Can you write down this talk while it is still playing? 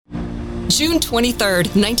June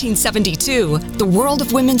 23rd, 1972, the world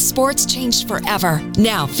of women's sports changed forever.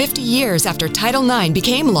 Now, 50 years after Title IX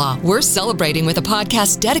became law, we're celebrating with a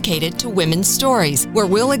podcast dedicated to women's stories, where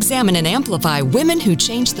we'll examine and amplify women who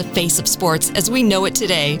changed the face of sports as we know it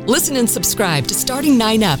today. Listen and subscribe to Starting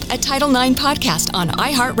 9 Up at Title IX Podcast on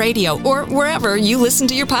iHeartRadio or wherever you listen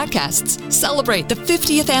to your podcasts. Celebrate the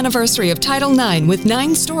 50th anniversary of Title IX with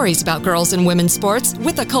 9 stories about girls and women's sports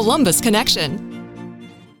with a Columbus connection.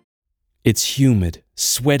 It's humid,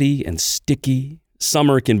 sweaty, and sticky.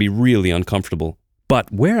 Summer can be really uncomfortable.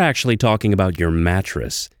 But we're actually talking about your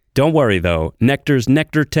mattress. Don't worry, though. Nectar's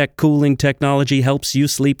Nectar Tech cooling technology helps you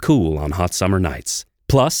sleep cool on hot summer nights.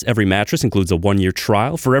 Plus, every mattress includes a 1-year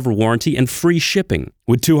trial, forever warranty, and free shipping.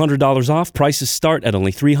 With $200 off, prices start at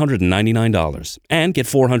only $399. And get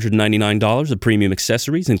 $499 of premium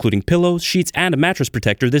accessories, including pillows, sheets, and a mattress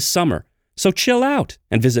protector this summer. So chill out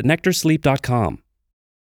and visit nectarsleep.com.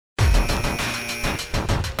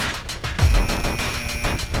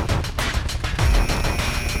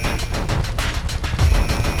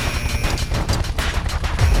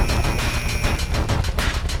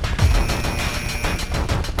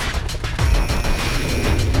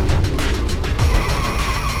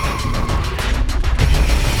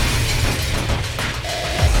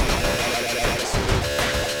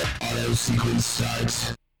 Sequence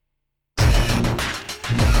starts. 10,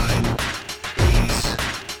 9, 8,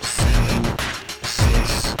 7,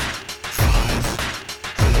 6, 5, 4, 3,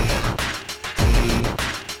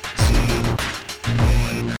 2,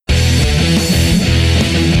 1.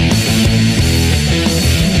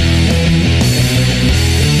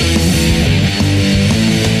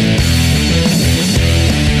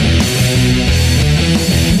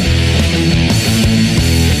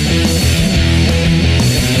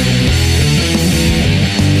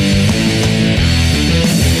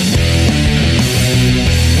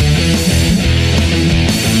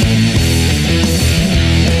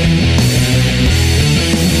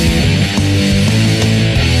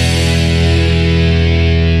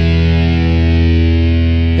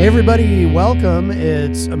 Hey everybody, welcome.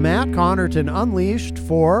 It's Matt Connarton Unleashed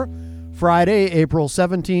for Friday, April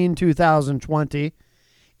 17, 2020.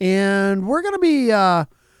 And we're going to be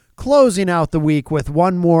closing out the week with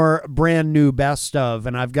one more brand new best of.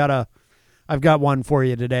 And I've got one for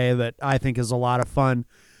you today that I think is a lot of fun.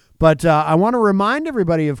 But I want to remind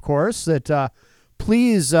everybody, of course, that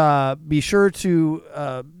please be sure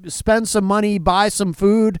to spend some money, buy some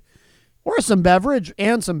food, or some beverage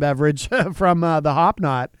from the Hop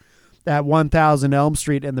Knot at 1000 Elm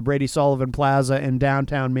Street in the Brady Sullivan Plaza in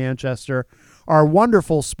downtown Manchester. Our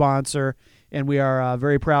wonderful sponsor, and we are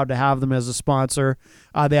very proud to have them as a sponsor.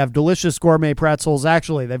 They have delicious gourmet pretzels.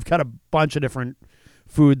 Actually, they've got a bunch of different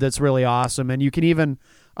food that's really awesome, and you can even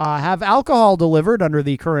have alcohol delivered under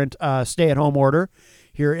the current stay-at-home order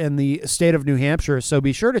here in the state of New Hampshire. So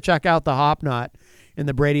be sure to check out the Hop Knot in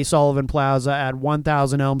the Brady Sullivan Plaza at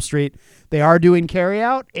 1000 Elm Street. They are doing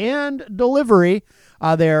carryout and delivery.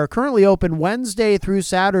 They are currently open Wednesday through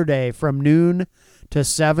Saturday from noon to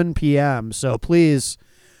 7 p.m. So please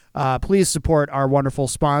support our wonderful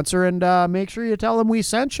sponsor and make sure you tell them we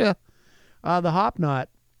sent you. The Hop Knot.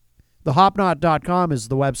 TheHopKnot.com is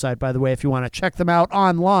the website, by the way, if you want to check them out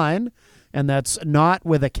online. And that's not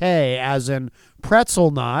with a K, as in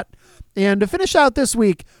pretzel knot. And to finish out this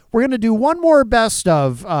week, we're going to do one more best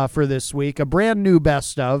of for this week, a brand new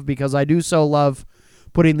best of, because I do so love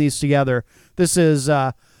putting these together. This is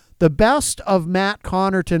the Best of Matt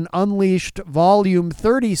Connarton Unleashed Volume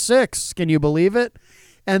 36. Can you believe it?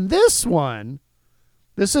 And this one,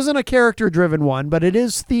 this isn't a character-driven one, but it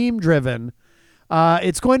is theme-driven.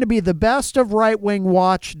 It's going to be the best of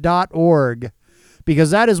rightwingwatch.org,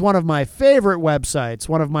 because that is one of my favorite websites,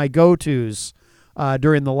 one of my go-tos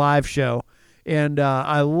during the live show. And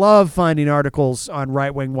I love finding articles on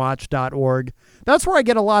rightwingwatch.org. That's where I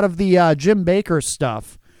get a lot of the Jim Baker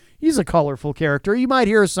stuff. He's a colorful character. You might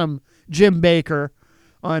hear some Jim Baker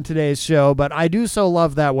on today's show, but I do so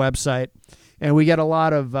love that website, and we get a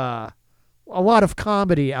lot of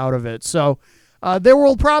comedy out of it. So there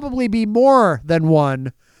will probably be more than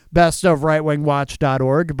one best of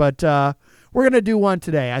rightwingwatch.org, but we're going to do one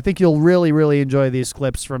today. I think you'll really, really enjoy these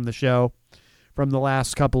clips from the show from the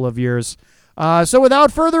last couple of years. So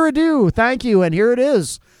without further ado, thank you, and here it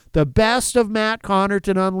is, the Best of Matt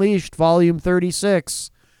Connarton Unleashed, Volume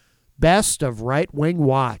 36, Best of Right Wing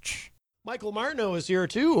Watch. Michael Martineau is here,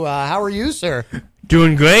 too. How are you, sir?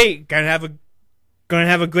 Doing great. Gonna have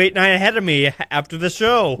a great night ahead of me after the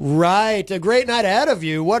show. Right, a great night ahead of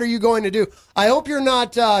you. What are you going to do? I hope you're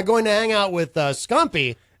not going to hang out with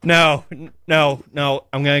Scumpy. No.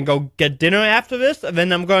 I'm gonna go get dinner after this, and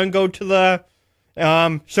then I'm gonna go to the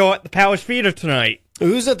show at the Palace Theater tonight.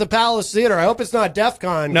 Who's at the Palace Theater? I hope it's not DEF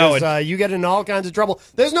CON. No, you get into all kinds of trouble.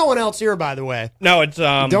 There's no one else here, by the way. No, it's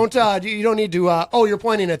You don't need to. Oh, you're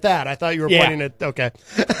pointing at that. I thought you were pointing at. Okay.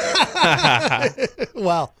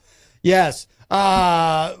 Well, yes.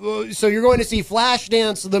 So you're going to see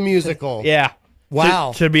Flashdance the musical. Yeah.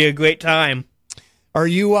 Wow. Should be a great time. Are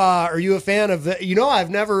you a fan of the? I've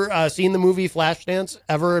never seen the movie Flashdance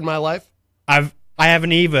ever in my life. I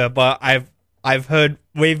haven't either, but I've heard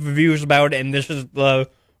rave reviews about it, and this is the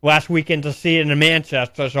last weekend to see it in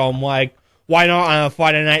Manchester, so I'm like, why not on a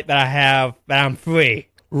Friday night that I'm free?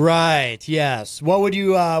 Right. Yes. What would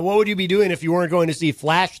you be doing if you weren't going to see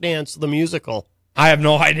Flashdance the musical? I have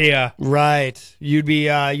no idea. Right.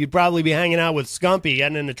 You'd probably be hanging out with Scumpy,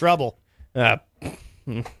 getting into trouble. He'd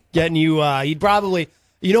probably,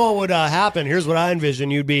 what would happen? Here's what I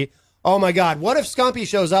envision. You'd be, oh my God, what if Scumpy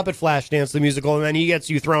shows up at Flashdance the musical and then he gets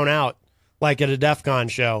you thrown out, like at a DEF CON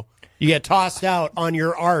show? You get tossed out on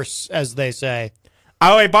your arse, as they say.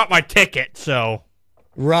 I already bought my ticket, so.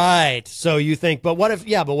 Right. So you think, but what if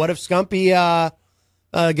Scumpy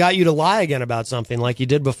got you to lie again about something like you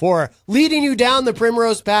did before, leading you down the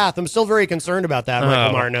primrose path? I'm still very concerned about that,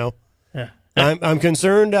 Michael Martineau. I'm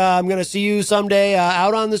concerned. I'm going to see you someday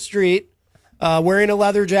out on the street wearing a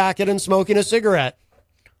leather jacket and smoking a cigarette.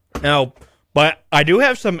 No, but I do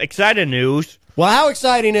have some exciting news. Well, how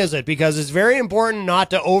exciting is it? Because it's very important not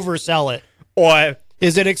to oversell it. Or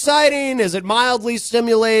is it exciting? Is it mildly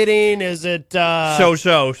stimulating? Is it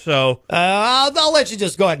so? I'll let you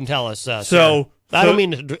just go ahead and tell us. I don't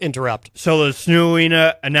mean to interrupt. So the Snow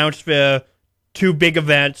Arena announced their 2 big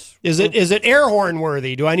events. Is it air horn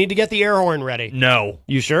worthy? Do I need to get the air horn ready? No.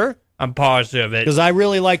 You sure? I'm positive it. Because I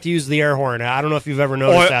really like to use the air horn. I don't know if you've ever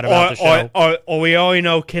noticed that about the show. Or we already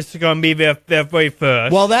know Kiss is going to be there very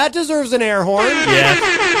first. Well, that deserves an air horn. Yes.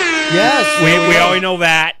 Yes. We already know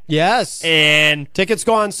that. Yes. And tickets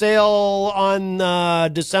go on sale on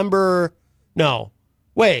November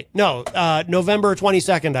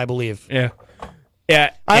 22nd, I believe. Yeah.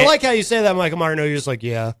 I like how you say that, Michael Martineau. You're just like,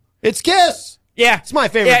 yeah. It's Kiss. Yeah. It's my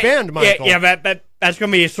favorite band, Michael. Yeah, that's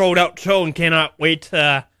going to be a sold-out show, and cannot wait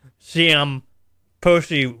to see them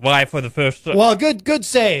personally live for the first time. Well, good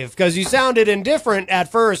save, because you sounded indifferent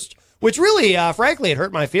at first, which really, frankly, it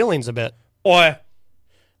hurt my feelings a bit. Or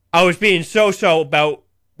I was being so about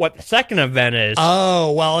what the second event is.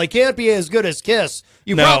 Oh, well, it can't be as good as Kiss.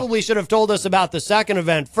 You probably should have told us about the second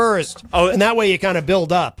event first, and that way you kind of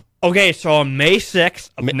build up. Okay, so on May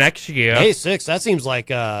 6th of next year. May 6th? That seems like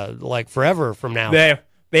forever from now. They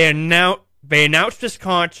announced this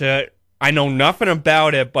concert. I know nothing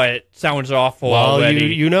about it, but it sounds awful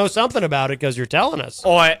already. You know something about it because you're telling us.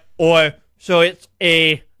 Or so it's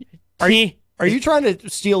a... Are you trying to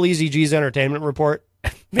steal Easy G's entertainment report?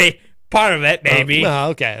 Part of it, maybe.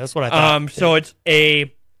 Okay, that's what I thought. So it's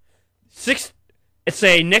a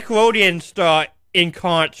Nickelodeon star in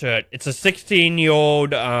concert. It's a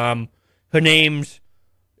 16-year-old. Her name's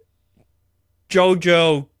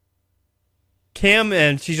JoJo Kim,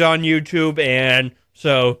 and she's on YouTube, and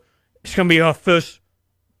so it's gonna be her first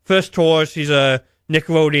tour. She's a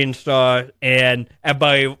Nickelodeon star, and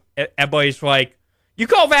everybody's like, "You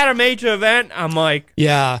call that a major event?" I'm like,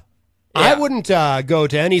 "Yeah." I wouldn't go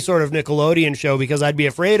to any sort of Nickelodeon show because I'd be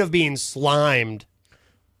afraid of being slimed.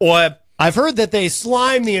 Or I've heard that they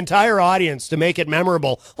slime the entire audience to make it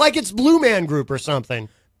memorable, like it's Blue Man Group or something.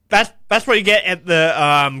 That's what you get at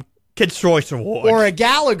the Kids' Choice Awards. Or a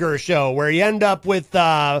Gallagher show where you end up with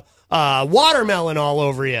watermelon all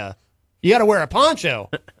over you. You got to wear a poncho.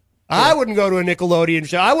 I wouldn't go to a Nickelodeon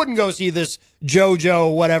show. I wouldn't go see this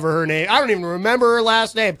JoJo, whatever her name. I don't even remember her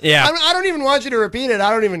last name. Yeah. I don't even want you to repeat it. I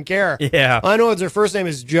don't even care. Yeah. I know her first name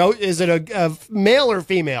is Joe. Is it a male or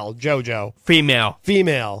female? JoJo.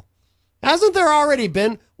 Female. Wasn't there already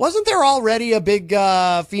a big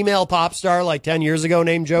female pop star like 10 years ago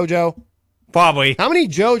named JoJo? Probably. How many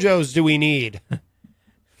JoJos do we need?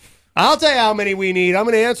 I'll tell you how many we need. I'm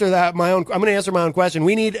going to answer my own question.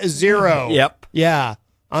 We need 0. Yep. Yeah.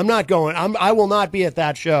 I'm not going. I will not be at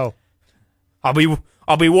that show. I'll be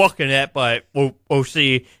walking it, but we'll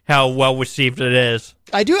see how well received it is.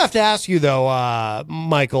 I do have to ask you though,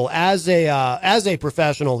 Michael, as a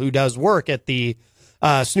professional who does work at the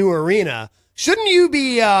SNU Arena, shouldn't you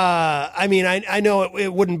be? I know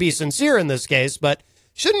it wouldn't be sincere in this case, but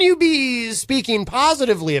shouldn't you be speaking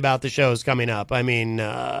positively about the shows coming up? I mean,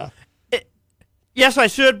 yes, I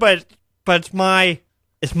should, but it's my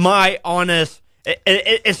honest.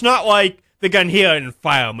 It's not like they're gonna hear it and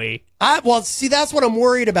fire me. Well, see, that's what I'm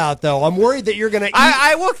worried about, though. I'm worried that you're going to...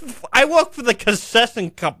 I work for the concession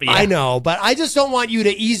company. I know, but I just don't want you to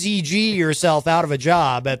easy G yourself out of a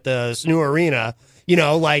job at the SNU Arena. You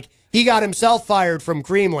know, like, he got himself fired from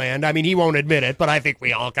Creamland. I mean, he won't admit it, but I think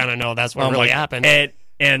we all kind of know that's what really happened.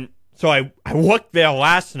 And so I worked there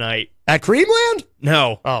last night. At Creamland?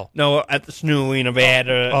 No. Oh. No, at the SNU Arena. They had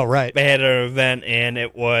right. They had an event, and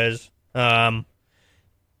it was...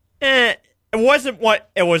 it wasn't what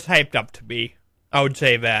it was hyped up to be. I would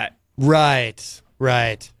say that. Right.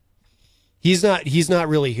 He's not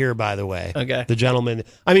really here, by the way. Okay. The gentleman.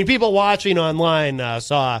 I mean, people watching online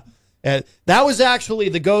saw that was actually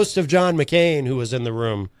the ghost of John McCain who was in the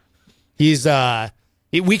room. He's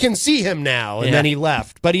we can see him now, and then he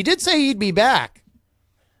left. But he did say he'd be back.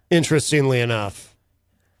 Interestingly enough,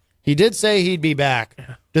 he did say he'd be back.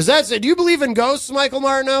 Do you believe in ghosts, Michael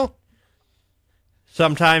Martineau?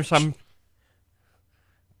 Sometimes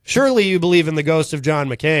Surely you believe in the ghost of John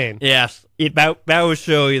McCain. Yes, that was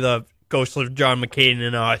surely the ghost of John McCain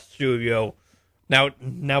in our studio. Now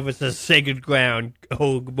this is sacred ground.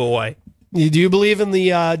 Oh boy. Do you believe in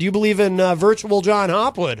virtual John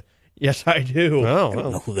Hopwood? Yes, I do. Oh, I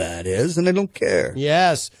don't know who that is, and I don't care.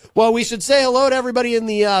 Yes. Well, we should say hello to everybody in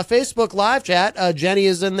the Facebook live chat. Jenny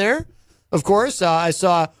is in there, of course. I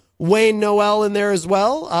saw Wayne Noel in there as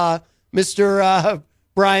well. Mr.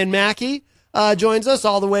 Brian Mackey joins us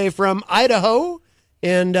all the way from Idaho.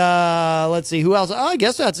 And let's see, who else? Oh, I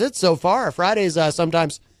guess that's it so far. Fridays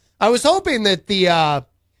sometimes. I was hoping that the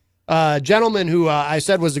gentleman who I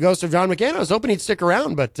said was the ghost of John McCain, I was hoping he'd stick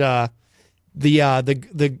around, but oh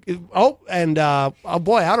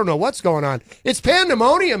boy, I don't know what's going on. It's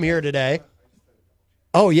pandemonium here today.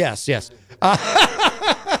 Oh, yes. Yes.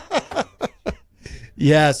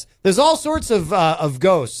 There's all sorts of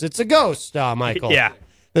ghosts. It's a ghost, Michael. Yeah.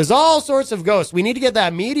 There's all sorts of ghosts. We need to get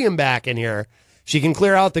that medium back in here. She can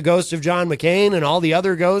clear out the ghost of John McCain and all the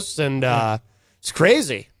other ghosts, and it's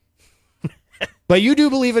crazy. But you do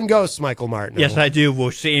believe in ghosts, Michael Martin. Yes, I do.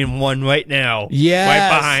 We're seeing one right now. Yes, right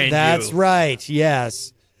behind that's you. right.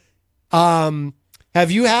 Yes.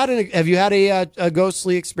 Have you had a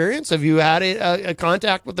ghostly experience? Have you had a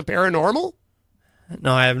contact with the paranormal?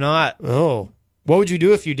 No, I have not. Oh, what would you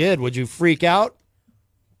do if you did? Would you freak out?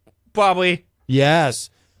 Probably. Yes.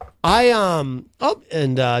 Are you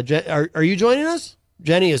joining us?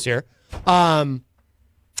 Jenny is here.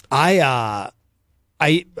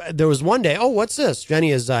 There was one day. Oh, what's this? Jenny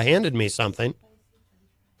has handed me something.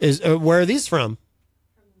 Where are these from?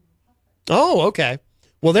 Oh, okay.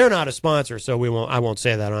 Well, they're not a sponsor, so I won't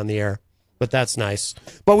say that on the air. But that's nice.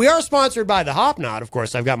 But we are sponsored by the Hop Knot, of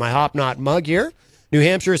course. I've got my Hop Knot mug here. New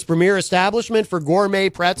Hampshire's premier establishment for gourmet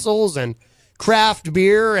pretzels and craft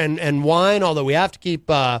beer and wine, although we have to keep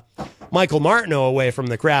Michael Martineau away from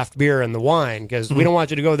the craft beer and the wine because we don't want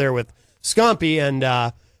you to go there with Scumpy and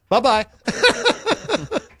bye-bye.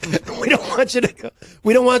 We don't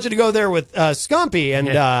want you to go there with Scumpy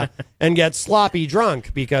and get sloppy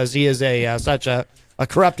drunk because he is such a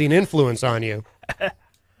corrupting influence on you.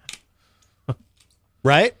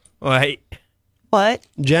 Right? Right. What?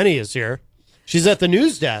 Jenny is here. She's at the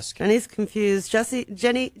news desk. Jenny's confused.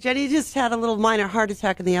 Jenny just had a little minor heart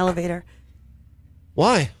attack in the elevator.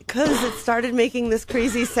 Why? Because it started making this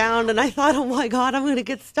crazy sound, and I thought, oh my God, I'm going to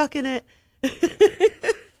get stuck in it.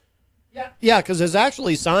 Yeah, because there's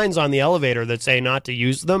actually signs on the elevator that say not to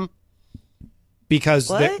use them because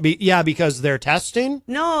because they're testing.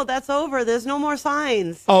 No, that's over. There's no more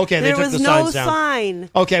signs. Oh, okay, they there took was the no signs down. Sign.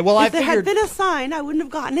 Okay, well, if there had been a sign, I wouldn't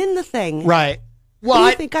have gotten in the thing. Right. Well, Who do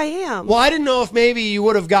you think I am? Well, I didn't know if maybe you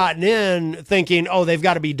would have gotten in thinking, oh, they've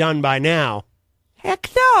got to be done by now. Heck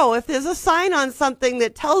no! If there's a sign on something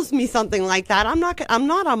that tells me something like that, I'm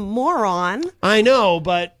not a moron. I know,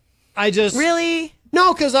 but I just really.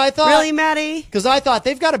 No, because I thought... Really, Maddie? Because I thought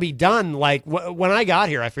they've got to be done, like, when I got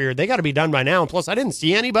here, I figured they got to be done by now. And plus, I didn't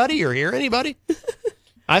see anybody or hear anybody.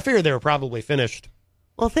 I figured they were probably finished.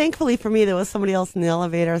 Well, thankfully for me, there was somebody else in the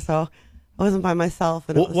elevator, so I wasn't by myself.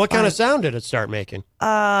 And what kind of sound did it start making?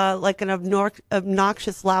 Like an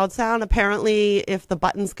obnoxious, loud sound. Apparently, if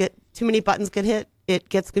too many buttons get hit, it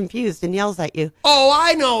gets confused and yells at you. Oh,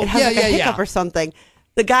 I know. It has a hiccup or something.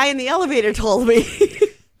 The guy in the elevator told me.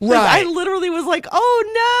 Right. I literally was like,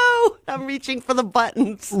 oh no, I'm reaching for the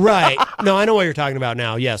buttons. Right. No, I know what you're talking about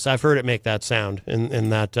now. Yes, I've heard it make that sound in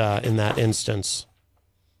that instance.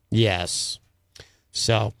 Yes.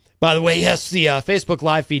 So, by the way, yes, the Facebook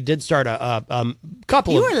live feed did start a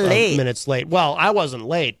couple of minutes late. Well, I wasn't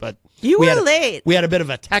late, but you were late. We had a bit of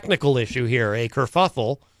a technical issue here, a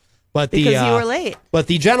kerfuffle. But because you were late. But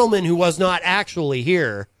the gentleman who was not actually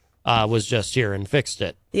here was just here and fixed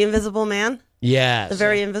it. The Invisible Man? Yes. The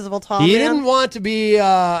very invisible tall He man? didn't want to be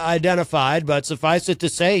identified, but suffice it to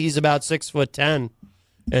say, he's about 6'10",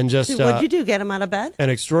 and just What'd you do? Get him out of bed? an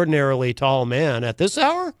extraordinarily tall man at this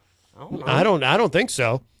hour. I don't think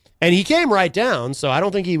so. And he came right down, so I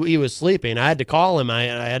don't think he was sleeping. I had to call him. I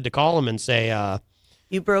had to call him and say,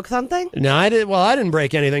 You broke something? "No, I didn't. Well, I didn't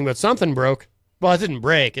break anything, but something broke. Well, it didn't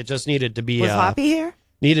break. It just needed to be Was Hoppy here?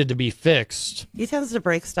 needed to be fixed." He tends to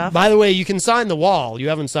break stuff. By the way, you can sign the wall. You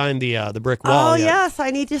haven't signed the brick wall Oh, yet. yes,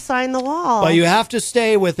 I need to sign the wall. But you have to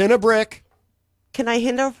stay within a brick. Can I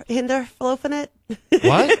hinder loafing it?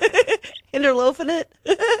 What? Hinder loafing it?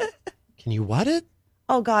 Can you what it?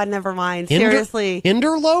 Oh, God, never mind. Hinder- Seriously.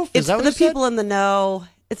 Hinderloaf? Is It's that for what the you said? people in the know.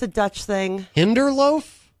 It's a Dutch thing. Hinderloaf?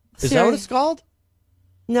 Is that what it's called?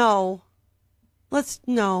 No.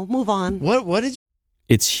 Move on. What did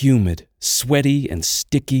It's humid, sweaty, and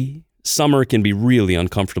sticky. Summer can be really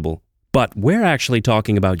uncomfortable. But we're actually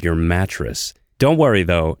talking about your mattress. Don't worry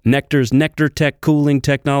though, Nectar's Nectar Tech cooling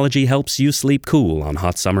technology helps you sleep cool on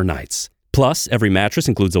hot summer nights. Plus, every mattress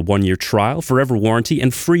includes a 1-year trial, forever warranty,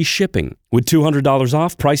 and free shipping. With $200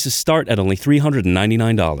 off, prices start at only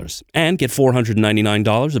 $399. And get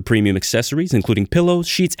 $499 of premium accessories, including pillows,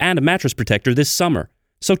 sheets, and a mattress protector this summer.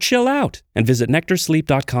 So chill out and visit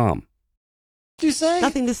nectarsleep.com. you say?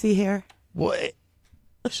 Nothing to see here. What?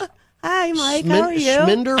 Hi, Mike. How are you?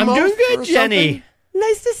 Schminderloaf I'm doing good, or Jenny. something?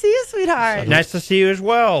 Nice to see you, sweetheart. Nice to see you as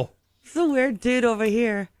well. It's a weird dude over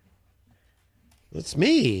here. It's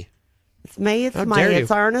me. It's me. It's How Mike. dare you.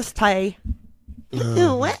 It's Ernest. Hey.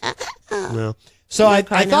 No. So I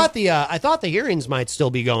thought the hearings might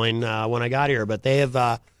still be going when I got here, but they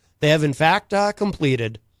have in fact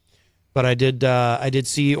completed. But I did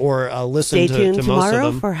see or listen Stay to tuned most of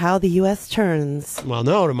tomorrow them. for how the U.S. turns. Well,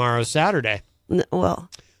 no, tomorrow's Saturday. Well,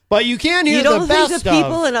 But you can hear you the don't think best that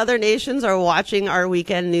people of. in other nations are watching our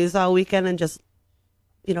weekend news all weekend and just,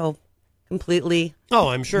 completely Oh,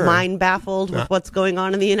 I'm sure. mind baffled with what's going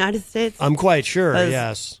on in the United States? I'm quite sure. 'Cause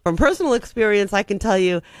Yes. From personal experience, I can tell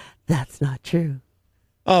you that's not true.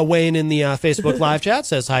 Wayne in the Facebook live chat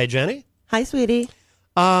says hi, Jenny. Hi, sweetie.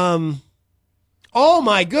 Oh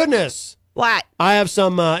my goodness. What? I have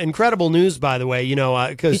some incredible news, by the way. You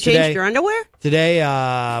Because changed your underwear? today,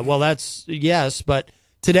 well, that's yes, but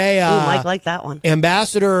today, Ooh, Mike liked that one.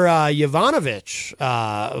 Ambassador Yovanovitch,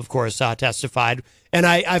 of course, testified, and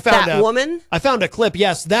I found That woman? I found a clip.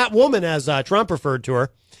 Yes, that woman, as Trump referred to her.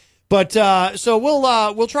 But so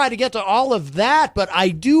we'll try to get to all of that. But I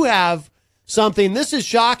do have something. This is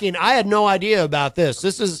shocking. I had no idea about this.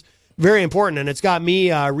 This is very important, and it's got me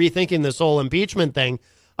rethinking this whole impeachment thing.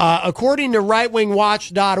 According to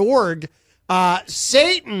rightwingwatch.org,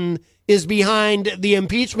 Satan is behind the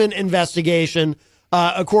impeachment investigation,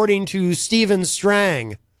 according to Stephen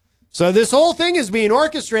Strang. So this whole thing is being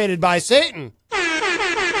orchestrated by Satan.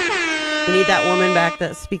 We need that woman back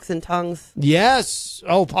that speaks in tongues. Yes.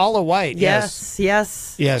 Oh, Paula White. Yes,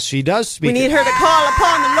 yes. Yes, she does speak. We need her to call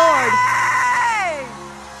upon the Lord.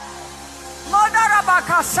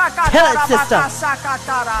 Tell it, sister.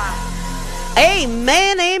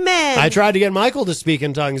 Amen, amen. I tried to get Michael to speak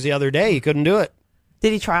in tongues the other day. He couldn't do it.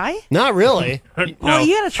 Did he try? Not really. Well,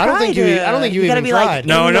 you gotta try. I don't think you gotta even be tried. like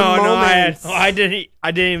No, in the no, moment. I didn't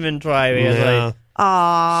even try because Yeah.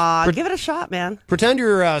 Aw, give it a shot, man. Pretend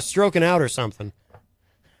you're stroking out or something.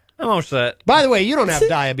 I'm all set. By the way, you don't have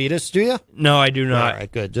diabetes, do you? No, I do not. All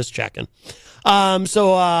right, good. Just checking.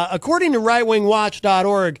 So according to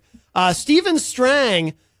rightwingwatch.org, Stephen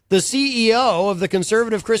Strang, the CEO of the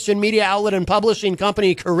conservative Christian media outlet and publishing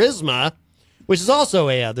company Charisma, which is also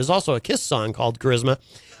there's also a Kiss song called Charisma,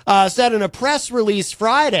 said in a press release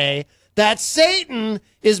Friday that Satan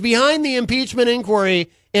is behind the impeachment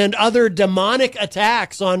inquiry and other demonic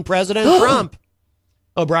attacks on President Trump.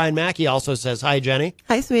 O'Brien Mackey also says, hi, Jenny.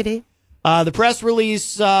 Hi, sweetie. The press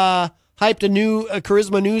release hyped a new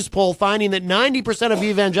Charisma News poll finding that 90% of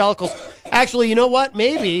evangelicals... Actually, you know what?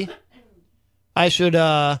 Maybe I should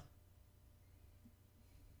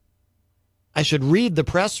read the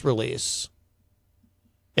press release.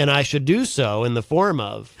 And I should do so in the form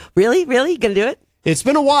of... Really? You gonna do it? It's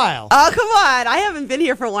been a while. Oh, come on. I haven't been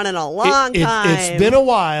here for one in a long time. It's been a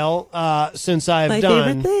while since I've my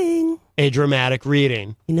done favorite thing. a dramatic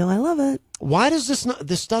reading. You know I love it. Why does this not...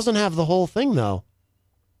 This doesn't have the whole thing, though.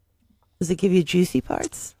 Does it give you juicy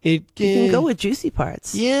parts? You You can go with juicy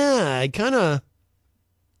parts. Yeah, I kind of...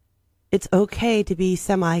 It's okay to be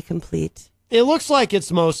semi-complete. It looks like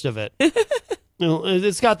it's most of it.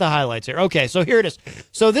 It's got the highlights here. Okay, so here it is.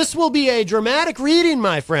 So this will be a dramatic reading,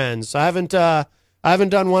 my friends. I haven't done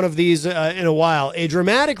one of these in a while. A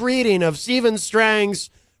dramatic reading of Stephen Strang's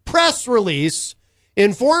press release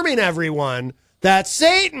informing everyone that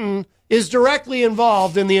Satan is directly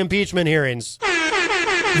involved in the impeachment hearings.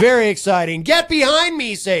 Very exciting. Get behind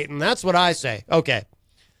me, Satan. That's what I say. Okay.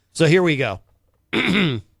 So here we go.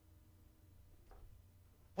 Why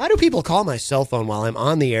do people call my cell phone while I'm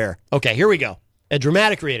on the air? Okay, here we go. A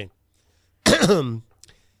dramatic reading.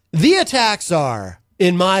 The attacks are,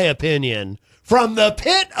 in my opinion, from the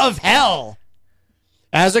pit of hell.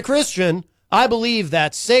 As a Christian, I believe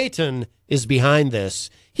that Satan is behind this.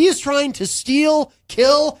 He is trying to steal,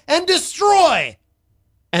 kill, and destroy.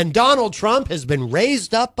 And Donald Trump has been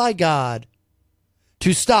raised up by God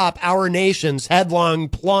to stop our nation's headlong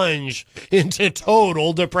plunge into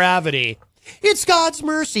total depravity. It's God's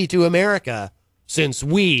mercy to America, since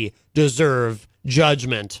we deserve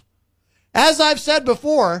judgment. As I've said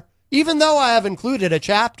before, even though I have included a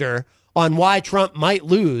chapter on why Trump might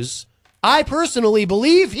lose, I personally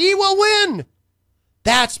believe he will win.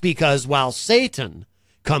 That's because while Satan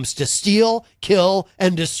comes to steal, kill,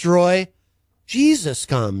 and destroy, Jesus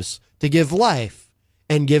comes to give life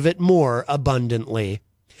and give it more abundantly.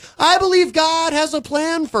 I believe God has a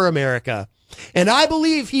plan for America, and I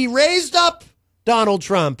believe he raised up Donald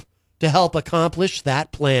Trump to help accomplish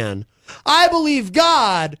that plan. I believe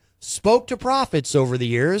God spoke to prophets over the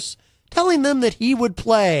years, telling them that he would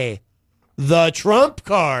play the Trump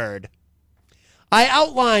card. I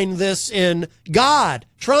outlined this in God,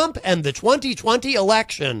 Trump, and the 2020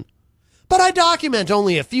 election. But I document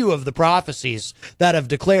only a few of the prophecies that have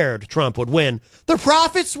declared Trump would win. The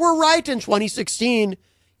prophets were right in 2016, even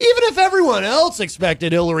if everyone else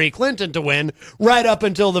expected Hillary Clinton to win right up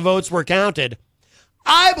until the votes were counted.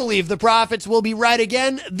 I believe the prophets will be right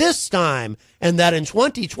again this time, and that in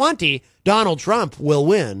 2020, Donald Trump will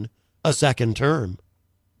win a second term.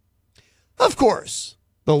 Of course,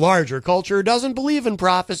 the larger culture doesn't believe in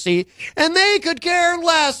prophecy, and they could care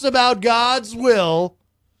less about God's will.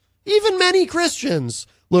 Even many Christians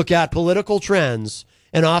look at political trends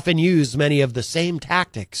and often use many of the same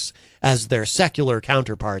tactics as their secular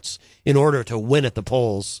counterparts in order to win at the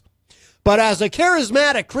polls. But as a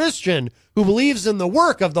charismatic Christian who believes in the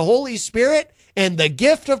work of the Holy Spirit and the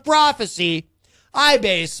gift of prophecy, I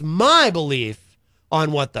base my belief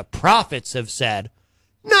on what the prophets have said,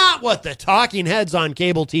 not what the talking heads on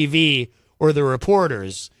cable TV or the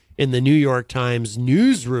reporters in the New York Times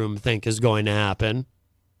newsroom think is going to happen.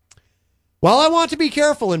 While I want to be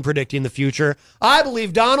careful in predicting the future, I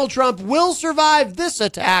believe Donald Trump will survive this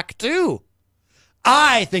attack too.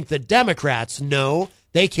 I think the Democrats know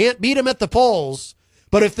they can't beat him at the polls,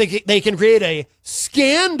 but if they can create a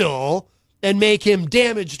scandal and make him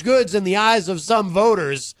damaged goods in the eyes of some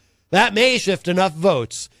voters, that may shift enough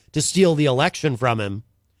votes to steal the election from him.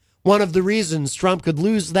 One of the reasons Trump could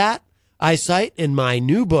lose that, I cite in my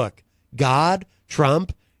new book, God,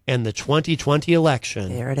 Trump, and the 2020 election.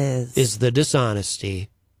 There it is the dishonesty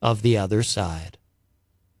of the other side.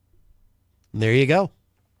 And there you go.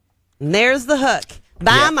 And there's the hook.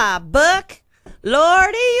 Buy my book.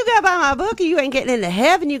 Lordy, you got to buy my book or you ain't getting into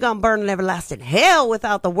heaven. You're going to burn in everlasting hell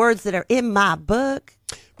without the words that are in my book.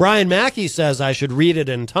 Brian Mackey says I should read it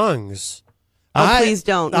in tongues. Please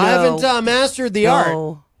don't. I haven't mastered the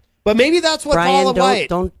art. But maybe that's what Brian, Paula White.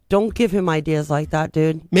 Don't give him ideas like that,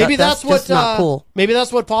 dude. Maybe that's what just not cool. Maybe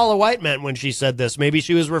that's what Paula White meant when she said this. Maybe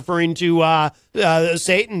she was referring to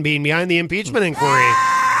Satan being behind the impeachment inquiry.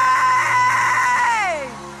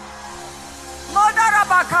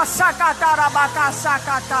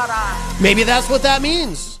 Maybe that's what that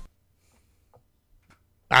means.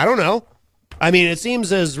 I don't know. I mean, it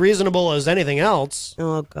seems as reasonable as anything else.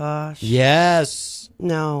 Oh gosh. Yes.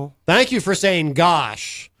 No. Thank you for saying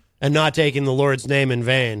 "gosh" and not taking the Lord's name in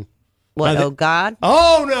vain. What? Oh God.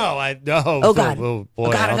 Oh no! Oh God! Oh, boy,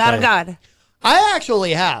 oh God! Oh God! I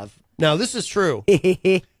actually have. Now this is true.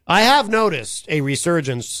 I have noticed a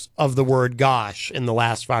resurgence of the word "gosh" in the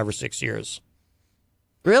last 5 or 6 years.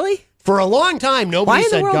 Really? For a long time, nobody said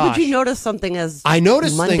gosh. Why in the world gosh. would you notice something as I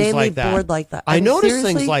noticed things mundanely like that. bored like that? I noticed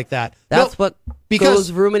seriously? things like that. That's No, what because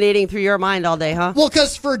goes ruminating through your mind all day, huh? Well,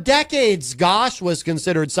 because for decades, gosh was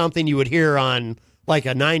considered something you would hear on like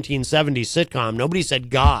a 1970s sitcom. Nobody said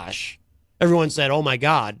gosh. Everyone said, oh my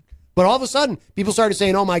God. But all of a sudden, people started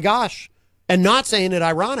saying, oh my gosh, and not saying it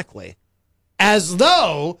ironically. As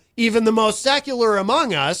though even the most secular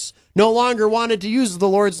among us no longer wanted to use the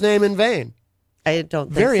Lord's name in vain. I don't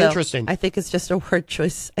think Very so. interesting. I think it's just a word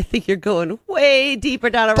choice. I think you're going way deeper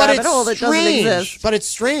down a rabbit hole that doesn't exist. But it's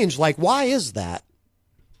strange. Like, why is that?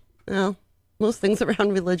 No, most things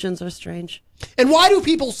around religions are strange. And why do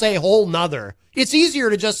people say whole nother? It's easier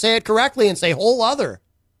to just say it correctly and say whole other.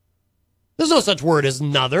 There's no such word as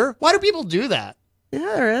nother. Why do people do that? Yeah,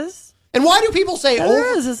 there is. And why do people say Yeah,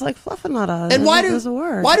 there is. It's like fluffinata. And why There's a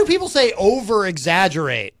word. do people say over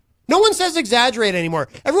exaggerate? No one says exaggerate anymore.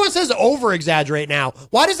 Everyone says over exaggerate now.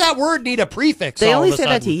 Why does that word need a prefix? They all only of a say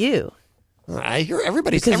that sudden? to you. I hear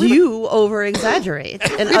everybody Because you over exaggerate,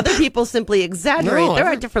 and other people simply exaggerate. No, there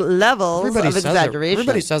are different levels of exaggeration.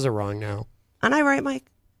 Everybody says it wrong now. Aren't I right, Mike?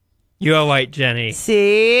 You're right, Jenny.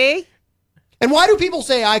 See? And why do people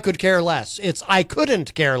say I could care less? It's I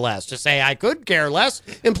couldn't care less. To say I could care less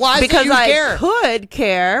implies Because that you I care. could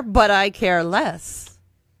care, but I care less.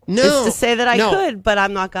 No. It's to say that I could, but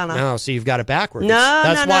I'm not gonna. No, so you've got it backwards. No,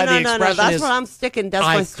 That's why the no. expression That's is what I'm sticking. That's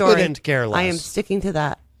I my story. couldn't care less. I am sticking to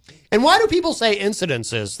that. And why do people say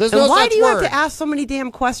incidences? There's And no why such do you word. have to ask so many damn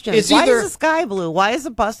questions? It's Why either- is the sky blue? Why is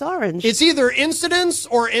the bus orange? It's either incidents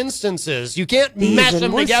or instances. You can't These mesh and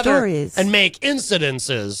them more together stories. and make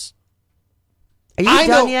incidences. Are you I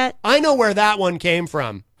done know, yet? I know where that one came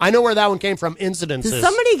from. Incidences. Did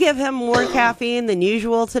somebody give him more caffeine than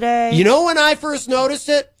usual today? You know when I first noticed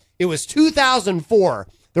it? It was 2004.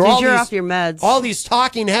 There were Dude, all you're these, off your meds. all these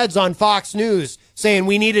talking heads on Fox News saying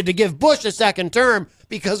we needed to give Bush a second term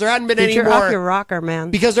because there hadn't been Dude, any you're more off your rocker,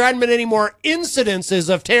 man. because there hadn't been any more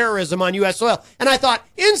incidences of terrorism on U.S. soil. And I thought,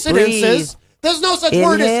 incidences? Breathe. There's no such Inhale,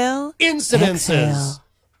 word as incidences. exhale.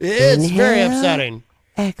 It's very Inhale. upsetting.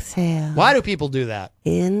 Exhale. Why do people do that?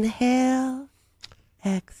 Inhale.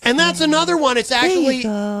 Exhale. And that's another one. It's actually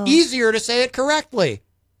go. easier to say it correctly.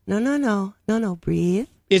 No. Breathe.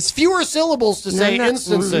 It's fewer syllables to say no.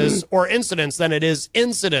 instances or incidents than it is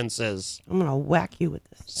incidences. I'm gonna whack you with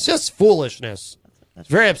this. It's just foolishness. It's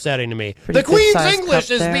very upsetting to me. Pretty The Queen's good-sized English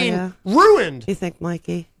cup is there, being yeah. ruined. You think,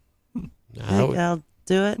 Mikey? That would, I'll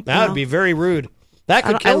do it. that would be very rude. That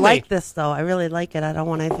could I kill like me. this though. I really like it. I don't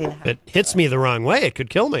want anything to happen. It hits me the wrong way. It could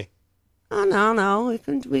kill me. Oh no.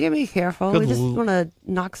 We can be careful. Could We just want to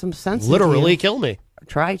knock some sense. Literally into kill me. you.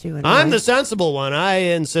 Try to. Anyway. I'm the sensible one. I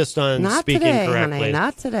insist on not speaking today, correctly. honey.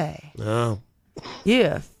 Not today. No.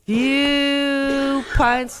 Yeah, few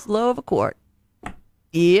pints low of a quart.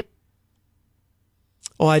 Yep.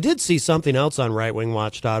 Oh, I did see something else on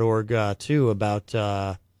rightwingwatch.org too about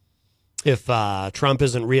if Trump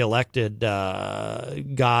isn't reelected,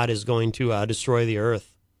 God is going to destroy the earth.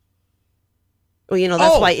 Well,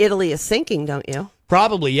 that's Oh. why Italy is sinking, don't you?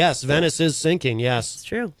 Probably, yes. Venice is sinking, yes. It's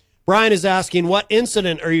true. Brian is asking, what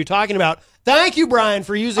incident are you talking about? Thank you, Brian,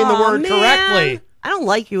 for using the word man. correctly. I don't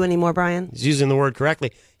like you anymore, Brian. He's using the word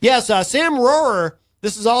correctly. Yes, Sam Rohrer,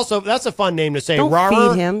 that's a fun name to say. Don't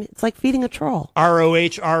Rohrer, feed him. It's like feeding a troll.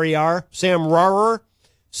 Rohrer. Sam Rohrer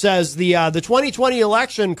says the 2020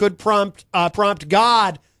 election could prompt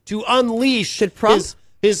God to unleash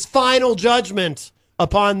his final judgment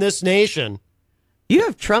upon this nation. You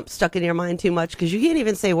have Trump stuck in your mind too much because you can't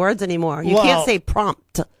even say words anymore. You Well- can't say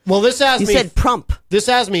prompt. Well, this has You me said prompt. This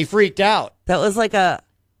has me freaked out That was like a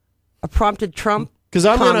prompted Trump because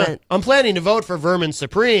comment. I'm planning to vote for Vermin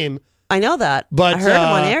Supreme, I know that. But, I heard him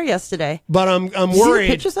on air yesterday. but I'm Did you see the worried.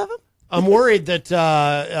 pictures of him? I'm worried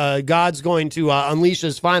that God's going to unleash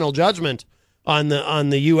his final judgment on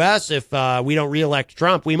the U.S. if we don't reelect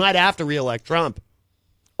Trump. We might have to reelect Trump.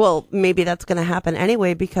 Well, maybe that's going to happen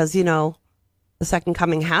anyway because, the second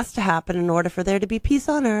coming has to happen in order for there to be peace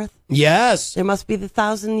on earth. Yes. There must be the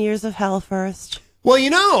 1,000 years of hell first.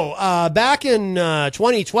 Well, back in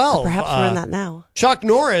 2012, Perhaps we're in that now. Chuck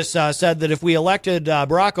Norris said that if we elected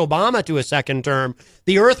Barack Obama to a second term,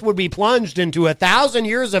 the earth would be plunged into 1,000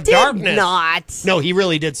 years of darkness. Not. No, he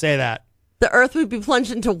really did say that. The earth would be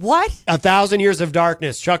plunged into what? 1,000 years of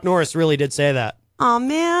darkness. Chuck Norris really did say that. Oh,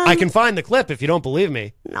 man. I can find the clip if you don't believe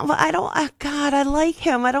me. No, but I don't. God, I like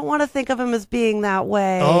him. I don't want to think of him as being that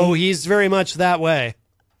way. Oh, he's very much that way.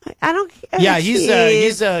 I don't. Yeah, he's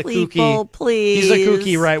a people, kooky. Please. He's a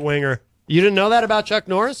kooky right winger. You didn't know that about Chuck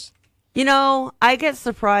Norris? I get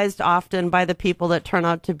surprised often by the people that turn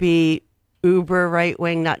out to be uber right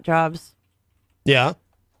wing nut jobs. Yeah.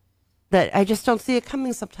 That I just don't see it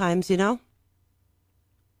coming sometimes.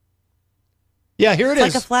 Yeah, here it It's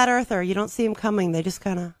is. like a flat earther. You don't see him coming. They just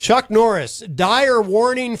kind of. Chuck Norris, dire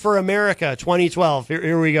warning for America, 2012.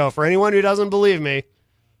 Here we go. For anyone who doesn't believe me,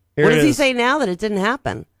 here What it does he is. say now that it didn't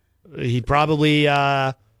happen? He probably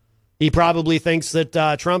thinks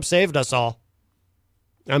that Trump saved us all.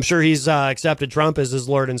 I'm sure he's accepted Trump as his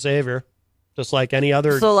Lord and Savior, just like any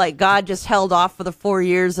other. So, like, God just held off for the 4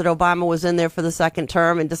 years that Obama was in there for the second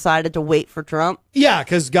term and decided to wait for Trump? Yeah,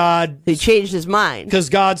 because He changed his mind. Because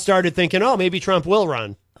God started thinking, oh, maybe Trump will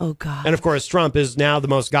run. Oh, God. And of course, Trump is now the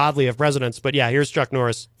most godly of presidents. But yeah, here's Chuck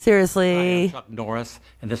Norris. Seriously. I am Chuck Norris,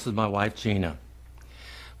 and this is my wife, Gina.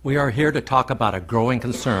 We are here to talk about a growing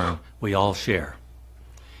concern we all share.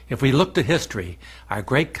 If we look to history, our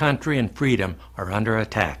great country and freedom are under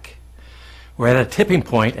attack. We're at a tipping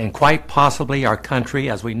point, and quite possibly our country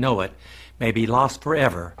as we know it may be lost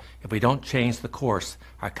forever if we don't change the course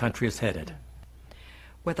our country is headed.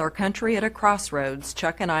 With our country at a crossroads,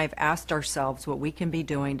 Chuck and I have asked ourselves what we can be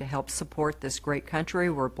doing to help support this great country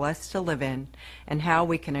we're blessed to live in, and how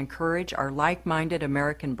we can encourage our like-minded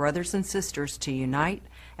American brothers and sisters to unite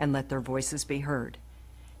and let their voices be heard.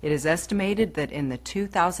 It is estimated that in the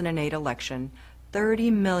 2008 election, 30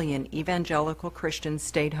 million evangelical Christians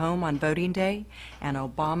stayed home on voting day, and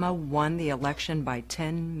Obama won the election by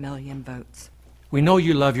 10 million votes. We know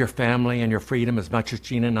you love your family and your freedom as much as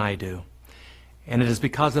Gina and I do. And it is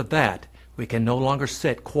because of that we can no longer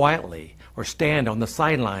sit quietly or stand on the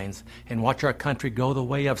sidelines and watch our country go the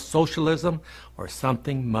way of socialism or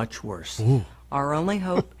something much worse. Ooh. Our only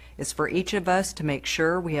hope is for each of us to make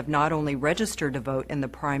sure we have not only registered to vote in the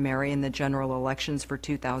primary and the general elections for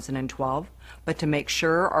 2012, but to make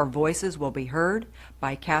sure our voices will be heard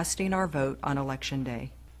by casting our vote on Election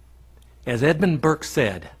Day. As Edmund Burke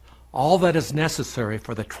said, all that is necessary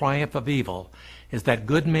for the triumph of evil is that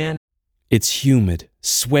good men. It's humid,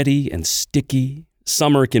 sweaty, and sticky.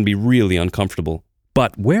 Summer can be really uncomfortable.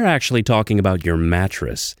 But we're actually talking about your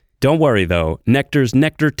mattress. Don't worry though, Nectar's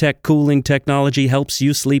NectarTech cooling technology helps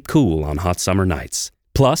you sleep cool on hot summer nights.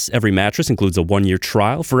 Plus, every mattress includes a 1-year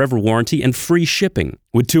trial, forever warranty, and free shipping.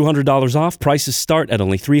 With $200 off, prices start at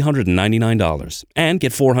only $399. And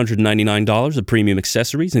get $499 of premium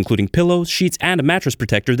accessories, including pillows, sheets, and a mattress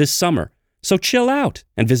protector this summer. So chill out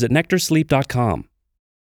and visit nectarsleep.com.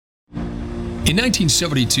 In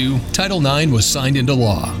 1972, Title IX was signed into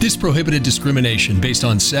law. This prohibited discrimination based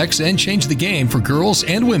on sex and changed the game for girls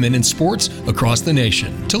and women in sports across the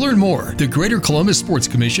nation. To learn more, the Greater Columbus Sports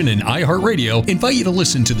Commission and iHeartRadio invite you to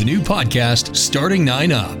listen to the new podcast, Starting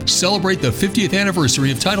 9 Up. Celebrate the 50th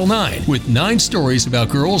anniversary of Title IX with 9 stories about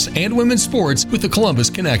girls and women's sports with the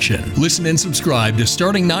Columbus connection. Listen and subscribe to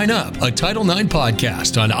Starting 9 Up, a Title IX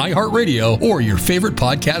podcast on iHeartRadio or your favorite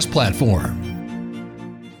podcast platform.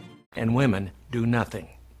 And women do nothing.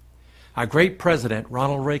 Our great president,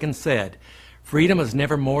 Ronald Reagan, said, "Freedom is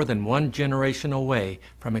never more than one generation away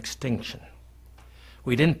from extinction."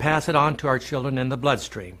 We didn't pass it on to our children in the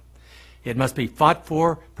bloodstream. It must be fought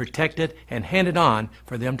for, protected, and handed on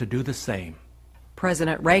for them to do the same.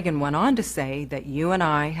 President Reagan went on to say that you and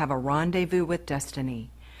I have a rendezvous with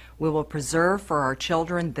destiny. We will preserve for our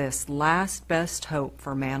children this last best hope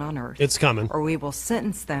for man on earth. It's coming. Or we will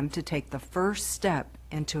sentence them to take the first step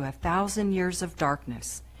into 1,000 years of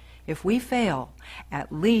darkness. If we fail,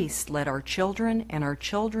 at least let our children and our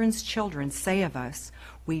children's children say of us,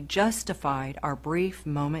 we justified our brief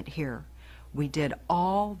moment here. We did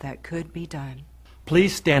all that could be done.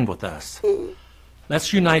 Please stand with us.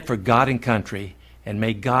 Let's unite for God and country, and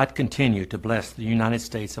may God continue to bless the United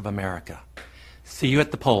States of America. See you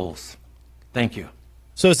at the polls. Thank you.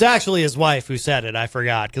 So it's actually his wife who said it. I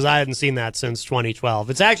forgot because I hadn't seen that since 2012.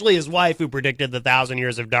 It's actually his wife who predicted the 1,000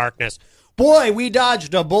 years of darkness. Boy, we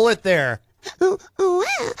dodged a bullet there.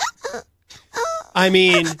 I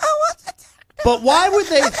mean, but why would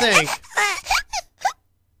they think?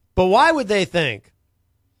 But why would they think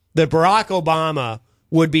that Barack Obama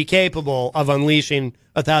would be capable of unleashing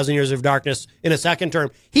 1,000 years of darkness in a second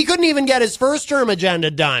term? He couldn't even get his first term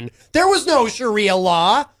agenda done. There was no Sharia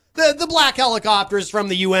law. The black helicopters from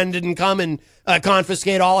the UN didn't come and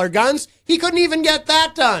confiscate all our guns. He couldn't even get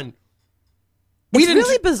that done. It's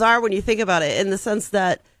really bizarre when you think about it, in the sense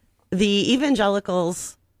that the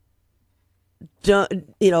evangelicals,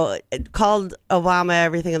 called Obama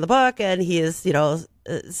everything in the book, and he is,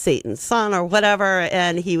 Satan's son or whatever,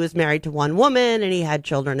 and he was married to one woman, and he had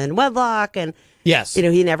children in wedlock, and yes,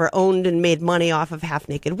 he never owned and made money off of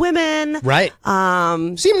half-naked women. Right.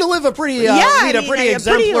 Seemed to live a pretty,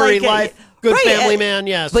 exemplary life. Good family man,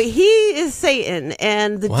 yes. But he is Satan,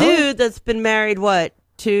 and the dude that's been married,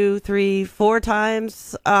 2, 3, 4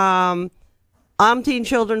 times, umpteen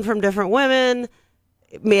children from different women,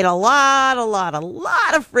 made a lot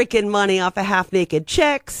of freaking money off of half-naked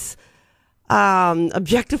chicks,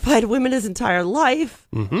 objectified women his entire life.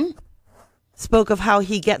 Mm-hmm. Spoke of how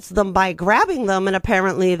he gets them by grabbing them, and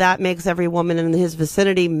apparently that makes every woman in his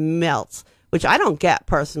vicinity melt, which I don't get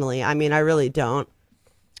personally. I mean, I really don't.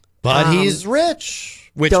 But he's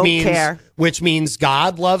rich, which means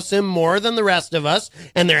God loves him more than the rest of us,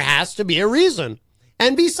 and there has to be a reason.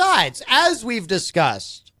 And besides, as we've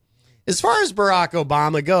discussed, as far as Barack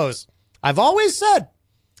Obama goes, I've always said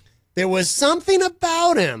there was something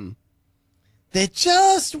about him that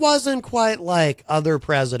just wasn't quite like other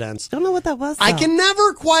presidents. Don't know what that was, though. I can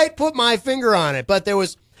never quite put my finger on it, but there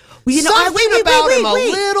was... You know, something about him a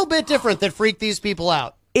little bit different that freaked these people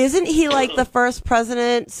out. Isn't he like the first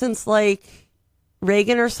president since like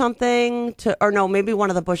Reagan or something or no, maybe one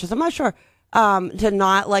of the Bushes. I'm not sure. To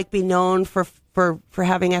not like be known for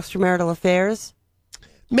having extramarital affairs.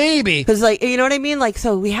 Maybe. Because like, you know what I mean? Like,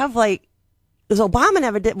 so we have like, because Obama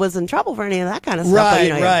never was in trouble for any of that kind of stuff. Right, but,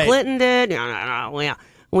 you know, right. Clinton did.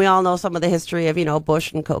 We all know some of the history of,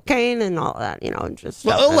 Bush and cocaine and all that, just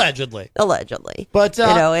allegedly. But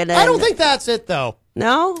and I don't think that's it, though.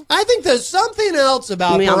 No? I think there's something else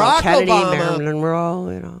about Barack Kennedy, Obama. Marilyn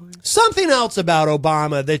Monroe, Something else about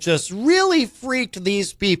Obama that just really freaked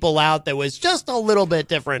these people out that was just a little bit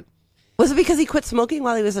different. Was it because he quit smoking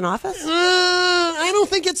while he was in office? I don't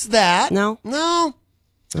think it's that. No? No.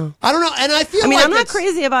 I don't know. And I feel I'm not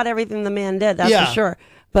crazy about everything the man did, that's for sure.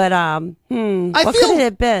 But what could it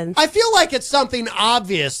have been? I feel like it's something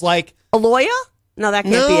obvious, like a lawyer. No, that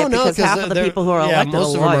can't be it because half of the people who are elected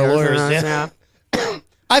most are of lawyers. them are lawyers.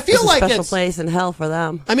 I feel like special it's place in hell for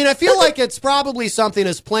them. I mean, I feel like it's probably something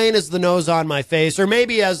as plain as the nose on my face, or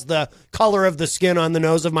maybe as the color of the skin on the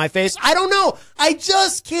nose of my face. I don't know. I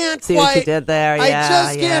just can't See quite. What you did there. I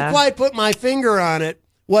just can't quite put my finger on it.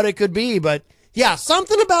 What it could be, but yeah,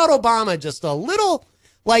 something about Obama just a little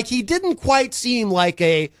like he didn't quite seem like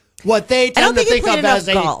what they tend to think of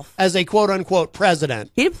as a quote unquote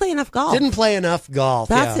president. He didn't play enough golf. Didn't play enough golf.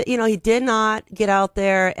 That's it. He did not get out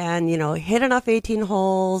there and hit enough 18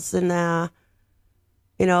 holes and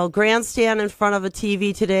grandstand in front of a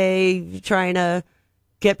TV today, trying to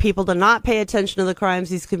get people to not pay attention to the crimes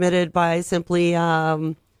he's committed by simply, hey,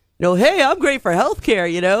 I'm great for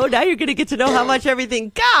healthcare. Now you're going to get to know how much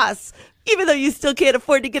everything costs, even though you still can't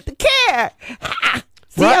afford to get the care.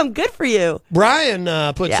 See, I'm good for you. Brian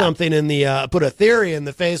put something in put a theory in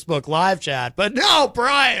the Facebook live chat, but no,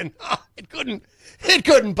 Brian, it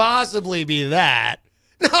couldn't possibly be that.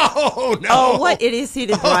 No. Oh, what idiocy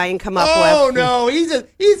did Brian come up with? Oh no, he's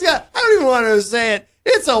got. I don't even want to say it.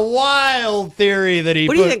 It's a wild theory that he.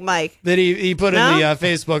 What do you think, Mike? That he put in the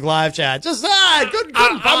Facebook live chat. Just it couldn't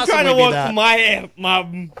possibly I'm trying to be look that. from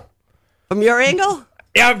my from your angle.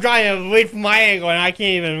 Yeah, I'm trying to read from my angle, and I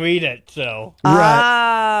can't even read it. So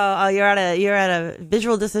oh, you're at a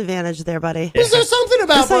visual disadvantage there, buddy. Is there something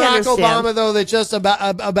about Barack Obama though that just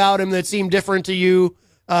about him that seemed different to you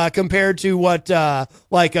compared to what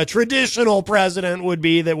like a traditional president would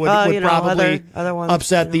be that would probably other ones,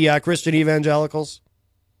 upset the Christian evangelicals?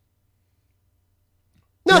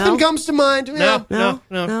 Nothing comes to mind. No.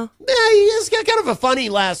 Yeah, he's got kind of a funny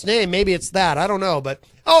last name. Maybe it's that. I don't know, but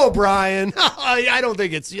Brian, I don't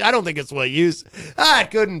think it's what you.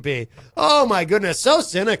 It couldn't be. Oh my goodness, so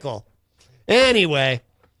cynical. Anyway,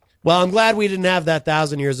 well, I'm glad we didn't have that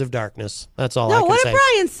 1,000 years of darkness. That's all I can say. No, what did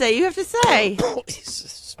Brian say? You have to say. He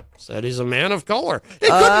said he's a man of color. It couldn't be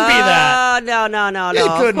that. No. It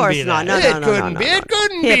couldn't be that. It couldn't be. It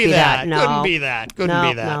couldn't be that. No. Couldn't be that. Couldn't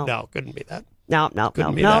be that. No, couldn't be that. No.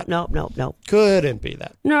 Couldn't be that. No. Couldn't be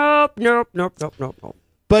that. Nope.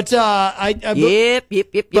 But Yep.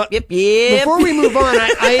 Before we move on,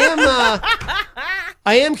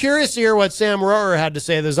 I am curious to hear what Sam Rohrer had to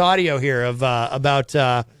say. There's audio here of about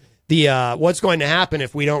the what's going to happen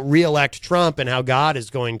if we don't reelect Trump and how God is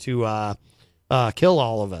going to kill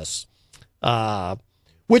all of us.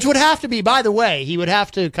 Which would have to be, by the way, he would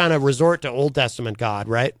have to kind of resort to Old Testament God,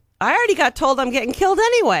 right? I already got told I'm getting killed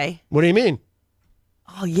anyway. What do you mean?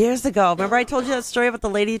 Oh, years ago. Remember I told you that story about the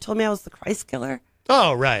lady who told me I was the Christ killer?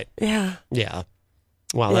 Oh, right. Yeah.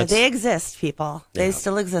 Well, they exist, people. They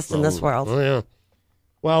still exist in this world. Oh, yeah.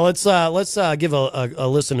 Well, let's give a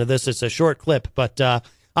listen to this. It's a short clip, but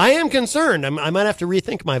I am concerned. I might have to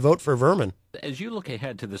rethink my vote for Vermin. As you look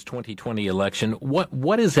ahead to this 2020 election,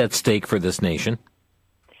 what is at stake for this nation?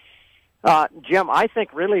 Jim, I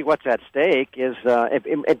think really what's at stake is,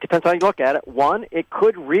 it depends how you look at it. One, it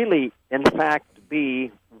could really, in fact,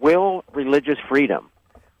 be will religious freedom,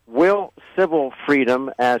 will civil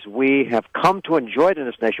freedom as we have come to enjoy it in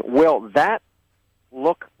this nation, will that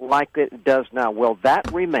look like it does now? Will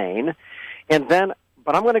that remain? And then,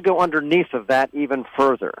 but I'm going to go underneath of that even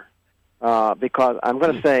further, because I'm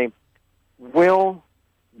going to say, will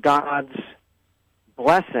God's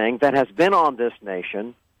blessing that has been on this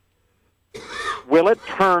nation, will it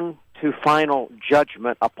turn to final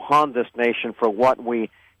judgment upon this nation for what we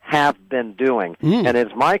have been doing? And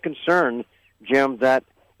it's my concern, Jim, that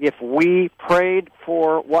if we prayed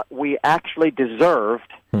for what we actually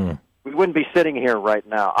deserved, we wouldn't be sitting here right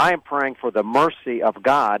now. I am praying for the mercy of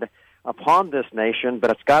God upon this nation, but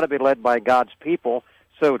it's got to be led by God's people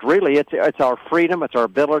So it's our freedom, it's our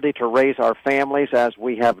ability to raise our families as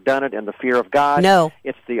we have done it in the fear of God. No.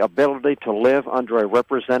 It's the ability to live under a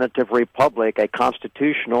representative republic, a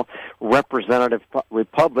constitutional representative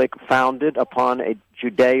republic founded upon a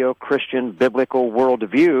Judeo-Christian biblical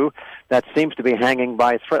worldview that seems to be hanging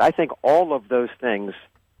by a thread. I think all of those things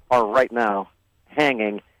are right now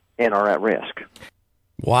hanging and are at risk.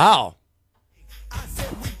 Wow.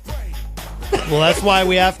 Well, that's why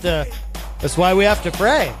we have to pray. What's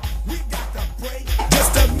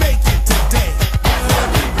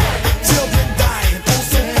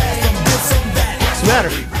the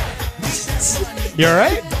matter? You all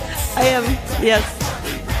right? I am.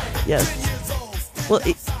 Yes. Well,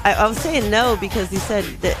 I was saying no because he said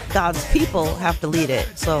that God's people have to lead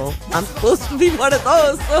it. So I'm supposed to be one of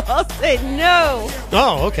those. So I'll say no.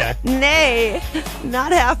 Oh, okay. Nay,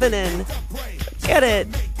 not happening. Get it?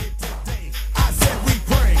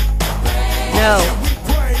 No.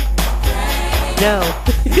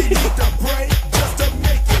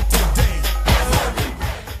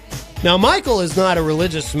 Now, Michael is not a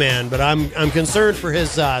religious man, but I'm concerned for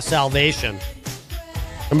his salvation.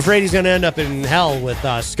 I'm afraid he's going to end up in hell with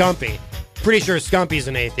Scumpy. Pretty sure Scumpy's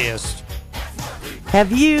an atheist.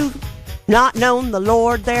 Have you not known the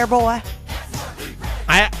Lord there, boy?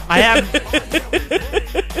 I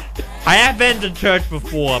have been to church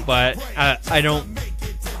before, but I don't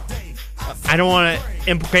want to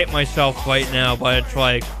implicate myself right now, but it's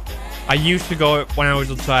like I used to go when I was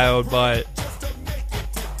a child, but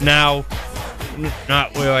now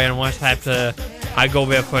not really unless I go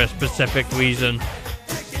there for a specific reason.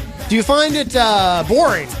 Do you find it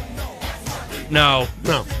boring? No.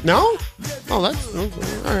 Oh, that's all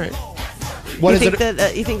right.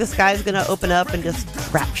 You think the sky's going to open up and just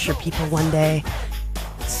rapture people one day?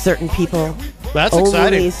 Certain people. That's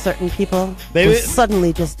only exciting. Certain people will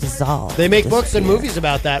suddenly just dissolve. They make books and movies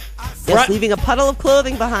about that. Just leaving a puddle of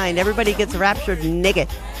clothing behind. Everybody gets raptured naked.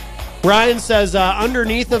 Ryan says,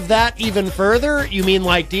 underneath of that even further, you mean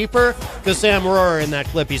like deeper? Because Sam Rohrer in that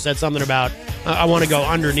clip, he said something about, I want to go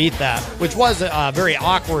underneath that, which was a very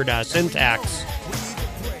awkward syntax.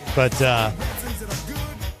 But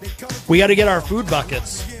we got to get our food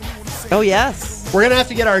buckets. Oh, yes. We're going to have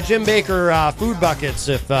to get our Jim Baker food buckets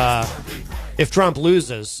if Trump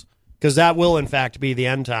loses, because that will, in fact, be the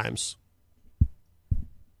end times.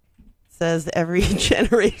 Says every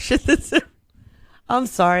generation. I'm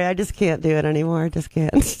sorry, I just can't do it anymore. I just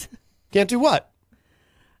can't. Can't do what?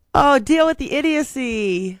 Oh, deal with the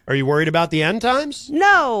idiocy. Are you worried about the end times?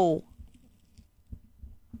 No.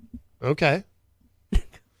 Okay.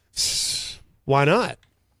 Why not?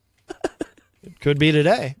 It could be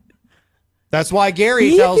today. That's why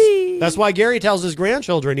Gary tells his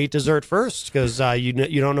grandchildren eat dessert first, because you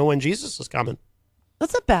don't know when Jesus is coming.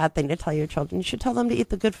 That's a bad thing to tell your children. You should tell them to eat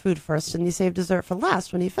the good food first, and you save dessert for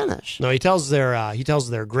last when you finish. No, he tells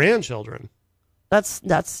their grandchildren. That's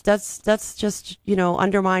just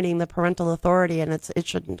undermining the parental authority, and it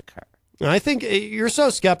shouldn't occur. I think you're so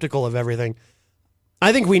skeptical of everything.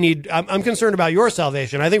 I think we need. I'm concerned about your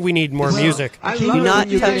salvation. I think we need more music. I do not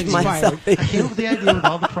touch my salvation. I came up with the idea with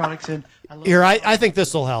all the products in. I think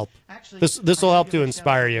this will help. This will help to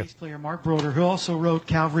inspire you. Player Mark Broder, who also wrote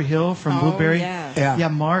Calvary Hill from Blueberry. Yeah,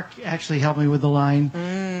 Mark actually helped me with the line.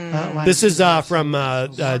 This is from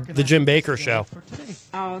the Jim Baker Show.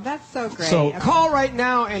 Oh, that's so great. So call right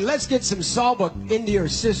now and let's get some Sawbuck into your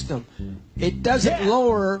system. It doesn't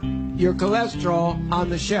lower your cholesterol on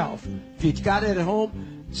the shelf. If you've got it at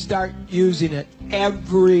home, start using it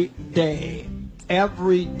every day.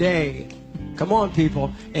 Every day. Come on,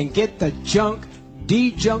 people, and get the junk.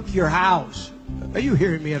 De-junk your house. Are you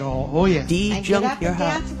hearing me at all? Oh, yeah. De-junk your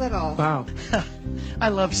house. Dance a little. Wow. I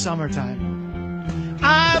love summertime.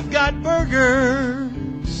 I've got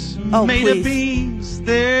burgers made of beans.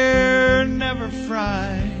 They're never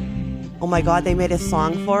fried. Oh, my God, they made a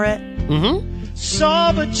song for it? Mm-hmm.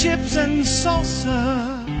 Saba chips and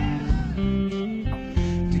salsa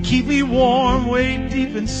to keep me warm way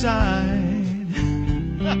deep inside.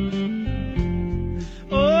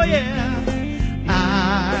 Oh, yeah.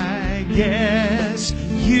 I guess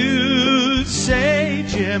you'd say,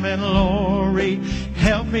 Jim and Lori,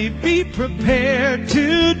 help me be prepared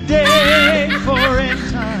today for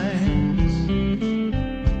end times.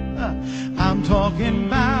 I'm talking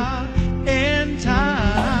about end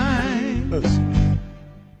times.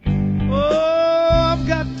 Oh, I've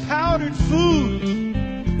got powdered food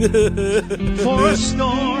for a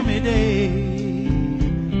stormy day.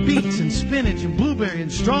 Beets and spinach and blueberry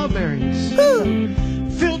and strawberries.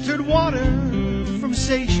 Filtered water from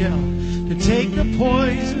Seychelles to take the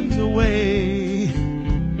poisons away.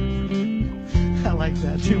 I like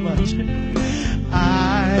that too much.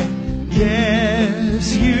 I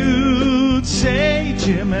guess you'd say,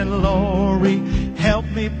 Jim and Lori, help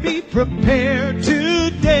me be prepared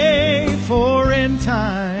today for end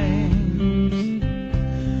times.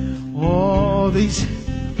 Oh, these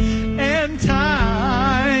end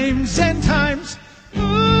times, end times.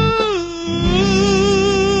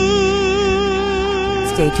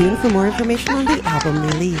 Stay tuned for more information on the album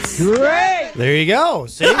release. Great! There you go.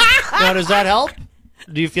 See? Now, does that help?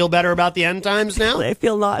 Do you feel better about the end times now? I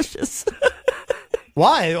feel nauseous.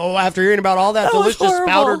 Why? Oh, after hearing about all that was delicious horrible.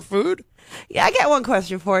 powdered food? Yeah, I got one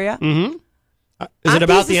question for you. Mm-hmm. Is it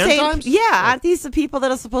about the end times? Yeah, aren't these the people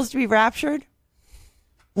that are supposed to be raptured?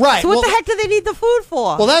 Right. So what the heck do they need the food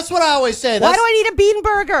for? Well, that's what I always say. Why do I need a bean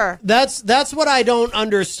burger? That's what I don't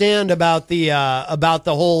understand about the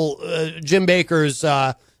whole Jim Baker's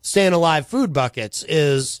staying alive food buckets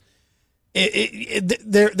is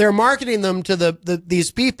they're marketing them to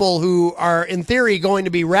these people who are in theory going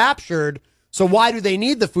to be raptured. So why do they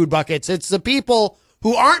need the food buckets? It's the people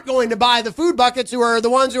who aren't going to buy the food buckets who are the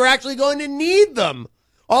ones who are actually going to need them.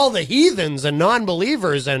 All the heathens and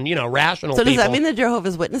non-believers and, rational people. So does that mean the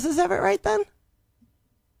Jehovah's Witnesses have it right then?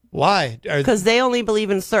 Why? Because they only believe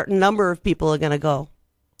in a certain number of people are going to go.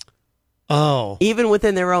 Oh. Even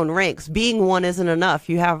within their own ranks. Being one isn't enough.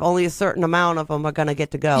 You have only a certain amount of them are going to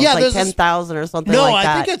get to go. Yeah, it's like 10,000 or something like that. No,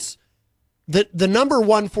 I think it's... The number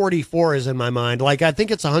 144 is in my mind. Like, I think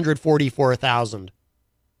it's 144,000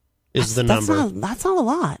 is the number. That's not a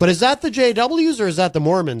lot. But is that the JWs or is that the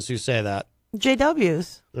Mormons who say that?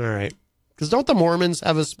 JWs. All right. Because don't the Mormons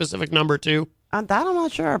have a specific number too? That I'm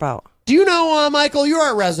not sure about. Do you know, Michael,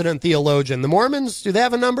 you're a resident theologian. The Mormons, do they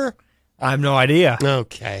have a number? I have no idea.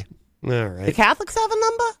 Okay. All right. The Catholics have a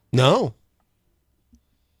number? No.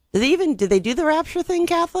 Did they do the rapture thing,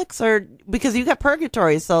 Catholics? Or because you got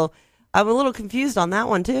purgatory, so I'm a little confused on that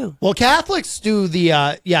one too. Well, Catholics do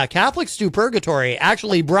Catholics do purgatory.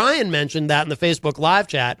 Actually, Brian mentioned that in the Facebook live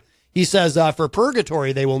chat. He says for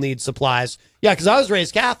purgatory, they will need supplies. Yeah, because I was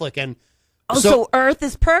raised Catholic. And so Earth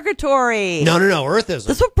is purgatory. No, Earth isn't.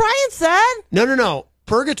 That's what Brian said. No.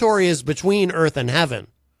 Purgatory is between Earth and heaven.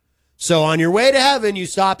 So on your way to heaven, you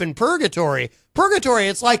stop in purgatory. Purgatory,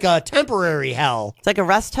 it's like a temporary hell. It's like a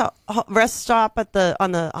rest stop on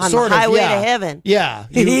the Sort highway of, yeah. to heaven. Yeah,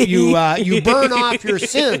 you burn off your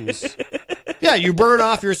sins. Yeah, you burn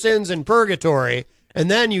off your sins in purgatory. And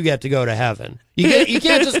then you get to go to heaven. You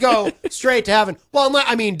can't just go straight to heaven. Well,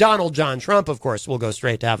 I mean, Donald John Trump, of course, will go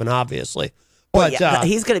straight to heaven, obviously. But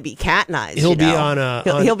he's going to be canonized. He'll be on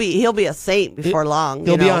a he'll be a saint before long.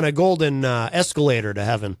 He'll be on a golden escalator to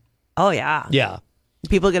heaven. Oh yeah, yeah.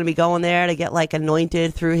 People are going to be going there to get like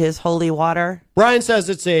anointed through his holy water. Brian says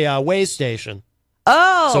it's a way station.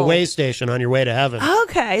 Oh, it's a way station on your way to heaven.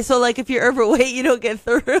 Okay, so like if you're overweight, you don't get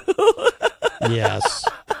through. Yes.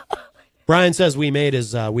 Brian says we made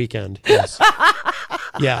his weekend. Yes.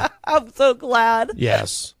 Yeah. I'm so glad.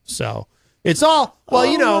 Yes. So it's all,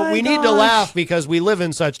 well, we need to laugh because we live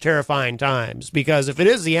in such terrifying times. Because if it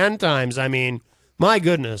is the end times, I mean, my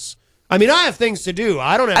goodness. I mean, I have things to do.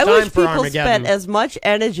 I don't have time for Armageddon. I wish people spent as much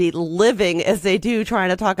energy living as they do trying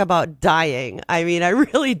to talk about dying. I mean, I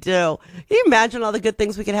really do. Can you imagine all the good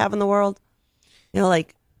things we could have in the world?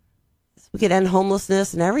 Like we could end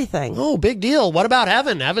homelessness and everything. Oh, big deal. What about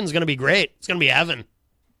heaven? Heaven's going to be great. It's going to be heaven.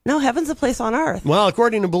 No, heaven's a place on earth. Well,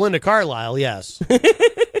 according to Belinda Carlisle, yes.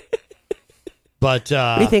 But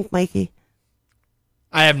what do you think, Mikey?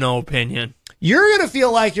 I have no opinion. You're going to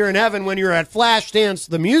feel like you're in heaven when you're at Flashdance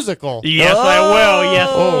the musical. Yes, I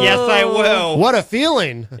will. Yes, I will. What a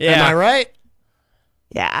feeling. Yeah. Am I right?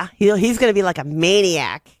 Yeah. He's going to be like a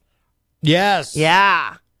maniac. Yes.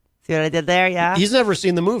 Yeah. See what I did there? Yeah. He's never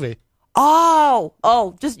seen the movie. Oh,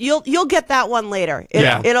 just you'll get that one later.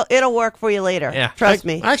 It'll work for you later. Yeah. Trust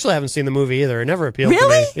me. I actually haven't seen the movie either. It never appealed to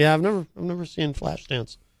me. Yeah, I've never seen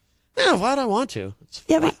Flashdance. Yeah, why'd I want to?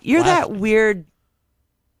 But you're that weird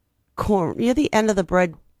you're the end of the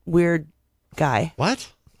bread weird guy.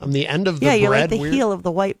 What? I'm the end of the bread. Yeah, you're like the weird? heel of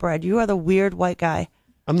the white bread. You are the weird white guy.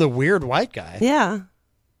 I'm the weird white guy. Yeah.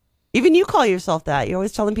 Even you call yourself that. You're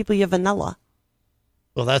always telling people you're vanilla.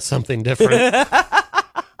 Well, that's something different.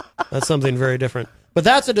 That's something very different. But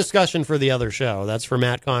that's a discussion for the other show. That's for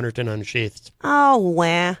Matt Connarton Unsheathed. Oh,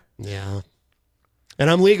 wah. Yeah. And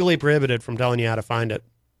I'm legally prohibited from telling you how to find it.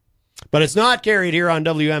 But it's not carried here on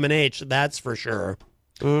WMNH, that's for sure.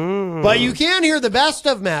 But you can hear the best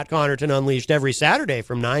of Matt Connarton Unleashed every Saturday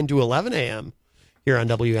from 9 to 11 a.m. here on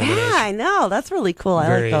WMNH. Yeah, I know. That's really cool.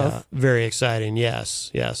 I like those. Very exciting.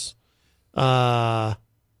 Yes.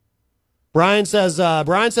 Brian says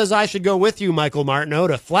I should go with you, Michael Martineau,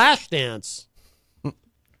 to Flashdance.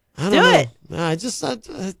 I don't know.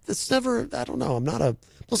 It's never, I don't know.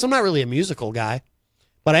 Plus I'm not really a musical guy,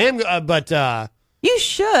 but I am, You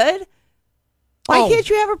should. Why can't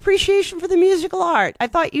you have appreciation for the musical art? I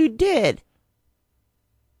thought you did.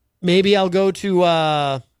 maybe I'll go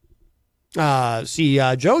to, see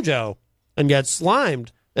JoJo and get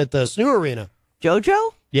slimed at the Snoo Arena.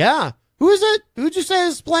 JoJo? Yeah. Who is it? Who'd you say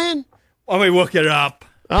is playing? Let me look it up.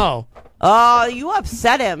 Oh. Oh, you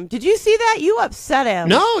upset him. Did you see that? You upset him.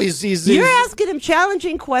 No, he's You're asking him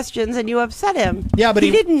challenging questions and you upset him. Yeah, but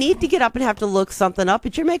he didn't need to get up and have to look something up,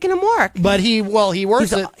 but you're making him work. But he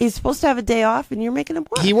works he's supposed to have a day off and you're making him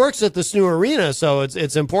work. He works at the Snoo Arena, so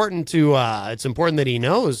it's important to it's important that he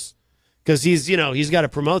knows, because he's got to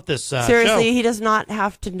promote this Seriously, show. he does not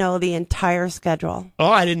have to know the entire schedule.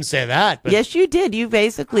 Oh, I didn't say that. But yes, you did. You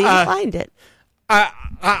basically defined it.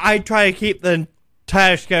 I try to keep the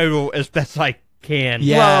entire schedule as best I can.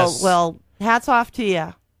 Yes. Well, hats off to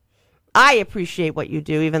you. I appreciate what you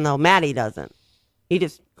do, even though Maddie doesn't. He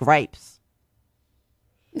just gripes.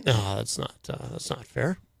 No, that's not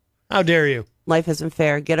fair. How dare you? Life isn't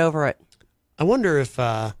fair. Get over it. I wonder if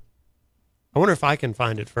I can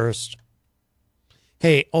find it first.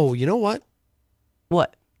 Hey, you know what?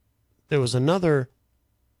 What? There was another.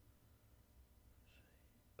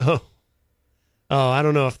 Oh, I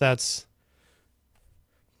don't know if that's.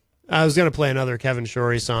 I was gonna play another Kevin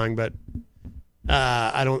Shorey song, but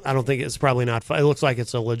I don't think it's probably not fun. It looks like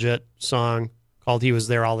it's a legit song called "He Was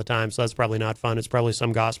There All the Time," so that's probably not fun. It's probably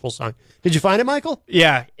some gospel song. Did you find it, Michael?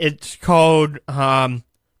 Yeah, it's called. The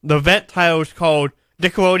event title is called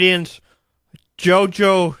Nickelodeon's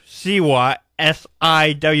JoJo Siwa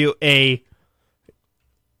SIWA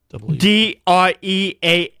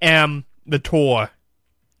DREAM the tour.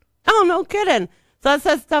 Oh, no kidding. So that's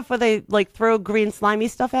that stuff where they like throw green slimy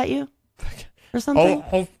stuff at you or something?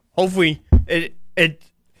 Hopefully this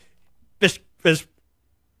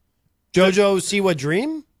JoJo Siwa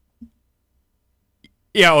Dream?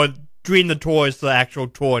 Yeah, or Dream the Tour is the actual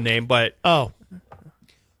tour name, but Oh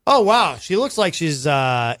wow, she looks like she's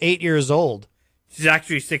 8 years old. She's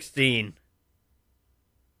actually 16.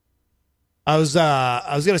 I was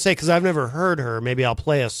gonna say, because I've never heard her, maybe I'll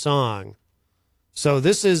play a song. So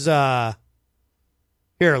this is here.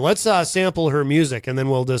 Let's sample her music, and then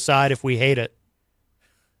we'll decide if we hate it.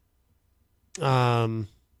 So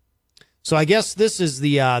I guess this is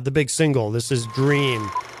the big single. This is Dream.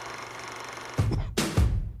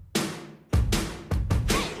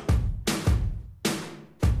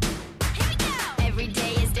 Every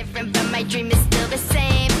day is different, but my dream is still the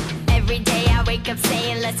same. Every day I wake up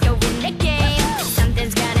saying, let's go win the game.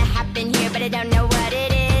 Something's gonna happen here, but I don't know what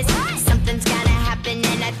it is. Something's gonna happen,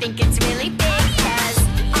 and I think it's really big. 'Cause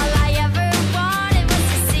all I ever wanted was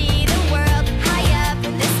to see the world high up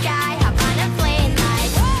in the sky. Hop on a plane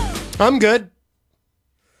like, I'm good.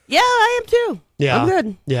 Yeah, I am too. Yeah. I'm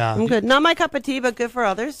good. Yeah. I'm good. Not my cup of tea, but good for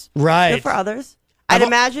others. Right. Good for others. I'd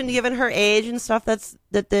imagine, given her age and stuff,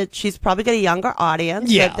 that she's probably got a younger audience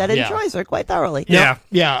that enjoys her quite thoroughly. Yeah.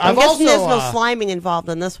 I'm guessing there's no sliming involved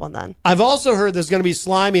in this one then. I've also heard there's going to be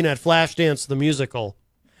sliming at Flashdance the musical.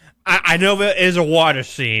 I know there is a water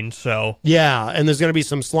scene, so Yeah, and there's going to be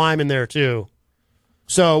some slime in there too.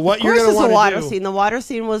 So what you're Of going course, to there's a want water to do? scene. The water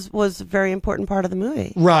scene was a very important part of the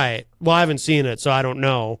movie. Right. Well, I haven't seen it, so I don't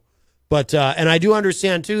know. But and I do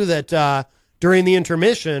understand too that during the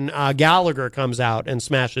intermission, Gallagher comes out and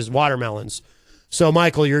smashes watermelons. So,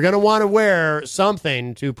 Michael, you're going to want to wear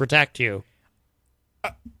something to protect you.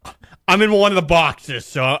 I'm in one of the boxes,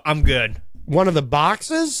 so I'm good. One of the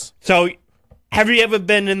boxes? So, have you ever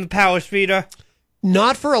been in the Power Speeder?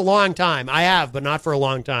 Not for a long time. I have, but not for a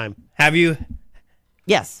long time. Have you?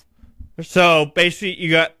 Yes. So, basically,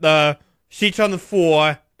 you got the seats on the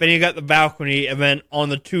floor, then you got the balcony, and then on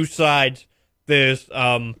the two sides, there's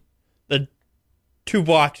the two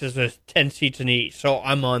boxes. There's 10 seats in each. So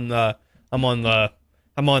I'm on the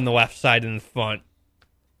left side in the front.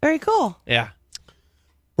 Very cool. Yeah.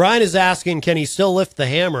 Brian is asking, can he still lift the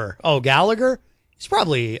hammer? Oh, Gallagher? He's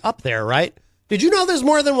probably up there, right? Did you know there's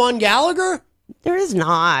more than one Gallagher? There is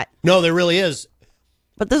not. No, there really is.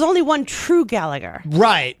 But there's only one true Gallagher.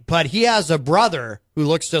 Right, but he has a brother who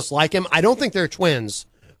looks just like him. I don't think they're twins.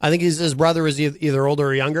 I think his brother is either older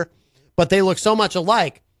or younger, but they look so much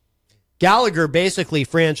alike. Gallagher basically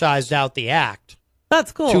franchised out the act.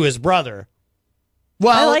 That's cool. To his brother.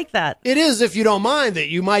 Well, I like that. It is, if you don't mind, that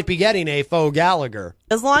you might be getting a faux Gallagher.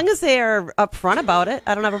 As long as they are upfront about it,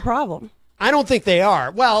 I don't have a problem. I don't think they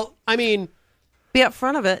are. Well, I mean, be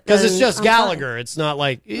upfront of it. because it's just I'm Gallagher. fine. It's not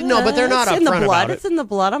like but they're not It's in the upfront blood. about it. It's in the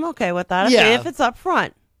blood. I'm okay with that. Yeah. If it's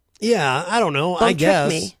upfront. Yeah, I don't know. Don't I trick guess.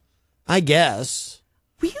 me. I guess.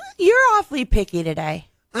 You're awfully picky today.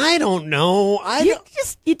 I don't know.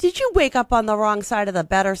 Did you wake up on the wrong side of the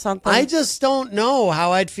bed or something? I just don't know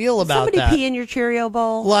how I'd feel about Somebody that. pee in your Cheerio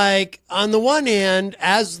bowl? Like, on the one hand,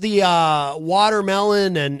 as the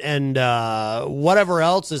watermelon and whatever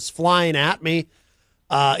else is flying at me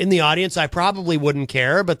in the audience, I probably wouldn't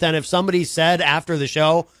care. But then if somebody said after the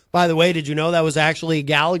show, by the way, did you know that was actually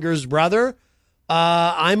Gallagher's brother?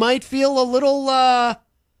 I might feel a little, I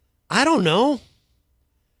don't know.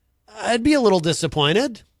 I'd be a little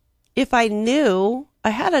disappointed. If I knew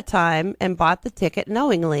ahead of time and bought the ticket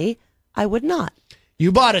knowingly, I would not.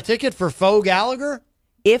 You bought a ticket for faux Gallagher?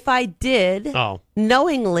 If I did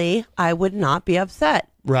knowingly, I would not be upset.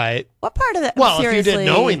 Right. What part of that? Well, seriously, if you did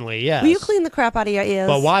knowingly, yes. Will you clean the crap out of your ears?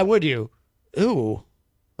 But why would you? Ooh.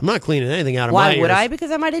 I'm not cleaning anything out of Why my ears. would I? Because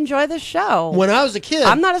I might enjoy the show. When I was a kid...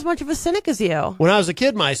 I'm not as much of a cynic as you. When I was a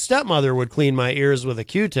kid, my stepmother would clean my ears with a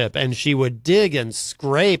Q-tip, and she would dig and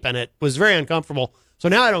scrape, and it was very uncomfortable. So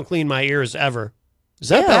now I don't clean my ears ever. Is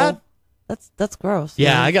that bad? That's gross.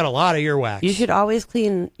 Yeah, man. I got a lot of earwax. You should always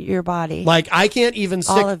clean your body. Like, I can't even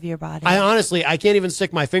stick... all of your body. I can't even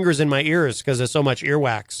stick my fingers in my ears because there's so much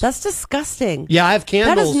earwax. That's disgusting. Yeah, I have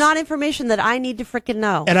candles. That is not information that I need to freaking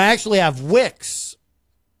know. And I actually have wicks.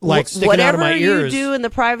 Like sticking out of my ears. Whatever you do in the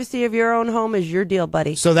privacy of your own home is your deal,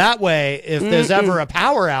 buddy. So that way, if there's ever a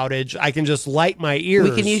power outage, I can just light my ears.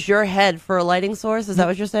 We can use your head for a lighting source. Is that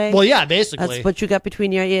what you're saying? Well, yeah, basically. That's what you got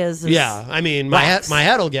between your ears. Yeah, I mean, my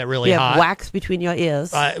head will get really hot. You have wax between your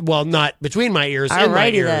ears. Well, not between my ears, in Alrighty my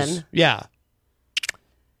ears. then. Yeah.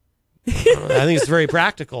 I think it's very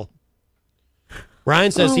practical.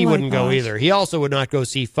 Ryan says he wouldn't go either. He also would not go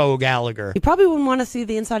see faux Gallagher. You probably wouldn't want to see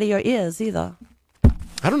the inside of your ears either.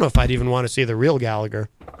 I don't know if I'd even want to see the real Gallagher.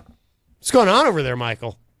 What's going on over there,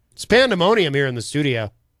 Michael? It's pandemonium here in the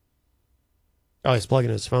studio. Oh, he's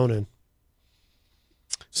plugging his phone in.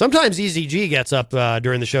 Sometimes EZG gets up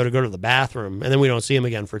during the show to go to the bathroom, and then we don't see him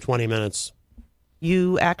again for 20 minutes.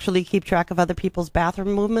 You actually keep track of other people's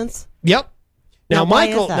bathroom movements? Yep. Now why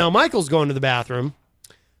is that? Michael's going to the bathroom,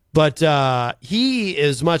 but he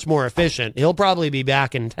is much more efficient. He'll probably be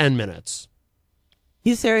back in 10 minutes.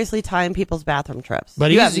 You seriously time people's bathroom trips. But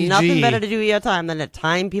you have EZG nothing better to do with your time than to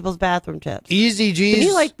time people's bathroom trips. EZG's Can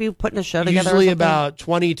you like be putting a show together? usually or something? about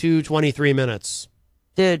 22, 23 minutes.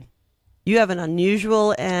 Dude, you have an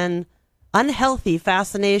unusual and unhealthy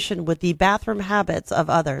fascination with the bathroom habits of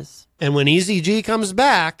others. And when EZG comes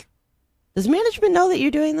back... Does management know that you're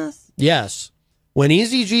doing this? Yes. When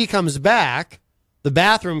EZG comes back, the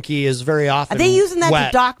bathroom key is very often Are they using that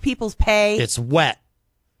wet. to dock people's pay? It's wet.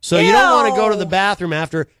 So you don't want to go to the bathroom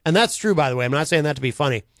after, and that's true, by the way. I'm not saying that to be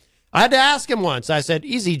funny. I had to ask him once. I said,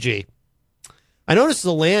 EZG, I noticed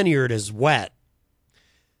the lanyard is wet.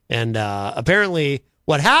 And apparently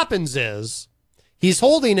what happens is he's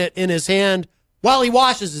holding it in his hand while he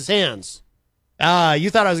washes his hands. You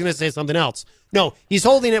thought I was going to say something else. No, he's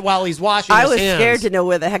holding it while he's washing his hands. I was scared to know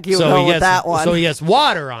where the heck you were going with that one. So he gets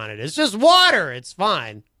water on it. It's just water. It's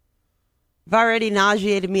fine. You've already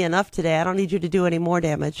nauseated me enough today. I don't need you to do any more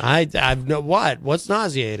damage. I've no what? What's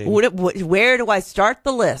nauseating? Where do I start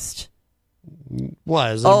the list?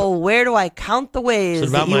 What? Where do I count the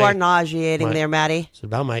ways that you are nauseating there, Maddie? Is it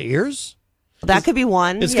about my ears? That could be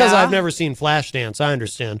one. It's because I've never seen Flashdance. I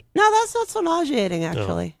understand. No, that's not so nauseating,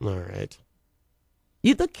 actually. Oh, all right.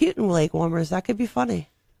 You look cute in leg warmers. That could be funny.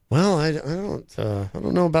 Well, I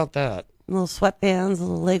don't know about that. Little sweatbands,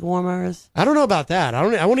 little leg warmers. I don't know about that.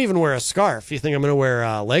 I won't even wear a scarf. You think I'm going to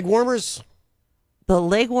wear leg warmers? The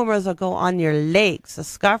leg warmers will go on your legs. The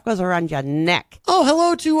scarf goes around your neck. Oh,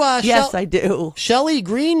 hello to yes, I do. Shelley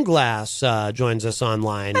Greenglass joins us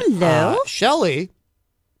online. Hello, Shelley.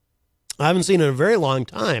 I haven't seen her in a very long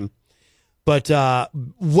time, but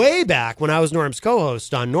way back when I was Norm's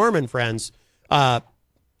co-host on Norm and Friends,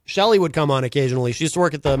 Shelley would come on occasionally. She used to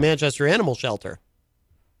work at the Manchester Animal Shelter.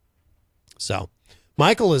 So,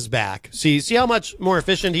 Michael is back. See how much more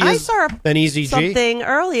efficient he is than EZG? Something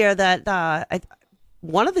earlier that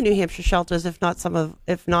one of the New Hampshire shelters, if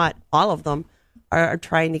not all of them, are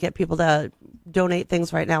trying to get people to donate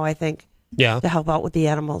things right now. I think, to help out with the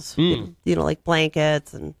animals. You know, like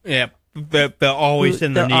blankets and they're always food,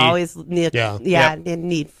 in the need. They're always need, Yep. They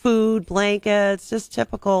need food, blankets, just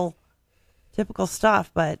typical stuff.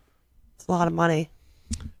 But it's a lot of money.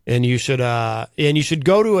 And you should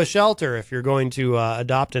go to a shelter if you're going to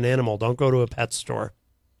adopt an animal. Don't go to a pet store.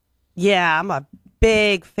 Yeah, I'm a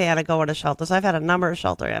big fan of going to shelters. I've had a number of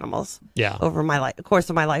shelter animals. Yeah. Over my course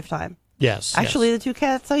of my lifetime. Yes. Actually, the two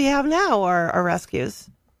cats that you have now are rescues.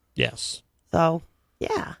 Yes. So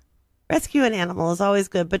yeah, rescue an animal is always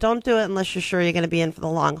good, but don't do it unless you're sure you're going to be in for the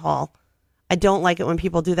long haul. I don't like it when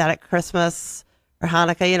people do that at Christmas or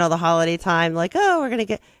Hanukkah, the holiday time, like, oh, we're going to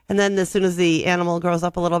get, and then as soon as the animal grows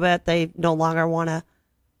up a little bit, they no longer want to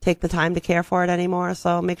take the time to care for it anymore.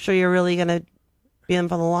 So make sure you're really going to be in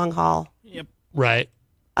for the long haul. Yep. Right.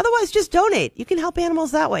 Otherwise, just donate. You can help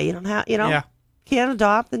animals that way. You don't have, can't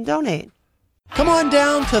adopt, then donate. Come on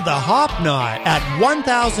down to the Hop Knot at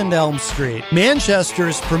 1000 Elm Street,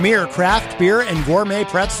 Manchester's premier craft beer and gourmet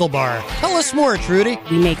pretzel bar. Tell us more, Trudy.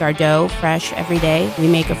 We make our dough fresh every day. We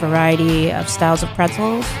make a variety of styles of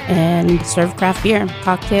pretzels and serve craft beer,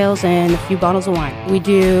 cocktails, and a few bottles of wine. We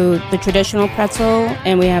do the traditional pretzel,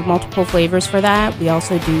 and we have multiple flavors for that. We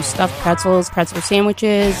also do stuffed pretzels, pretzel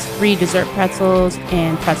sandwiches, free dessert pretzels,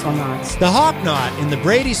 and pretzel knots. The Hop Knot in the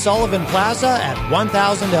Brady Sullivan Plaza at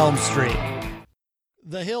 1000 Elm Street.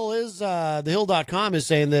 The Hill.com is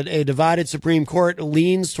saying that a divided Supreme Court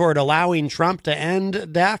leans toward allowing Trump to end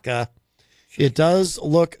DACA. It does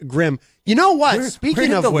look grim. You know what?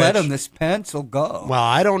 Speaking of which, let him this pencil go. Well,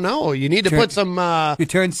 I don't know. You need to put some. You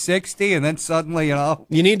turn 60, and then suddenly,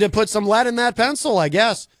 you need to put some lead in that pencil, I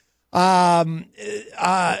guess.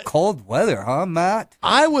 Cold weather, huh, Matt?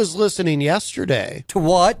 I was listening yesterday. To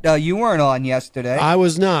what? You weren't on yesterday. I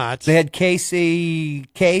was not. They had Casey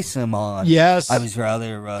Kasem on. Yes. I was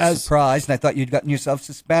rather surprised, and I thought you'd gotten yourself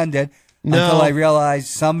suspended No. until I realized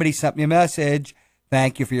somebody sent me a message.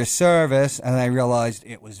 Thank you for your service. And I realized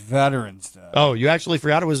it was Veterans Day. Oh, you actually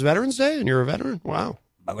forgot it was Veterans Day and you're a veteran? Wow.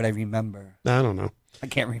 Why would I remember? I don't know. I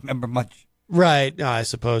can't remember much. Right. I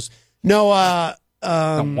suppose. No, I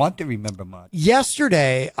don't want to remember much.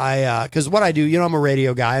 Yesterday, because what I do, I'm a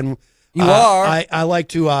radio guy, and you are. I like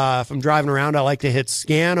to, if I'm driving around, I like to hit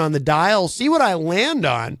scan on the dial, see what I land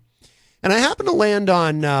on, and I happen to land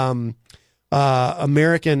on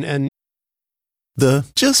American and the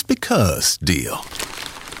just because deal.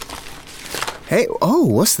 Hey,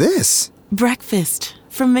 what's this? Breakfast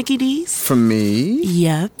from Mickey D's. From me?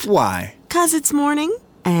 Yep. Why? 'Cause it's morning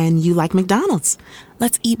and you like McDonald's.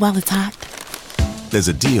 Let's eat while it's hot. There's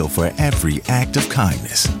a deal for every act of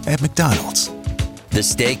kindness at McDonald's. The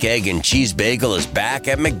steak, egg, and cheese bagel is back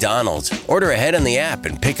at McDonald's. Order ahead on the app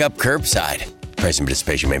and pick up curbside. Price and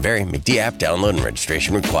participation may vary. McD app download and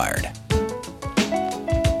registration required.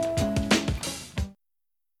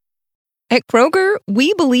 At Kroger,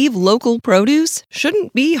 we believe local produce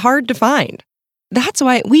shouldn't be hard to find. That's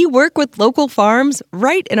why we work with local farms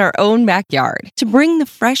right in our own backyard to bring the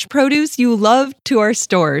fresh produce you love to our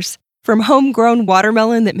stores. From homegrown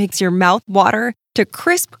watermelon that makes your mouth water to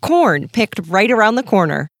crisp corn picked right around the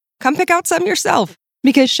corner. Come pick out some yourself,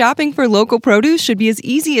 because shopping for local produce should be as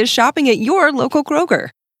easy as shopping at your local Kroger.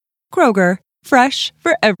 Kroger, fresh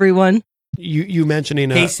for everyone. You mentioning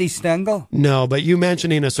Casey Stengel? No, but you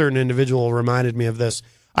mentioning a certain individual reminded me of this.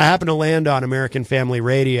 I happen to land on American Family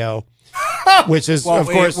Radio, which is, of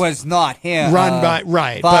course, it was not him. Run by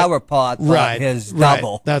Flower Pot, his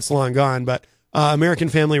double. Right, that's long gone, but. American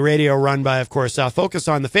Family Radio, run by, of course, Focus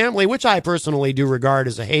on the Family, which I personally do regard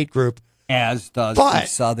as a hate group. As does the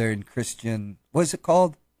Southern Christian, what's it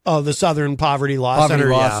called? Oh, the Southern Poverty Law Center.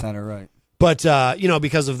 Center, right. But,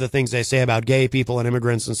 because of the things they say about gay people and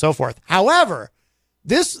immigrants and so forth. However,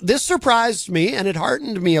 this surprised me and it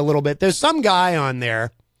heartened me a little bit. There's some guy on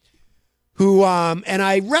there who, and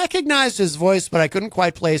I recognized his voice, but I couldn't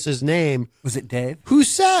quite place his name. Was it Dave? Who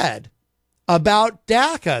said about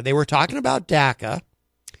DACA. They were talking about DACA,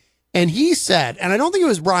 and he said, and I don't think it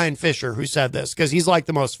was Brian Fisher who said this, because he's like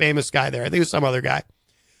the most famous guy there. I think it was some other guy.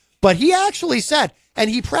 But he actually said, and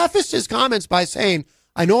he prefaced his comments by saying,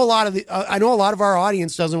 I know a lot of our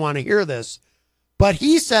audience doesn't want to hear this, but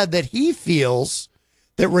he said that he feels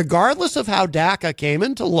that regardless of how DACA came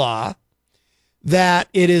into law, that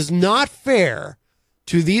it is not fair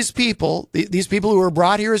to these people who were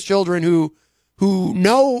brought here as children who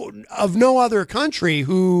know of no other country,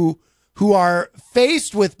 who are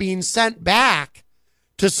faced with being sent back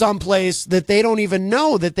to some place that they don't even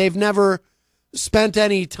know, that they've never spent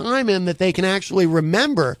any time in, that they can actually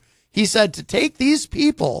remember. He said to take these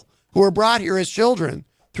people who were brought here as children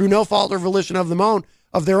through no fault or volition of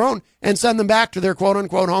their own and send them back to their quote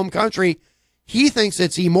unquote home country. He thinks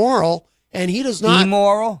it's immoral, and he does not.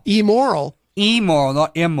 Immoral,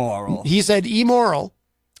 not immoral. He said immoral.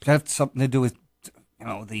 Does that have something to do with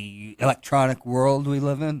the electronic world we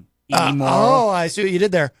live in? I see what you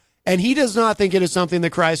did there. And he does not think it is something that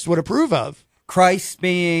Christ would approve of. Christ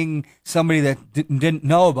being somebody that didn't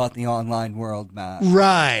know about the online world, Matt.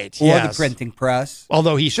 Right. Or the printing press.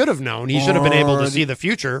 Although he should have known. He should have been able to see the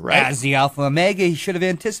future, right? As the Alpha Omega, he should have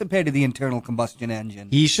anticipated the internal combustion engine.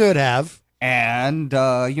 He should have. And,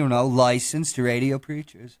 licensed radio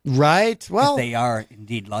preachers. Right. Well, if they are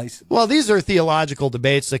indeed licensed. Well, these are theological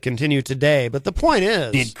debates that continue today. But the point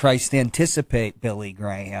is, did Christ anticipate Billy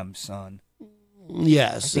Graham's son?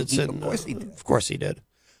 Yes, of course he did. Of course he did.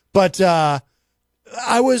 But I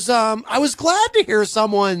was glad to hear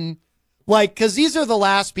someone because these are the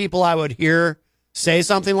last people I would hear say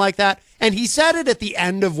something like that. And he said it at the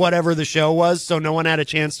end of whatever the show was, so no one had a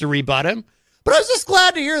chance to rebut him. But I was just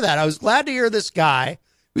glad to hear that. I was glad to hear this guy,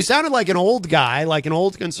 who sounded like an old guy, like an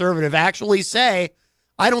old conservative, actually say,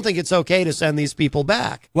 I don't think it's okay to send these people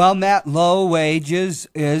back. Well, Matt, low wages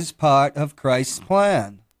is part of Christ's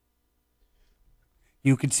plan.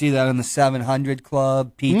 You could see that in the 700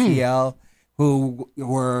 Club, PTL, who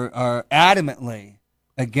are adamantly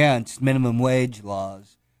against minimum wage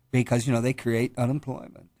laws because, they create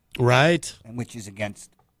unemployment. Right. And which is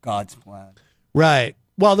against God's plan. Right.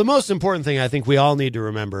 Well, the most important thing I think we all need to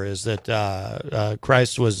remember is that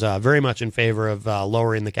Christ was very much in favor of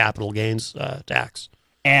lowering the capital gains tax.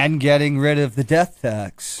 And getting rid of the death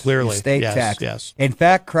tax. Clearly. The state tax. Yes. In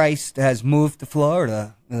fact, Christ has moved to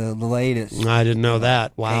Florida, the latest. I didn't know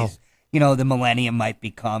that. Wow. The millennium might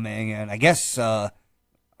be coming, and I guess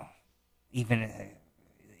even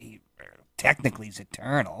technically he's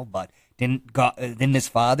eternal, but didn't his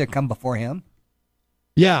father come before him?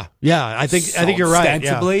 Yeah. I think you're right.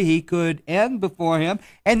 Ostensibly, he could end before him,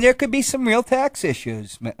 and there could be some real tax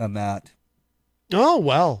issues, Matt. Oh,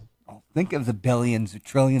 well. Think of the billions or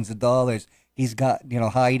trillions of dollars he's got,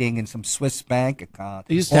 hiding in some Swiss bank account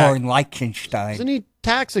or in Liechtenstein. Isn't he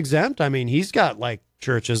tax exempt? I mean, he's got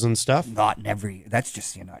churches and stuff. Not in every. That's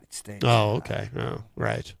just the United States. Oh, okay. Oh,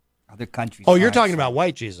 right. Other countries. Oh, you're talking about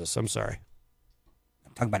white Jesus. I'm sorry.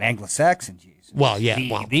 I'm talking about Anglo-Saxon Jesus. Well, yeah.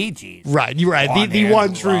 The Jesus. Right. You're right. The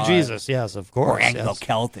one true Jesus. Yes, of course. Or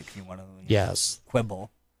Anglo-Celtic, if you want to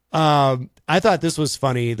quibble. I thought this was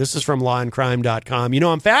funny. This is from lawandcrime.com.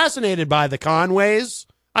 I'm fascinated by the Conways.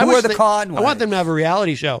 Who are the Conways? I want them to have a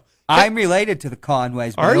reality show. I'm related to the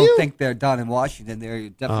Conways, but I don't think they're down in Washington. They're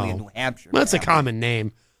definitely in New Hampshire. That's a common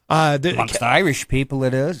name. Amongst Irish people,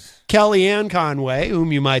 it is. Kellyanne Conway,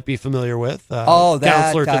 whom you might be familiar with.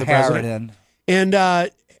 Counselor to the president.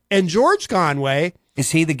 And George Conway.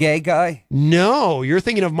 Is he the gay guy? No, you're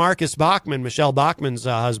thinking of Marcus Bachmann, Michelle Bachmann's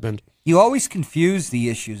husband. You always confuse the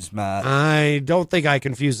issues, Matt. I don't think I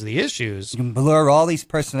confuse the issues. You can blur all these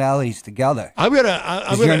personalities together.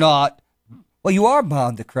 You're not. Well, you are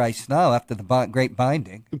bound to Christ now after the great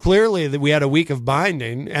binding. Clearly, we had a week of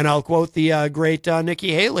binding, and I'll quote the great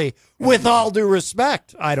Nikki Haley. With all due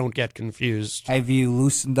respect, I don't get confused. Have you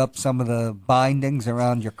loosened up some of the bindings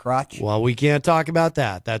around your crotch? Well, we can't talk about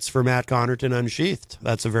that. That's for Matt Connarton Unsheathed.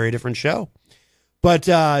 That's a very different show. But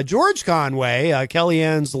George Conway,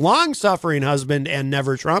 Kellyanne's long-suffering husband and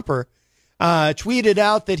never Trumper, tweeted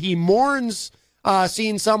out that he mourns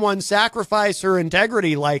seeing someone sacrifice her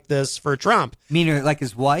integrity like this for Trump. Meaning like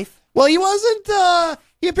his wife? Well, he wasn't.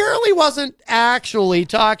 He apparently wasn't actually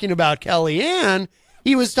talking about Kellyanne.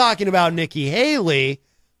 He was talking about Nikki Haley.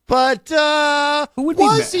 But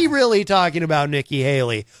was he really talking about Nikki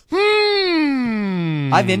Haley?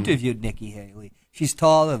 I've interviewed Nikki Haley. She's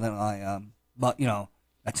taller than I am. But,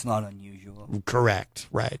 that's not unusual. Correct.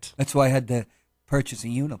 Right. That's why I had to purchase a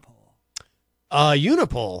unipole.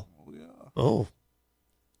 Unipole? Oh, yeah.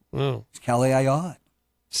 Oh. It's Kelly I ought.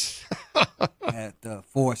 I had to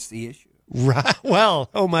force the issue. Right.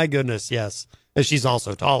 Well, oh my goodness, yes. And she's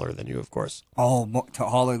also taller than you, of course. Oh,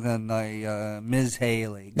 taller than Ms.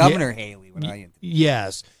 Haley. Governor Haley. When I interviewed.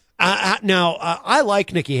 Yes. Now, I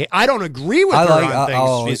like Nikki Haley. I don't agree with her on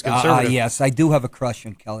things. She's conservative. Yes, I do have a crush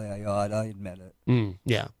on Kelly Ayotte. I admit it.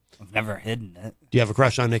 Yeah. I've never hidden it. Do you have a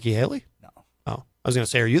crush on Nikki Haley? No. Oh, I was going to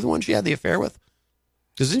say, are you the one she had the affair with?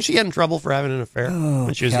 Because didn't she get in trouble for having an affair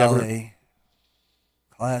when she was governor?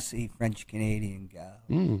 Classy French-Canadian gal.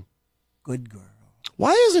 Good girl.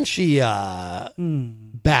 Why isn't she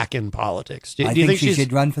back in politics? Do I you think she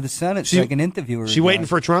should run for the Senate so I can interview her. She waiting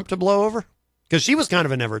for Trump to blow over? Because she was kind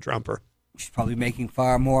of a never-Trumper. She's probably making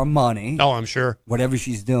far more money. Oh, I'm sure. Whatever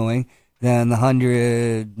she's doing than the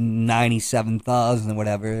 $197,000 or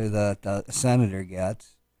whatever that the senator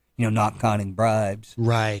gets. Not counting bribes.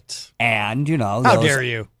 Right. And, how dare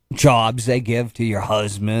you? Jobs they give to your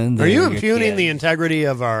husband. Are you impugning the integrity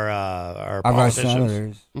of our politicians?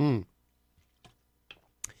 Our senators.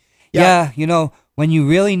 Yeah, when you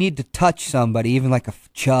really need to touch somebody, even like a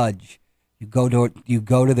judge, you go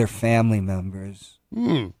to their family members.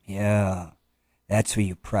 Yeah, that's where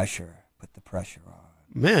you put the pressure on.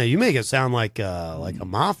 Man, you make it sound like a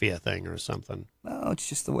mafia thing or something. No, it's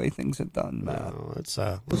just the way things are done, Matt. No, it's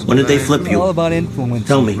When did they flip you? All about influence.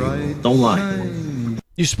 Tell me. Don't lie.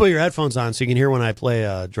 You should put your headphones on so you can hear when I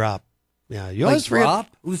play drop. Yeah, you always forget. Drop?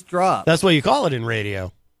 Who's drop? That's what you call it in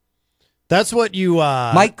radio. That's what you.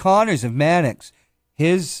 Mike Connors of Mannix.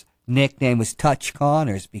 His nickname was Touch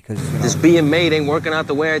Connors because This being made ain't working out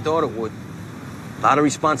the way I thought it would. A lot of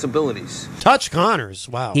responsibilities. Touch Connors.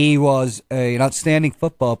 Wow. He was an outstanding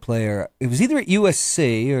football player. It was either at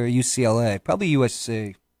USC or UCLA. Probably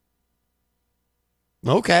USC.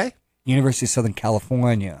 Okay. University of Southern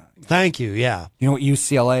California. Thank you. Yeah. You know what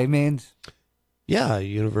UCLA means? Yeah,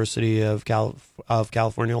 University of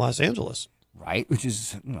California, Los Angeles. Right, which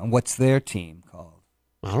is, what's their team called?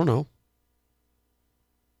 I don't know.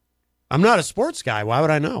 I'm not a sports guy. Why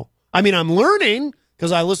would I know? I mean, I'm learning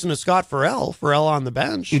because I listen to Scott Farrell on the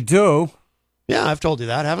bench. You do? Yeah, I've told you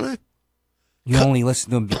that, haven't I? You only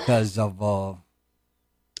listen to him because of...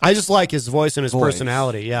 I just like his voice and his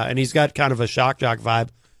personality, yeah. And he's got kind of a shock jock vibe.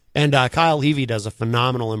 And Kyle Heavey does a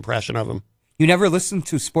phenomenal impression of him. You never listened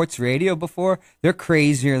to sports radio before? They're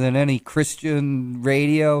crazier than any Christian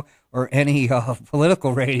radio or any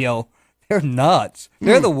political radio. They're nuts.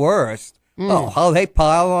 They're the worst. Oh, how they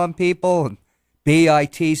pile on people and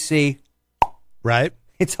BITC. Right.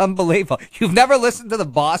 It's unbelievable. You've never listened to the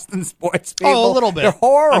Boston sports people? Oh, a little bit. They're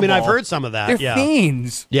horrible. I mean, I've heard some of that. They're yeah.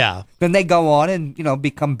 fiends. Yeah. Then they go on and,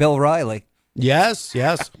 become Bill Riley. Yes.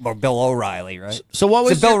 Or Bill O'Reilly, right? So what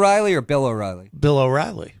was Is it Bill Riley or Bill O'Reilly? Bill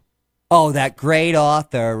O'Reilly. Oh, that great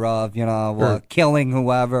author of, Killing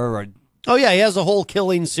Whoever. Or Oh, yeah, he has a whole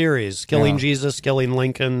killing series. Killing Jesus, Killing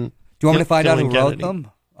Lincoln. Do you want me to find out who Killing wrote Kennedy.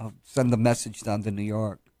 them? I'll send the message down to New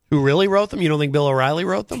York. Who really wrote them? You don't think Bill O'Reilly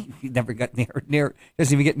wrote them? He never got near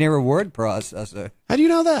doesn't even get near a word processor. How do you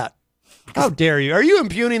know that? How dare you? Are you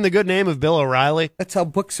impugning the good name of Bill O'Reilly? That's how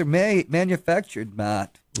books are manufactured,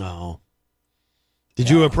 Matt. Oh. Did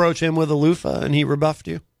you approach him with a loofah and he rebuffed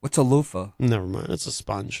you? What's a loofah? Never mind. It's a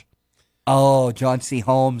sponge. Oh, John C.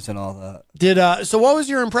 Holmes and all that. So what was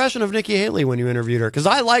your impression of Nikki Haley when you interviewed her? Because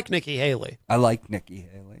I like Nikki Haley. I like Nikki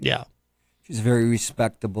Haley. Yeah. She's a very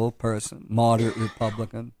respectable person, moderate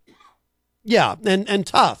Republican. Yeah, and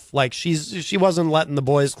tough. Like she wasn't letting the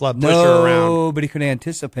boys club push her around. Nobody could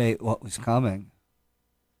anticipate what was coming.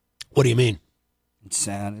 What do you mean?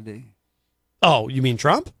 Insanity. Oh, you mean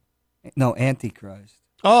Trump? No, Antichrist.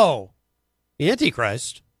 Oh, the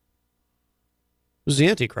Antichrist. Who's the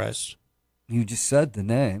Antichrist? You just said the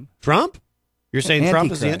name. Trump? You're saying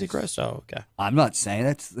Trump is the Antichrist. Antichrist? Oh, okay. I'm not saying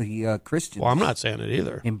it's the Christians. Well, I'm not saying it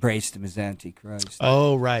either. Embraced him as Antichrist.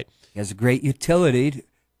 Oh, right. He has a great utility,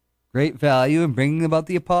 great value in bringing about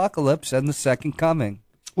the apocalypse and the second coming.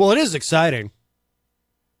 Well, it is exciting.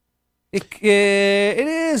 It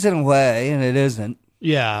is in a way, and it isn't.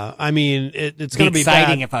 Yeah, I mean, it's going to be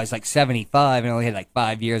exciting bad. if I was like 75 and only had like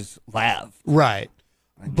 5 years left. Right.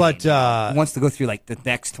 But who wants to go through like the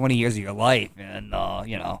next 20 years of your life and,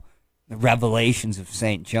 the revelations of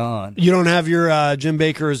St. John. You don't have your Jim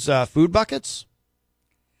Baker's food buckets?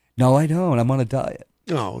 No, I don't. I'm on a diet.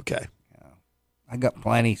 Oh, okay. Yeah. I got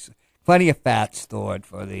plenty of fat stored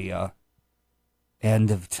for the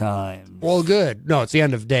end of time. Well, good. No, it's the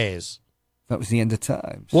end of days. That was the end of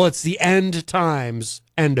times. Well, it's the end times,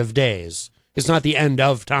 end of days. It's not the end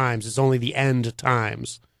of times. It's only the end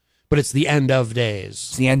times. But it's the end of days.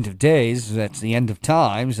 It's the end of days. That's the end of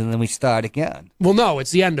times, and then we start again. Well, no,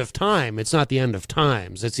 it's the end of time. It's not the end of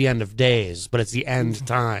times. It's the end of days, but it's the end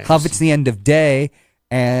times. How if it's the end of day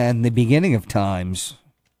and the beginning of times?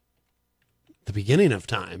 The beginning of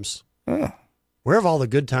times? Where have all the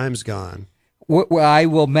good times gone? Well, I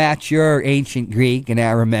will match your ancient Greek and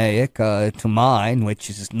Aramaic to mine, which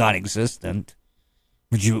is non-existent.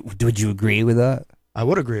 Would you agree with that? I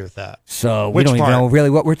would agree with that. So we don't even know really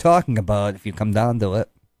what we're talking about if you come down to it.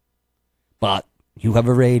 But you have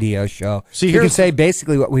a radio show. See, you can say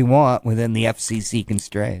basically what we want within the FCC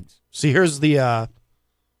constraints. See, here's the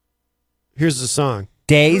song.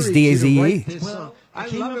 Days, D-A-Z-E. Well, I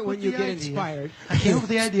love it when you get inspired. I came up with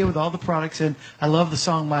the idea with all the products, and I love the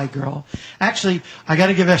song My Girl. Actually, I got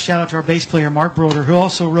to give a shout out to our bass player, Mark Broder, who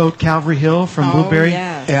also wrote Calvary Hill from Blueberry.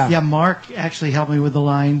 Yeah, Mark actually helped me with the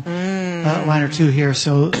line or two here.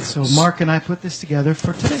 So Mark and I put this together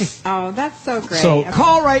for today. Oh, that's so great. So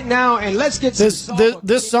call right now and let's get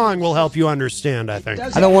this song will help you understand, I think.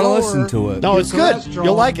 I don't want to listen to it. No, it's good.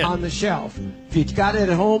 You'll like it. On the shelf. If you got it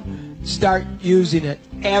at home, start using it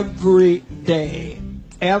every day.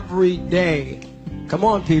 Every day. Come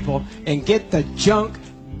on, people, and get the junk,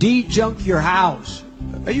 de-junk your house.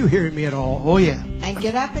 Are you hearing me at all? Oh, yeah. I And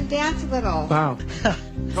get up and dance a little. Wow.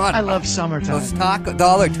 I love summertime. Those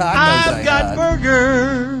dollar tacos I've got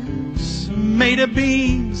burgers made of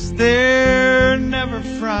beans. They're never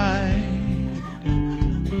fried.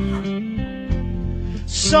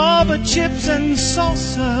 Saba chips and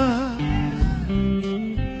salsa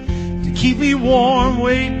to keep me warm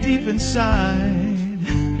way deep inside.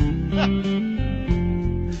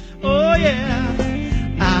 Oh yeah,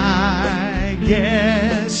 I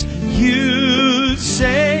guess you'd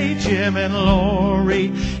say, Jim and Lori,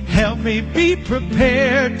 help me be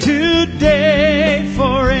prepared today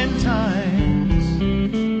for end times.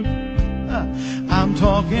 I'm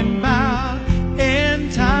talking about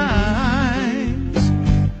end times.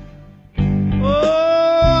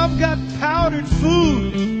 Oh, I've got powdered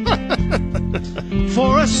food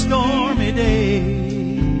for a stormy day.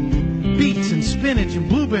 Beets and spinach and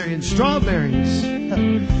blueberry and strawberries.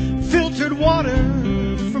 Filtered water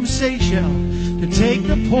from Seychelles to take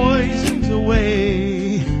the poisons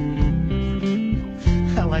away.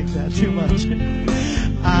 I like that too much.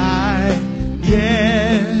 I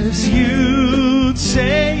guess you'd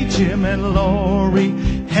say, Jim and Lori,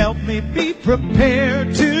 help me be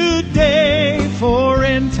prepared today for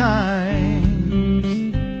end times.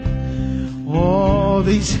 Oh,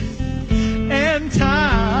 these end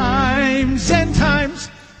times, end times.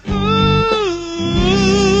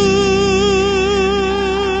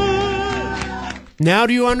 Now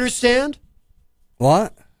do you understand?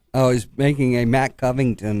 What? Oh, he's making a Matt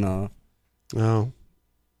Covington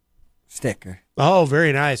sticker. Oh,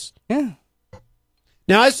 very nice. Yeah.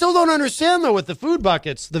 Now, I still don't understand, though, with the food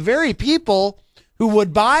buckets. The very people who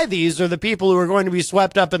would buy these are the people who are going to be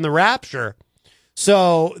swept up in the rapture.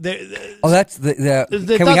 So, that's the that can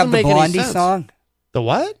we have doesn't the make any Blondie sense. song? The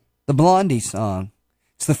what? The Blondie song.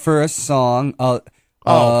 It's the first song,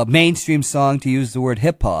 mainstream song to use the word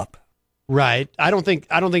hip hop. Right. I don't think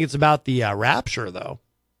it's about the rapture, though.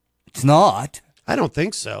 It's not. I don't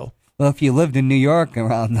think so. Well, if you lived in New York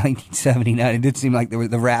around 1979, it did seem like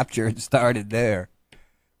the rapture had started there.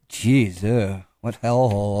 Jeez, what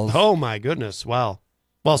hellholes. Oh, my goodness. Wow.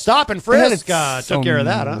 Well, Stop and Frisk took care of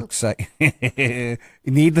that, huh?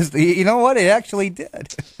 Needless, you know what? It actually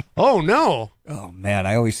did. Oh, no. Oh, man.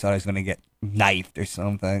 I always thought I was going to get knifed or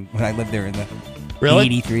something when I lived there in the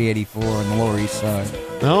 83, 84 on the Lower East Side.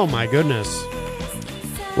 Oh, my goodness.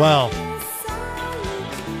 Well,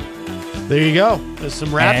 there you go. There's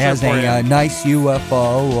some rapture and it has for you. a nice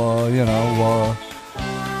UFO,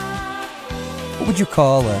 what would you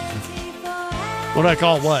call it? What do I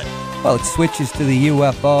call what? Well, it switches to the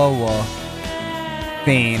UFO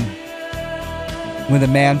theme with a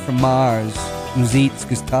man from Mars who eats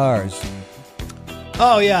guitars.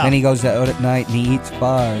 Oh, yeah. Then he goes out at night and he eats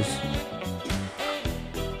bars.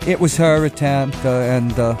 It was her attempt,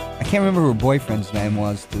 and I can't remember her boyfriend's name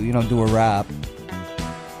was, to, do a rap.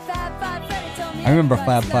 I remember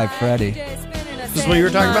Fab Five Freddy. This is what you were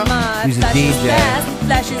talking about? He's a DJ.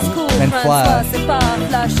 Then Flash.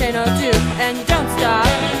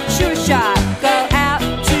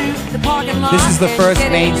 This is the first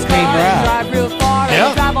mainstream rap.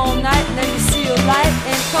 Yeah.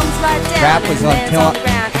 Rap was on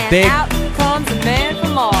big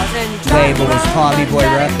label was Tommy Boy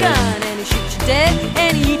Records.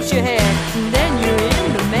 And he eats your head. And then you're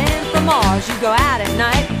in the Man from Mars. You go out at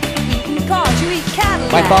night, eating cars, you eat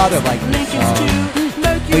Cadillacs. My father liked this song.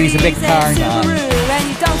 But he's a big car nut. And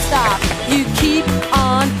you don't stop, you keep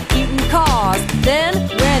on eating cars. Then,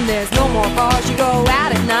 when there's no more cars, you go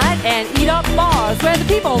out at night and eat up bars where the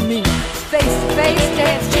people meet. Face to face,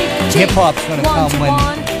 dance cheek to cheek. Hip-hop's gonna come when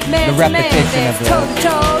the repetition of toe to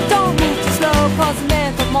toe. Don't move too slow, cause the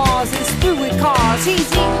man from Mars is through with cars. He's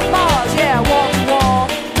eating bars, yeah, wall to wall,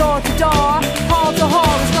 door to door, hall to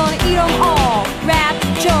hall. He's gonna eat them all.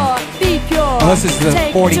 Rapture, be pure. Well, this is the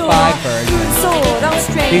 45 version.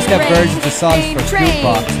 They used to have versions of songs for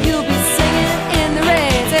jukeboxes. You'll be singing in the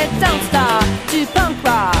rain. Say, don't stop, to punk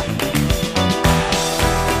rock.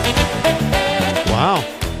 Wow.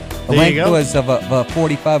 The length was of a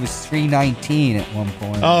 45 was 3:19 at one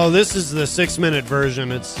point. Oh, this is the 6-minute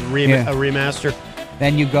version. It's a remaster.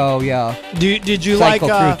 Then you go, Did you cycle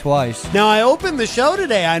like through twice? Now I opened the show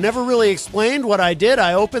today. I never really explained what I did.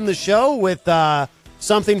 I opened the show with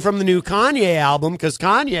something from the new Kanye album because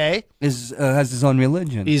Kanye has his own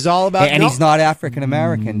religion. He's all about, and he's not African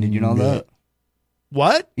American. Did you know that?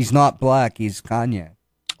 What? He's not black. He's Kanye.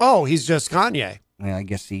 Oh, he's just Kanye. Yeah, I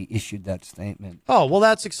guess he issued that statement. Oh, well,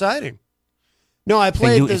 that's exciting. No, I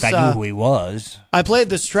played this. If I knew who he was. I played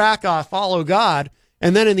this track off Follow God,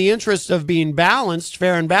 and then in the interest of being balanced,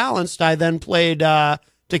 fair and balanced, I then played, to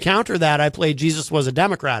counter that, I played Jesus Was a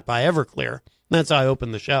Democrat by Everclear. That's how I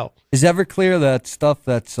opened the show. Is Everclear that stuff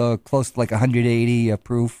that's close to like 180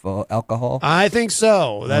 proof alcohol? I think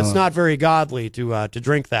so. That's not very godly to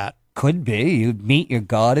drink that. Could be. You'd meet your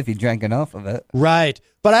God if you drank enough of it. Right.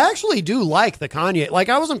 But I actually do like the Kanye. Like,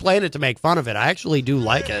 I wasn't playing it to make fun of it. I actually do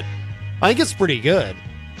like it. I think it's pretty good.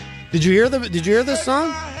 Did you hear this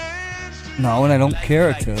song? No, and I don't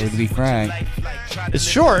care to be frank. It's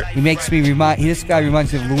short. This guy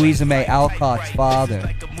reminds me of Louisa May Alcott's father,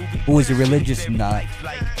 who was a religious nut.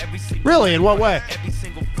 Really? In what way?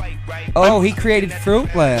 Oh, he created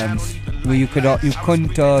Fruitlands, where you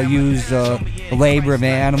couldn't use the labor of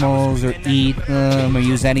animals or eat them or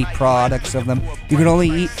use any products of them. You could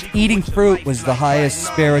only eating fruit was the highest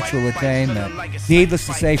spiritual attainment. Needless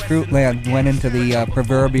to say, Fruitland went into the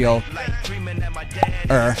proverbial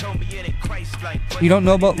You don't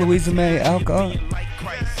know about Louisa May Alcott,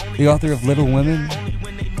 the author of Little Women?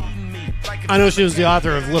 I know she was the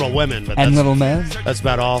author of Little Women, but Little Men. That's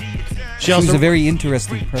about all. She was a very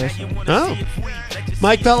interesting person. Oh.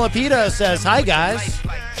 Mike Pelopita says, "Hi, guys."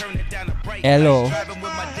 Hello.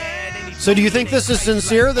 So do you think this is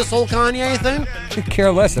sincere, this whole Kanye thing? I could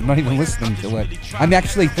care less. I'm not even listening to it. I'm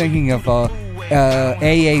actually thinking of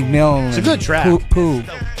A.A. Milne. It's a good track. Pooh.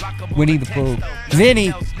 Winnie the Pooh.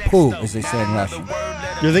 Vinnie Pooh, as they say in Russian.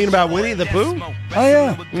 You're thinking about Winnie the Pooh?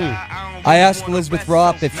 Oh, yeah. I asked Elizabeth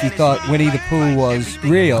Ropp if she thought Winnie the Pooh was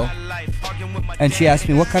real. And she asked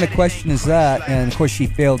me, what kind of question is that? And, of course, she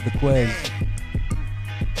failed the quiz.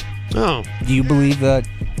 Oh. Do you believe that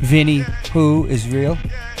Vinnie Pooh is real?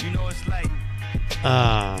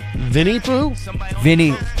 Vinnie Pooh?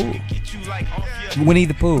 Vinnie Pooh. Winnie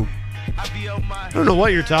the Pooh. I don't know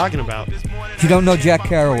what you're talking about. You don't know Jack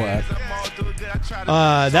Kerouac?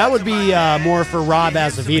 That would be more for Rob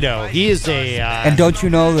Azevedo. He is a... and don't you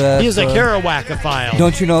know that... He is a Kerouacophile.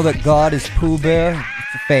 Don't you know that God is Pooh Bear?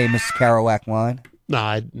 It's a famous Kerouac line. No,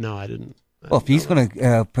 I didn't. Well, if he's going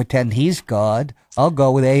to pretend he's God, I'll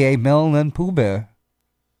go with A.A. Milne and Pooh Bear.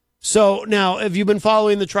 So, now, have you been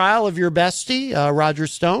following the trial of your bestie, Roger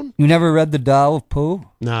Stone? You never read The Tao of Pooh?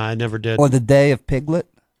 No, I never did. Or The Day of Piglet?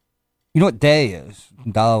 You know what day is?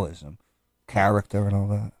 Taoism. Character and all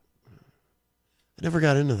that. I never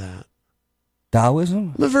got into that.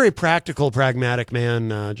 Taoism? I'm a very practical, pragmatic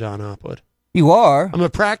man, John Hopwood. You are? I'm a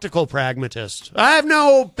practical pragmatist. I have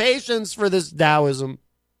no patience for this Taoism.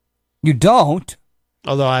 You don't?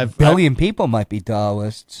 Although A billion people might be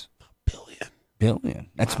Taoists. Billion.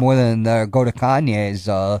 That's more than go to Kanye's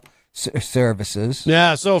services.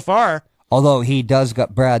 Yeah, so far. Although he does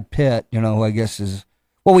got Brad Pitt, who I guess is...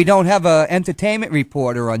 Well, we don't have an entertainment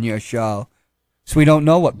reporter on your show, so we don't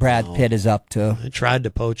know what Brad Pitt is up to. I tried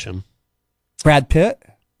to poach him. Brad Pitt?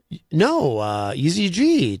 No, Easy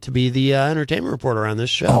G to be the entertainment reporter on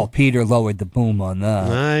this show. Oh, Peter lowered the boom on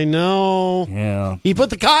that. I know. Yeah. He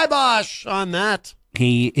put the kibosh on that.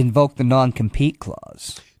 He invoked the non-compete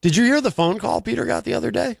clause. Did you hear the phone call Peter got the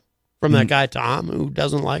other day from that guy Tom who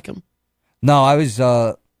doesn't like him? No, I was.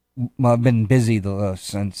 I've been busy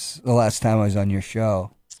since the last time I was on your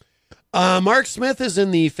show. Mark Smith is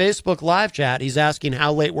in the Facebook live chat. He's asking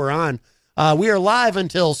how late we're on. We are live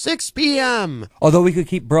until 6 p.m. Although we could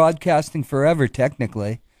keep broadcasting forever,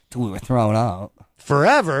 technically, till we were thrown out.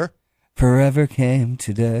 Forever? Forever came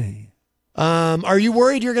today. Are you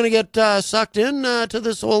worried you're going to get sucked in to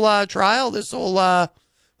this whole trial, this whole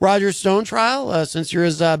Roger Stone trial, since you're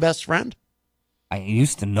his best friend? I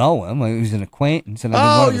used to know him. He was an acquaintance, and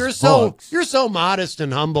I read one of his books. You're so modest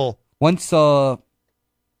and humble. Once, I'm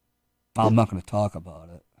not going to talk about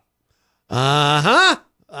it.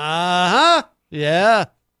 Yeah.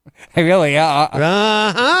 I really,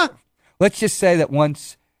 Uh-huh. Let's just say that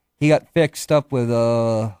once he got fixed up with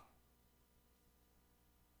the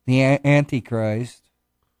Antichrist.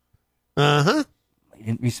 Uh-huh. He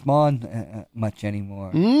didn't respond much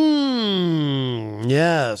anymore.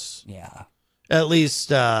 Yes. Yeah. At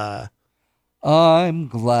least, I'm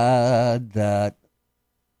glad that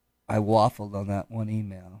I waffled on that one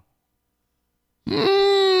email.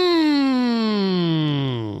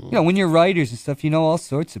 When you're writers and stuff, you know all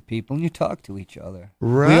sorts of people, and you talk to each other.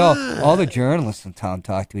 Right. All the journalists in town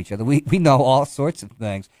talk to each other. We know all sorts of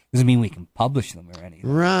things. Doesn't mean we can publish them or anything.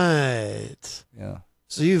 Right. Yeah.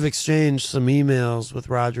 So you've exchanged some emails with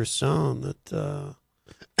Roger Stone that... No,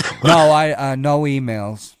 no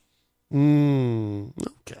emails.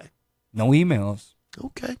 Okay. No emails.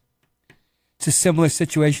 Okay. It's a similar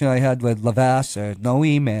situation I had with Lavasser. No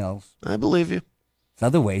emails. I believe you. There's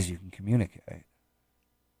other ways you can communicate.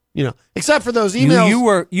 Except for those emails you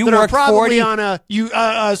that worked are probably 40 on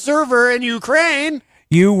a server in Ukraine.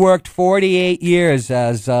 You worked 48 years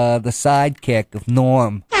as the sidekick of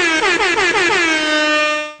Norm.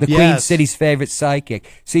 The Yes. Queen City's favorite psychic.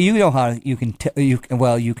 So you know how you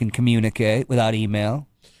can communicate without email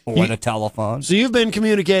or the telephone. So you've been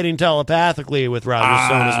communicating telepathically with Roger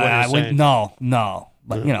Stone, is what you're saying? No.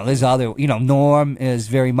 But, there's other, Norm is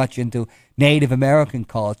very much into Native American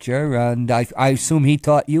culture, and I assume he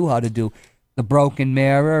taught you how to do the broken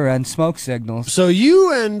mirror and smoke signals. So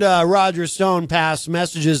you and Roger Stone passed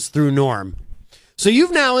messages through Norm. So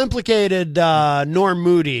you've now implicated Norm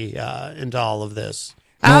Moody into all of this.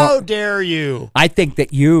 How dare you? I think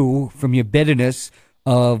that you, from your bitterness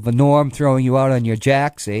of Norm throwing you out on your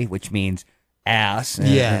jacksie, which means ass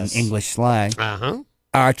in English slang,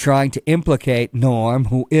 are trying to implicate Norm,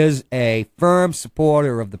 who is a firm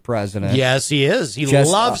supporter of the president. Yes, he is. He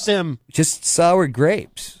loves him. Just sour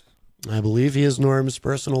grapes. I believe he is Norm's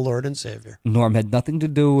personal Lord and Savior. Norm had nothing to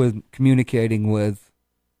do with communicating with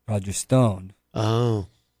Roger Stone. Oh.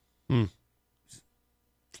 Okay.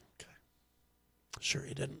 Sure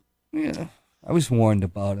he didn't. Yeah. I was warned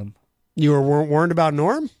about him. You were warned about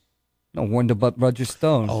Norm? No, warned about Roger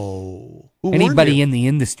Stone. Oh. Who warned Anybody you? in the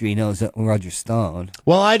industry knows that Roger Stone.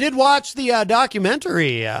 Well, I did watch the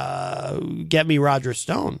documentary, Get Me Roger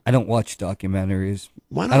Stone. I don't watch documentaries.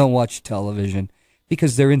 Why not? I don't watch television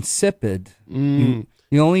because they're insipid. The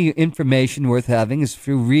only information worth having is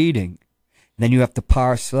through reading. Then you have to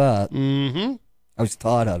parse that. Mm-hmm. I was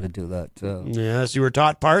taught how to do that, too. Yes, you were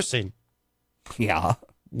taught parsing. Yeah.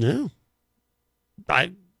 Yeah.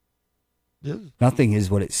 Nothing is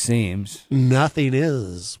what it seems. Nothing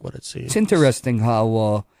is what it seems. It's interesting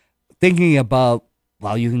how thinking about,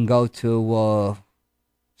 you can go to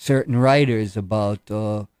certain writers about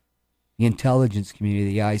the intelligence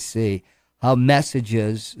community, the IC, how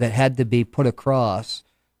messages that had to be put across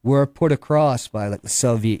were put across by like the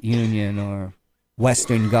Soviet Union or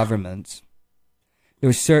Western governments. There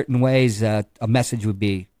were certain ways that a message would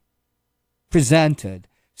be presented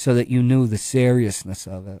so that you knew the seriousness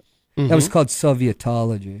of it. That was called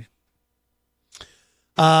Sovietology.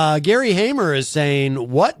 Gary Hamer is saying,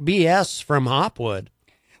 "What BS from Hopwood?"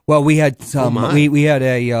 Well, we had some. We had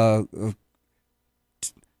a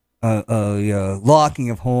locking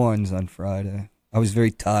of horns on Friday. I was very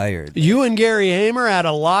tired. You and Gary Hamer had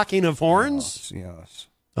a locking of horns? Yes.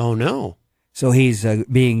 Oh, no. So he's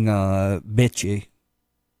being bitchy.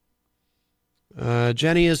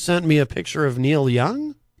 Jenny has sent me a picture of Neil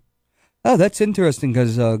Young. Oh, that's interesting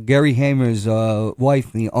because Gary Hamer's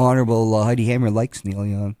wife, the Honorable Heidi Hamer, likes Neil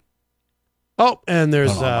Young. Oh, and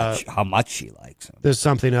there's how much she likes him. There's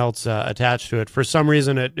something else attached to it. For some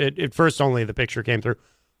reason, it first only the picture came through.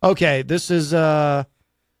 Okay, this is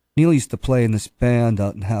Neil used to play in this band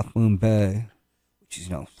out in Half Moon Bay, which is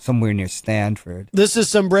somewhere near Stanford. This is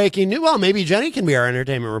some breaking news. Well, maybe Jenny can be our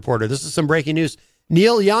entertainment reporter. This is some breaking news.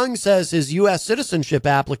 Neil Young says his U.S. citizenship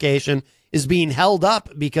application is being held up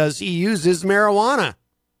because he uses marijuana.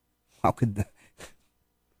 How could that?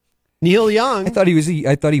 Neil Young. I thought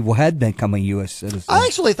he had become a U.S. citizen. I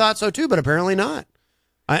actually thought so too, but apparently not.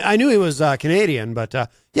 I knew he was Canadian, but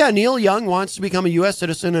Neil Young wants to become a U.S.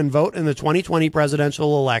 citizen and vote in the 2020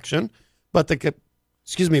 presidential election. But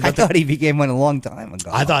I thought he became one a long time ago.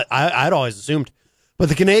 I'd always assumed. But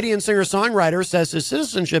the Canadian singer-songwriter says his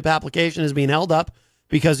citizenship application is being held up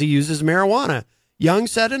because he uses marijuana. Young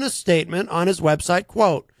said in a statement on his website,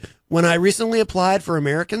 quote, "When I recently applied for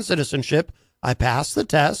American citizenship, I passed the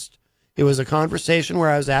test. It was a conversation where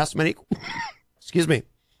I was asked many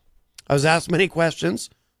questions.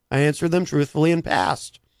 I answered them truthfully and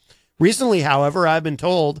passed. Recently, however, I've been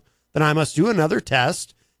told that I must do another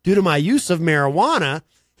test due to my use of marijuana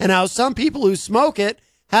and how some people who smoke it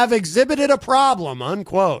have exhibited a problem,"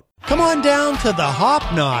 unquote. Come on down to the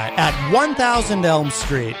Hop Knot at 1000 Elm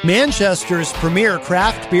Street, Manchester's premier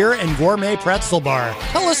craft beer and gourmet pretzel bar.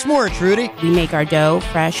 Tell us more, Trudy. We make our dough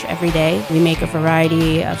fresh every day. We make a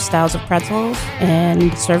variety of styles of pretzels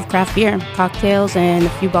and serve craft beer, cocktails, and a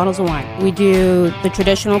few bottles of wine. We do the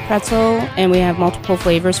traditional pretzel, and we have multiple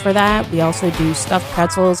flavors for that. We also do stuffed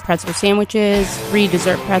pretzels, pretzel sandwiches, free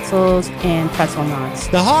dessert pretzels, and pretzel knots.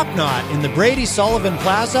 The Hop Knot in the Brady Sullivan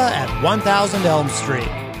Plaza at 1000 Elm Street.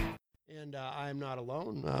 I'm not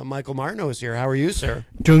alone. Michael Martineau is here. How are you, sir?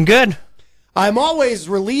 Doing good. I'm always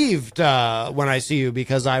relieved when I see you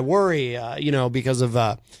because I worry, because of,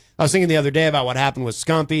 I was thinking the other day about what happened with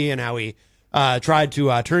Scumpy and how he tried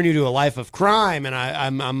to turn you to a life of crime. And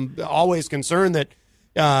I'm always concerned that,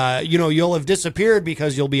 you'll have disappeared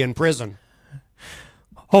because you'll be in prison.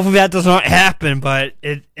 Hopefully that does not happen, but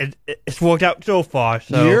it's worked out so far.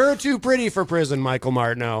 So you're too pretty for prison, Michael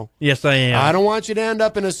Martineau. Yes, I am. I don't want you to end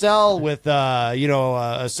up in a cell with, a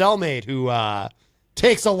cellmate who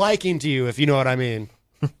takes a liking to you, if you know what I mean.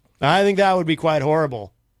 I think that would be quite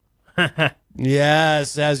horrible.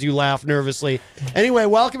 Yes, as you laugh nervously. Anyway,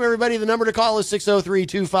 welcome everybody. The number to call is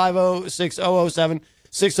 603-250-6007,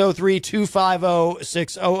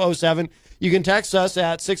 603-250-6007. You can text us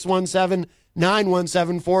at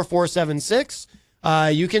 617-917-4476.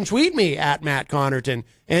 You can tweet me at Matt Connarton,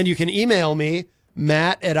 and you can email me,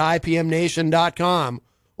 matt@ipmnation.com.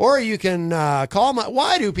 Or you can call my...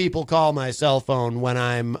 Why do people call my cell phone when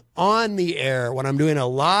I'm on the air, when I'm doing a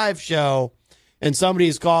live show, and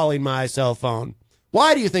somebody's calling my cell phone?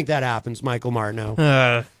 Why do you think that happens, Michael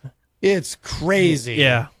Martineau? It's crazy.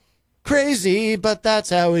 Yeah. Crazy, but that's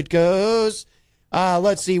how it goes.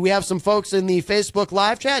 Let's see. We have some folks in the Facebook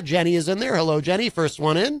live chat. Jenny is in there. Hello, Jenny. First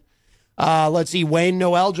one in. Let's see. Wayne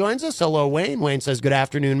Noel joins us. Hello, Wayne. Wayne says, good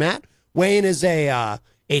afternoon, Matt. Wayne is a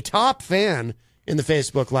top fan in the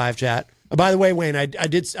Facebook live chat. By the way, Wayne, I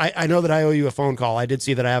know that I owe you a phone call. I did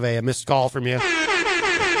see that I have a missed call from you.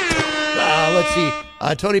 Let's see.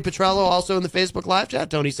 Tony Petrello also in the Facebook live chat.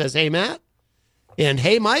 Tony says, hey, Matt. And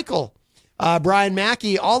hey, Michael. Brian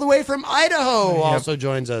Mackey, all the way from Idaho, also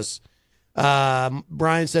joins us.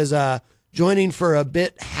 Brian says, joining for a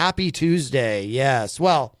bit. Happy Tuesday. Yes.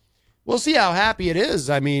 Well, we'll see how happy it is.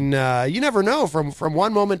 I mean, you never know from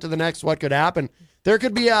one moment to the next what could happen. There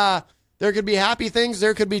could be happy things.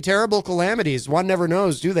 There could be terrible calamities. One never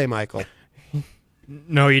knows, do they, Michael?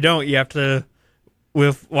 No, you don't. You have to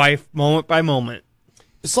live life moment by moment.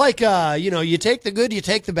 It's like, you take the good, you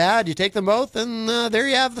take the bad, you take them both, and there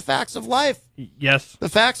you have the facts of life. Yes. The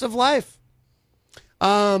facts of life.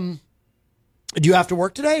 Do you have to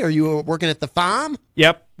work today? Are you working at the farm?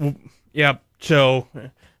 Yep. So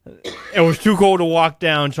it was too cold to walk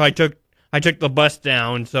down, so I took the bus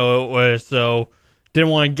down. So didn't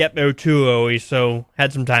want to get there too early, so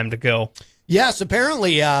had some time to go. Yes,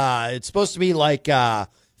 apparently it's supposed to be like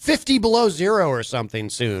 50 below zero or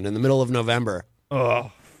something soon in the middle of November.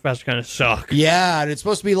 Oh, that's going to suck. Yeah, and it's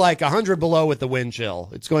supposed to be like 100 below with the wind chill.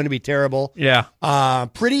 It's going to be terrible. Yeah.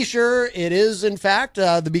 Pretty sure it is, in fact,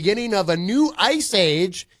 the beginning of a new ice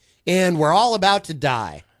age, and we're all about to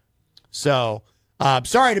die. So,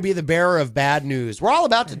 sorry to be the bearer of bad news. We're all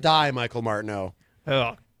about to die, Michael Martineau.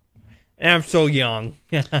 Oh, and I'm so young.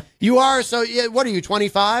 You are? So, what are you,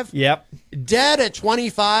 25? Yep. Dead at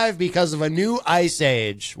 25 because of a new ice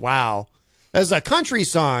age. Wow. There's a country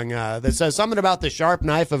song that says something about the sharp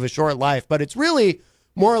knife of a short life, but it's really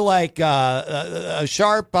more like a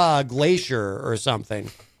sharp glacier or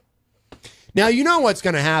something. Now, you know what's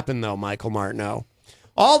going to happen, though, Michael Martineau.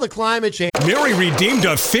 All the climate change. Mary redeemed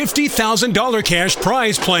a $50,000 cash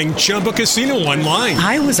prize playing Chumba Casino online.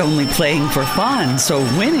 I was only playing for fun, so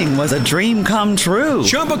winning was a dream come true.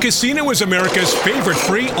 Chumba Casino is America's favorite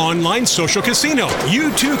free online social casino.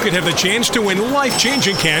 You, too, could have the chance to win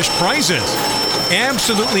life-changing cash prizes.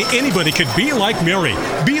 Absolutely anybody could be like Mary.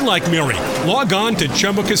 Be like Mary. Log on to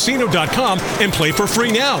ChumbaCasino.com and play for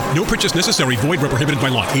free now. No purchase necessary. Void where prohibited by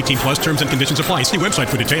law. 18 plus terms and conditions apply. See website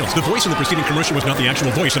for details. The voice of the preceding commercial was not the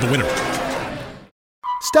actual voice of the winner.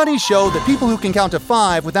 Studies show that people who can count to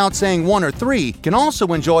 5 without saying 1 or 3 can also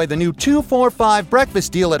enjoy the new 2-4-5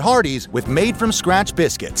 breakfast deal at Hardee's with made-from-scratch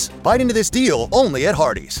biscuits. Bite into this deal only at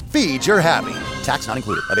Hardee's. Feed your happy. Tax not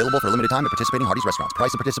included. Available for a limited time at participating Hardee's restaurants.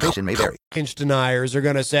 Price and participation may vary. Change deniers are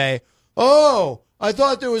going to say, oh, I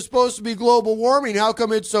thought there was supposed to be global warming. How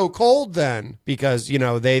come it's so cold then? Because,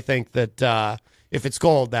 they think that if it's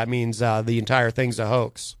cold, that means the entire thing's a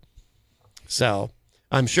hoax. So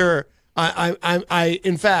I'm sure...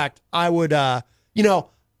 in fact, I would, I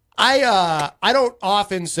don't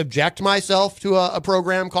often subject myself to a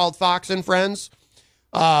program called Fox and Friends,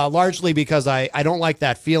 largely because I don't like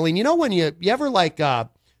that feeling. You know, when you ever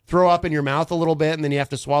throw up in your mouth a little bit and then you have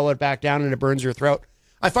to swallow it back down and it burns your throat?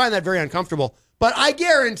 I find that very uncomfortable, but I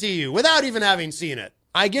guarantee you, without even having seen it,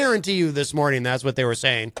 I guarantee you this morning, that's what they were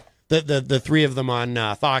saying. The three of them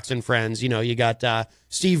on Fox and Friends, you got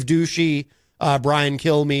Steve Ducey, Brian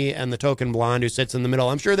Kilmeade, and the token blonde who sits in the middle.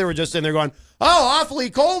 I'm sure they were just sitting there going, oh,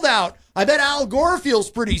 awfully cold out. I bet Al Gore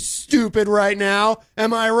feels pretty stupid right now.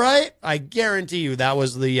 Am I right? I guarantee you that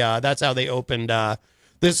was that's how they opened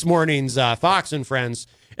this morning's Fox and Friends.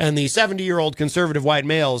 And the 70-year-old conservative white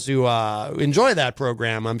males who enjoy that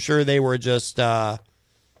program, I'm sure they were just, not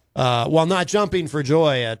jumping for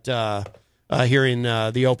joy at hearing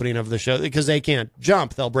the opening of the show, because they can't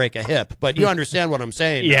jump. They'll break a hip. But you understand what I'm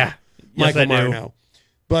saying. Yeah. Michael Yes, I do. Martineau.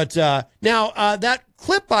 But now that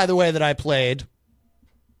clip, by the way, that I played,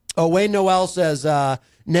 Wayne Noel says,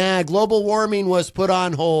 global warming was put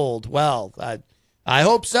on hold. Well, I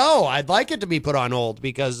hope so. I'd like it to be put on hold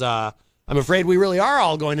because I'm afraid we really are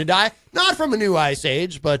all going to die. Not from a new ice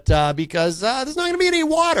age, but because there's not going to be any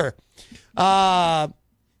water.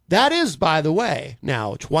 That is, by the way,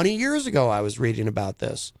 now 20 years ago I was reading about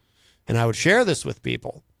this, and I would share this with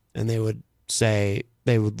people, and they would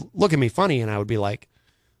look at me funny, and I would be like,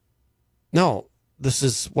 no, this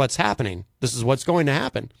is what's happening. This is what's going to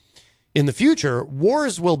happen. In the future,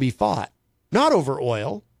 wars will be fought, not over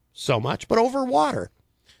oil so much, but over water,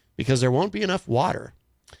 because there won't be enough water.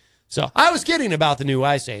 So I was kidding about the new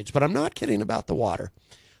ice age, but I'm not kidding about the water.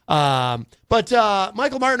 But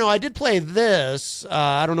Michael Martineau, I did play this.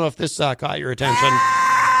 I don't know if this caught your attention.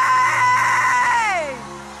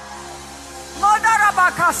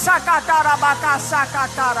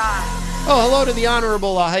 Oh, hello to the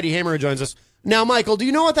Honorable Heidi Hamer who joins us. Now, Michael, do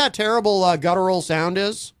you know what that terrible guttural sound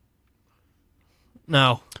is?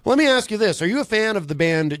 No. Let me ask you this. Are you a fan of the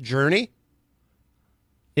band Journey?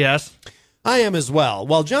 Yes. I am as well.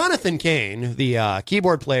 Well, Jonathan Cain, the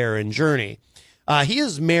keyboard player in Journey, he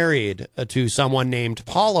is married to someone named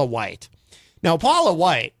Paula White. Now, Paula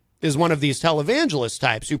White is one of these televangelist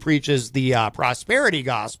types who preaches the prosperity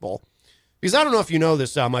gospel. Because I don't know if you know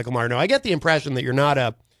this, Michael Martineau. I get the impression that you're not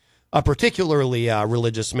a particularly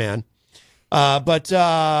religious man. But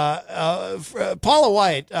Paula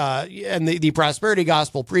White and the prosperity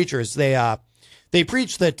gospel preachers, they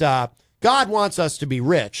preach that God wants us to be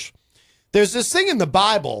rich. There's this thing in the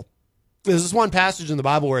Bible. There's this one passage in the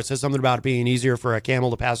Bible where it says something about it being easier for a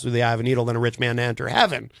camel to pass through the eye of a needle than a rich man to enter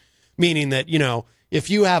heaven. Meaning that, if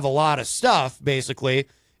you have a lot of stuff, basically,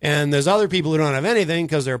 and there's other people who don't have anything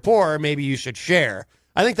because they're poor, maybe you should share.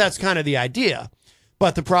 I think that's kind of the idea.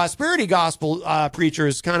 But the prosperity gospel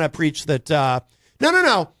preachers kind of preach that,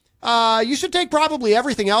 no. You should take probably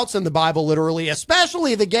everything else in the Bible literally,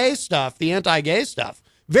 especially the gay stuff, the anti-gay stuff.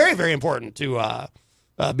 Very, very important to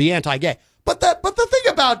be anti-gay. But the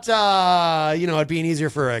thing about, it being easier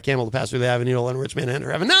for a camel to pass through the eye of a needle and a rich man to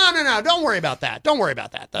enter heaven. No. Don't worry about that. Don't worry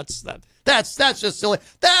about that. That's just silly.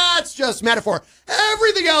 That's just metaphor.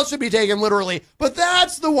 Everything else should be taken literally. But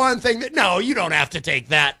that's the one thing that, no, you don't have to take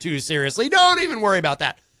that too seriously. Don't even worry about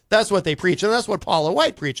that. That's what they preach. And that's what Paula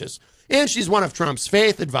White preaches. And she's one of Trump's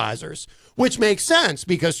faith advisors, which makes sense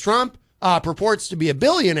because Trump purports to be a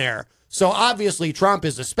billionaire. So obviously Trump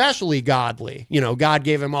is especially godly. God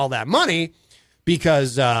gave him all that money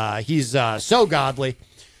because he's so godly.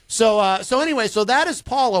 So anyway, so that is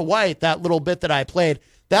Paula White, that little bit that I played.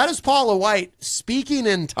 That is Paula White speaking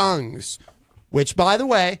in tongues, which, by the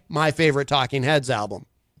way, my favorite Talking Heads album.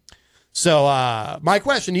 So my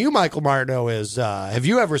question to you, Michael Martineau, is have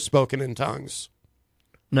you ever spoken in tongues?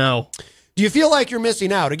 No. Do you feel like you're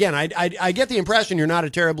missing out? Again, I get the impression you're not a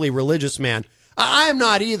terribly religious man. I am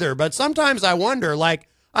not either, but sometimes I wonder, like,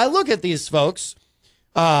 I look at these folks,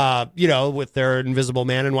 with their invisible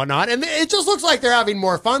man and whatnot, and it just looks like they're having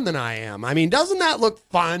more fun than I am. I mean, doesn't that look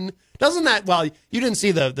fun? Doesn't that, well, you didn't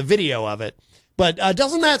see the video of it, but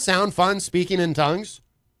doesn't that sound fun, speaking in tongues?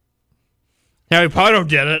 Harry Potter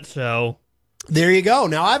did it, so. There you go.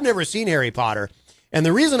 Now, I've never seen Harry Potter, and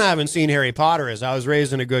the reason I haven't seen Harry Potter is I was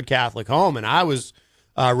raised in a good Catholic home, and I was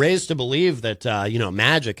raised to believe that,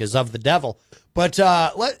 magic is of the devil. But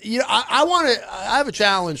I have a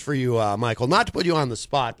challenge for you, Michael, not to put you on the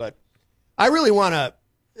spot, but I really want to,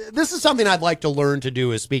 this is something I'd like to learn to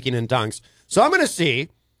do, is speaking in tongues. So I'm going to see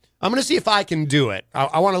if I can do it.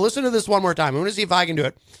 I want to listen to this one more time. I'm going to see if I can do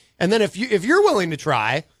it. And then if you're willing to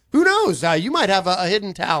try, who knows? You might have a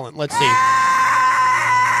hidden talent. Let's see.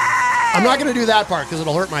 I'm not going to do that part because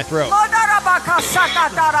it'll hurt my throat.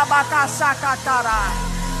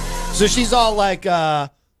 So she's all like,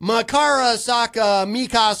 Makara, Saka,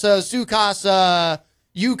 Mikasa, Sukasa,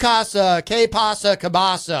 Yukasa, Kpasa,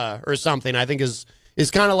 Kabasa, or something, I think is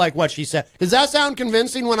kind of like what she said. Does that sound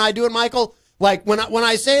convincing when I do it, Michael? Like, when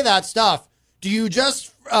I say that stuff, do you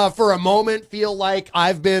just, for a moment, feel like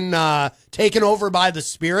I've been taken over by the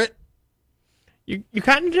Spirit? You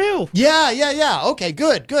kind of do. Yeah. Okay,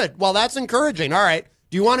 good. Well, that's encouraging. All right.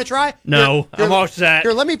 Do you want to try? No, I'm all set.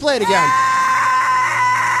 Here, let me play it again.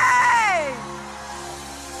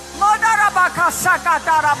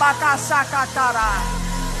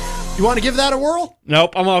 You want to give that a whirl?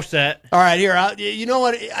 Nope, I'm all set. All right, here. You know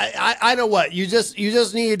what? I know what. You just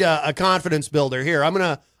need a confidence builder. Here, I'm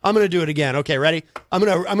gonna do it again. Okay, ready? I'm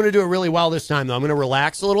gonna do it really well this time though. I'm gonna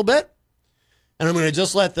relax a little bit, and I'm gonna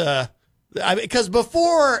just let because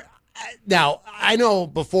before. Now I know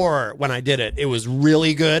before when I did it, it was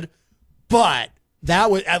really good, but that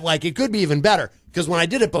was like it could be even better because when I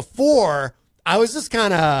did it before, I was just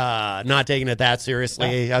kind of not taking it that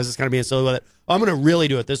seriously. I was just kind of being silly with it. I'm going to really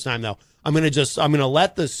do it this time, though. I'm going to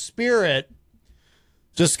let the Spirit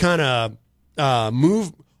just kind of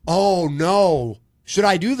move. Oh, no. Should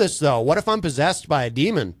I do this, though? What if I'm possessed by a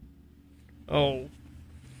demon? Oh.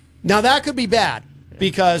 Now, that could be bad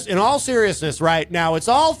because, in all seriousness, right now, it's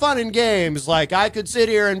all fun and games. Like, I could sit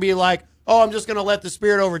here and be like, oh, I'm just going to let the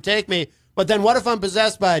spirit overtake me. But then what if I'm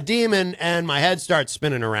possessed by a demon and my head starts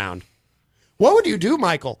spinning around? What would you do,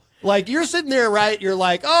 Michael? Like, you're sitting there, right? You're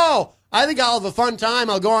like, oh, I think I'll have a fun time.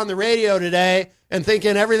 I'll go on the radio today and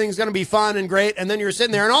thinking everything's going to be fun and great. And then you're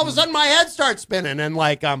sitting there and all of a sudden my head starts spinning and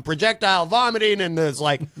like I'm projectile vomiting and there's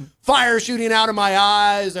like fire shooting out of my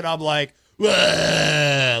eyes. And I'm like,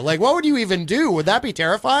 "Ugh." Like, what would you even do? Would that be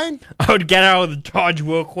terrifying? I would get out of the Dodge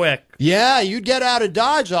real quick. Yeah, you'd get out of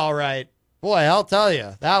Dodge, all right. Boy, I'll tell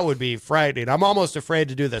you, that would be frightening. I'm almost afraid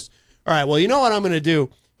to do this. All right, well, you know what I'm going to do?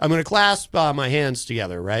 I'm going to clasp my hands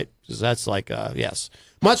together, right? Because that's like, yes.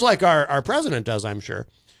 Much like our president does, I'm sure.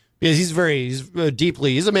 Because he's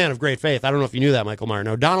a man of great faith. I don't know if you knew that, Michael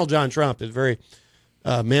Martineau. Donald John Trump is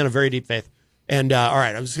a man of very deep faith. And, all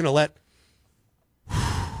right, I'm just going to let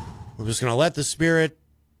the spirit,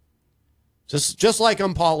 just like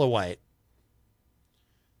I'm Paula White.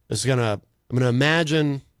 I'm going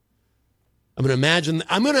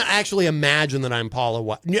to actually imagine that I'm Paula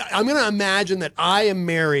White. I'm going to imagine that I am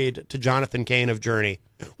married to Jonathan Cain of Journey.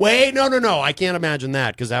 Wait, no. I can't imagine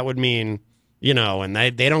that because that would mean, and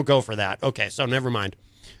they don't go for that. Okay, so never mind.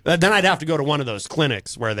 Then I'd have to go to one of those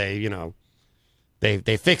clinics where they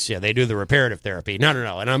fix you. They do the reparative therapy.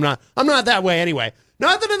 No. And I'm not that way anyway.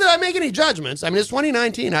 Not that I make any judgments. I mean, it's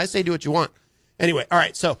 2019. I say do what you want. Anyway, all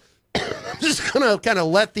right, so I'm just going to kind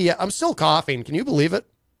of I'm still coughing. Can you believe it?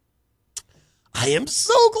 I am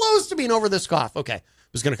so close to being over this cough. Okay. I'm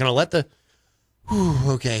just going to kind of let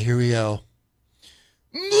okay, here we go.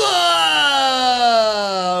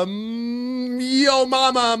 Yo,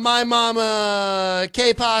 mama, my mama,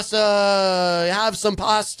 que pasta, have some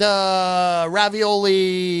pasta,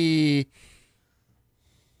 ravioli.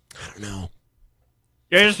 I don't know.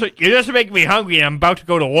 You're just making me hungry and I'm about to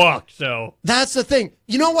go to work, so. That's the thing.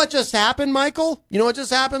 You know what just happened, Michael? You know what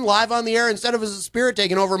just happened? Live on the air, instead of as a spirit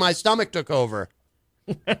taking over, my stomach took over.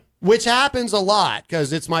 Which happens a lot,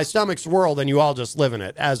 because it's my stomach's world and you all just live in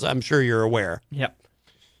it, as I'm sure you're aware. Yep.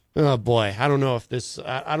 Oh, boy. I don't know if this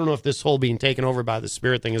whole being taken over by the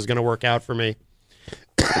spirit thing is going to work out for me.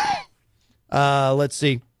 Let's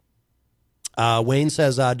see. Wayne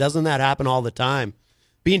says, doesn't that happen all the time?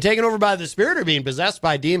 Being taken over by the spirit or being possessed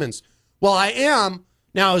by demons? Well, I am.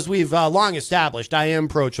 Now, as we've long established, I am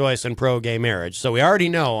pro-choice and pro-gay marriage. So we already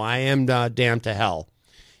know I am damned to hell.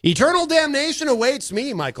 Eternal damnation awaits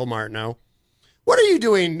me, Michael Martineau. What are you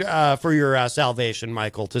doing for your salvation,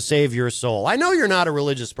 Michael, to save your soul? I know you're not a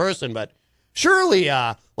religious person, but surely,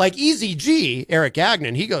 like Easy G, Eric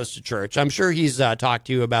Gagnon, he goes to church. I'm sure he's talked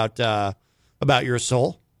to you about your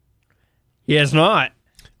soul. He has not.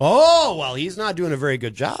 Oh, well, he's not doing a very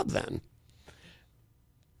good job then.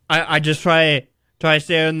 I just try to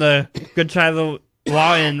stay on the good side of the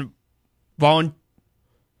law and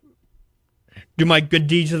do my good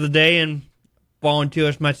deeds of the day and volunteer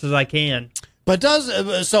as much as I can. But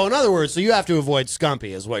so in other words, so you have to avoid Scumpy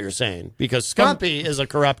is what you're saying, because Scumpy is a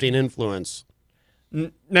corrupting influence.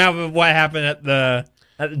 Now what happened at the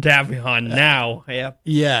Davion now, yeah.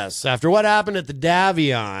 Yes, after what happened at the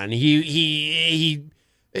Davion, he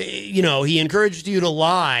encouraged you to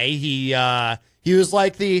lie. He was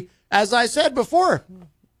like as I said before,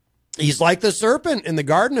 he's like the serpent in the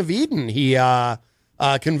Garden of Eden. He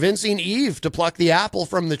convincing Eve to pluck the apple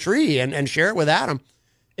from the tree and share it with Adam.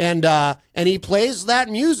 And he plays that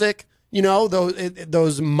music,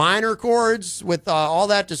 those minor chords with all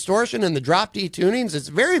that distortion and the drop D tunings. It's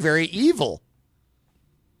very, very evil.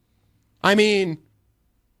 I mean,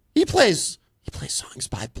 he plays songs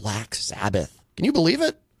by Black Sabbath. Can you believe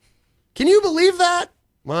it? Can you believe that?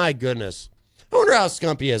 My goodness. I wonder how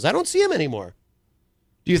Scumpy is. I don't see him anymore.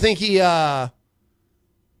 Do you think he, what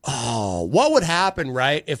would happen,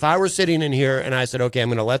 right, if I were sitting in here and I said, okay, I'm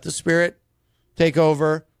going to let the spirit take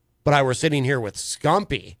over, but I were sitting here with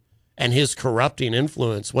Scumpy and his corrupting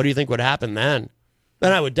influence? What do you think would happen then?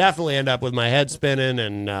 Then I would definitely end up with my head spinning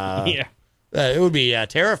and, yeah. It would be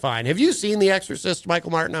terrifying. Have you seen The Exorcist,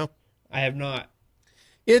 Michael Martineau? I have not.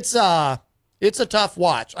 It's a tough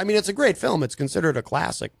watch. I mean, it's a great film. It's considered a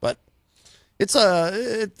classic, but it's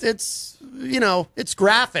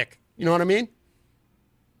graphic. You know what I mean?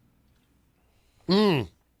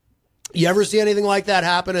 You ever see anything like that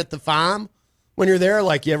happen at the farm when you're there?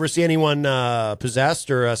 Like, you ever see anyone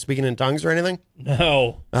possessed or speaking in tongues or anything?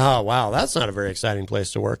 No. Oh, wow. That's not a very exciting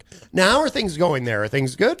place to work. Now, how are things going there? Are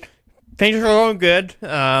things good? Things are going good.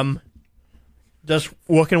 Just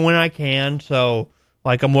working when I can. So,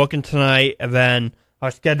 like, I'm working tonight, and then I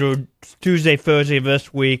scheduled Tuesday, Thursday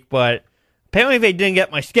this week, but apparently they didn't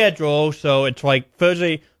get my schedule, so it's like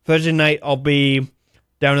Thursday Thursday night I'll be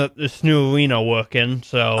down at this new arena working.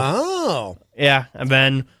 So yeah, and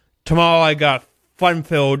then tomorrow I got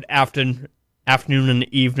fun-filled afternoon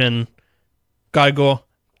and evening. Gotta go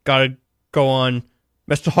on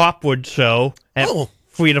Mr. Hopwood's show at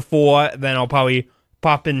 3 to 4. Then I'll probably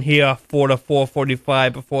pop in here 4 to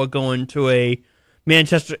 4:45 before going to a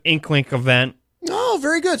Manchester Inklink event. Oh,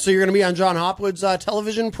 very good. So you're going to be on John Hopwood's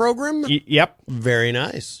television program? Yep. Very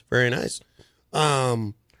nice. Very nice.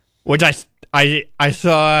 Which I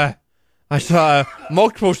saw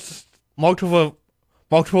multiple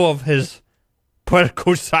of his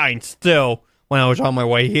political signs still when I was on my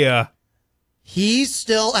way here. He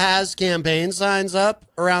still has campaign signs up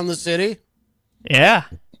around the city? Yeah.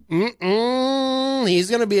 He's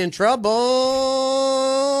going to be in trouble.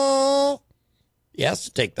 He has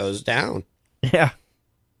to take those down. Yeah.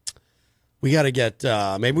 We got to get,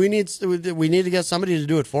 maybe we need to get somebody to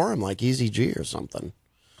do it for him, like Easy G or something.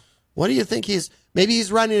 What do you think maybe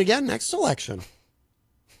he's running again next election?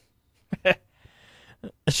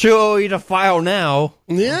 Sure, to file now.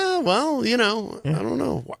 Yeah, well, I don't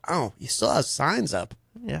know. Wow, he still has signs up.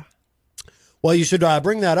 Yeah. Well, you should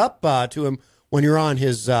bring that up to him when you're on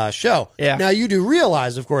his show. Yeah. Now, you do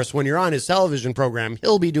realize, of course, when you're on his television program,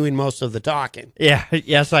 he'll be doing most of the talking. Yeah,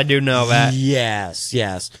 yes, I do know that. Yes.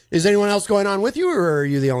 Is anyone else going on with you, or are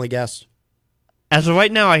you the only guest? As of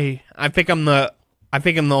right now, I think I'm the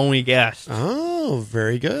only guest. Oh,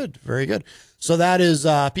 very good. Very good. So that is,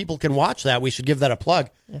 people can watch that. We should give that a plug.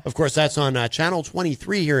 Yeah. Of course, that's on Channel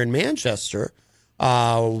 23 here in Manchester,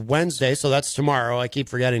 Wednesday. So that's tomorrow. I keep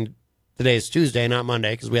forgetting today's Tuesday, not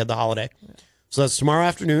Monday, because we had the holiday. Yeah. So that's tomorrow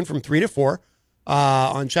afternoon from 3 to 4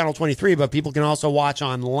 on Channel 23. But people can also watch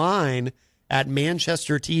online at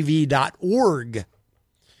manchestertv.org.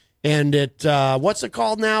 And what's it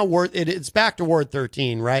called now? It's back to Ward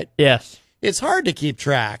 13, right? Yes. It's hard to keep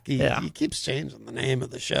track. He keeps changing the name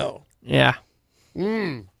of the show. Yeah.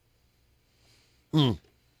 Well,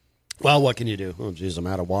 what can you do? Oh, geez, I'm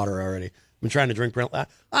out of water already. I've been trying to drink.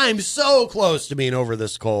 I'm so close to being over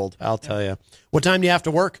this cold, I'll tell you. What time do you have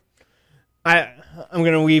to work? I'm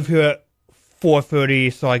going to leave here at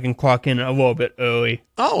 4:30 so I can clock in a little bit early.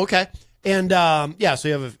 Oh, okay. And, so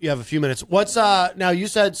you have a few minutes. What's, now you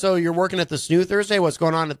said, so you're working at the SNU Thursday. What's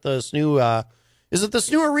going on at the SNU, is it the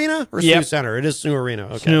SNU Arena or SNU Center? It is SNU Arena.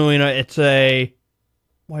 Okay. SNU Arena, it's a,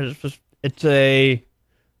 what is this? It's a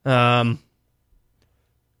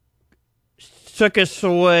Circus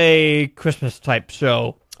Soleil Christmas type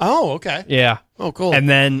show. Oh, okay. Yeah. Oh, cool. And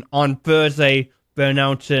then on Thursday, they're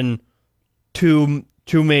announcing two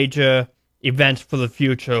major events for the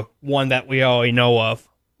future. One that we already know of.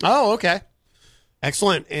 Oh, okay.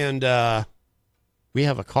 Excellent. And we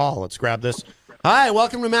have a call. Let's grab this. Hi,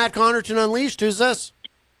 welcome to Matt Connarton Unleashed. Who's this?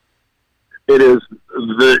 It is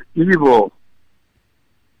the evil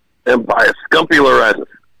Empire, Scumpy Lorenz.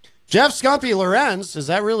 Jeff Scumpy Lorenz, is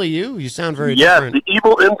that really you? You sound very different. Yes, the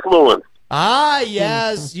evil influence. Ah,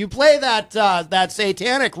 yes. You play that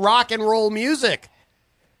satanic rock and roll music.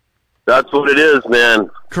 That's what it is,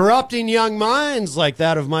 man. Corrupting young minds like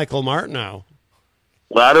that of Michael Martineau.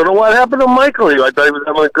 Well, I don't know what happened to Michael. I thought he was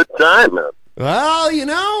having a good time, man. Well, you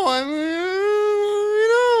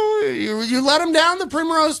let him down the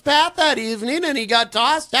primrose path that evening, and he got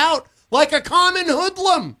tossed out like a common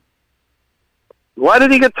hoodlum. Why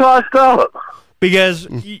did he get tossed out? Because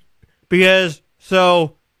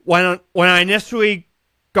so when I initially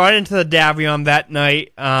got into the Davion that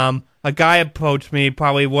night, a guy approached me,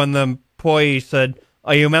 probably one of the employees, said,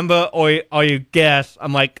 "Are you a member or are you a guest?"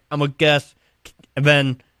 I'm like, "I'm a guest." And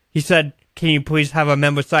then he said, "Can you please have a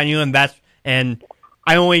member sign you?" And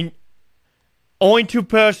I only two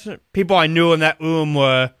people I knew in that room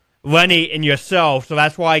were Lenny and yourself, so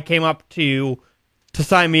that's why I came up to you to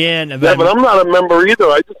sign me in. And yeah, but I'm not a member either.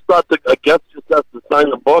 I just thought that a guest just has to sign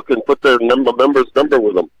the book and put their member's number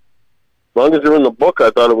with them. As long as they're in the book, I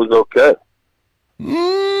thought it was okay.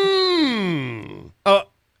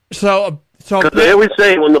 So they always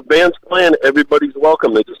say when the band's playing, everybody's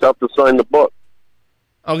welcome. They just have to sign the book.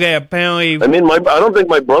 Okay, apparently. I mean, I don't think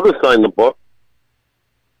my brother signed the book.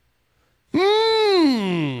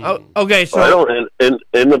 Okay, so I don't.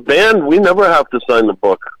 In the band, we never have to sign the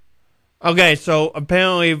book. Okay, so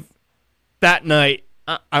apparently that night,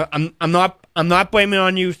 I'm not blaming it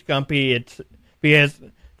on you, Scumpy. It's because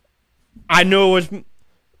I knew it was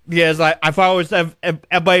because I thought it was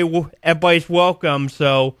everybody's welcome.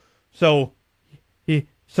 So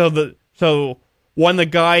one of the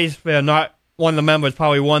guys there, not one of the members,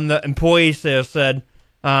 probably one of the employees there said,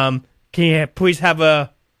 "Can you please have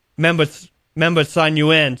a member sign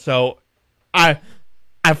you in?" So I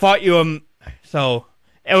thought you were so.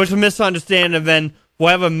 it was a misunderstanding. And then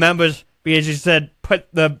whatever members, because he said put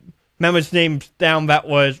the members' names down that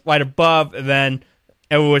was right above, and then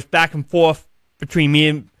it was back and forth between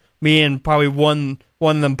me and probably one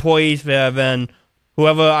of the employees there. Then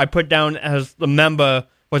whoever I put down as the member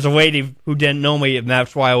was a lady who didn't know me, and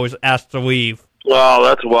that's why I was asked to leave. Oh,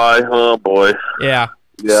 that's why. Oh, boy. Yeah.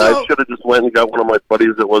 Yeah, I should have just went and got one of my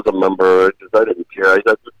buddies that was a member. I didn't care. You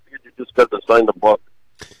just got to sign the book.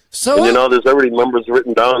 So, and there's already numbers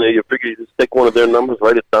written down there. You figure you just take one of their numbers,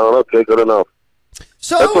 write it down. Okay, good enough.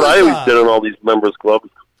 So that's what I always did in all these members clubs.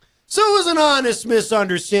 So it was an honest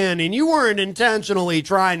misunderstanding. You weren't intentionally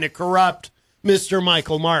trying to corrupt Mr.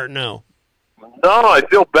 Michael Martineau. No, I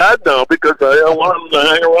feel bad now because I want him to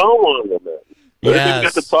hang around longer, man. I didn't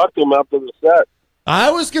get to talk to him after the set.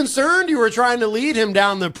 I was concerned you were trying to lead him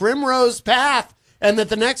down the primrose path, and that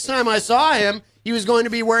the next time I saw him, he was going to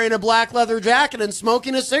be wearing a black leather jacket and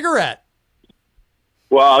smoking a cigarette.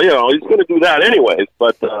 Well, he's going to do that anyways,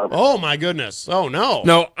 but... oh, my goodness. Oh, no.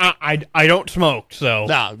 No, I don't smoke, so...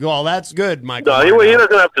 No, well, that's good, Michael. No, he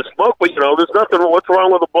doesn't have to smoke, but, there's nothing... What's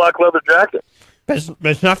wrong with a black leather jacket?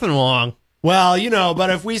 There's nothing wrong. Well, but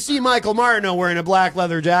if we see Michael Martineau wearing a black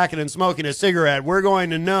leather jacket and smoking a cigarette, we're going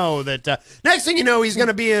to know that next thing you know, he's going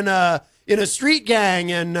to be in a street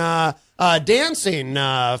gang and dancing,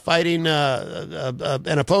 fighting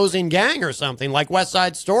an opposing gang or something like West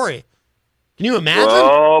Side Story. Can you imagine?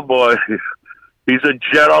 Oh, boy. He's a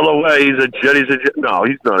jet all the way. He's a jet. No,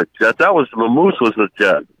 he's not a jet. That was the Moose was a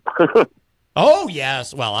jet. Oh,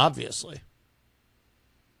 yes. Well, obviously.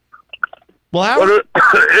 Well,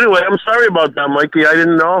 anyway, I'm sorry about that, Mikey. I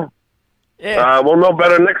didn't know. Yeah. We'll know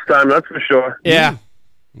better next time, that's for sure. Yeah.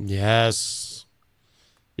 Yes.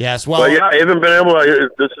 Well, but yeah, I haven't been able to.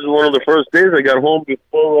 This is one of the first days I got home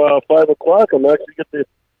before 5 o'clock. I'm actually get to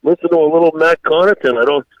listen to a little Matt Connarton.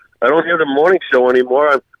 I don't hear the morning show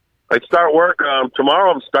anymore. I start work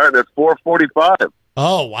tomorrow. I'm starting at 4:45.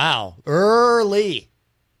 Oh wow, early.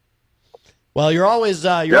 Well, you're always.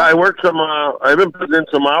 I work some. I've been putting in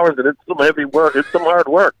some hours, and it's some heavy work. It's some hard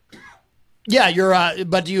work. Yeah, you're.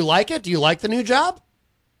 But do you like it? Do you like the new job?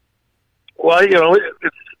 Well,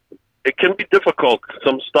 it can be difficult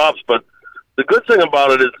some stops, but the good thing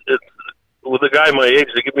about it is it's with a guy my age,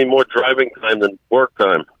 they give me more driving time than work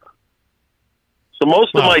time. So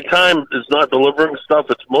most of my time is not delivering stuff.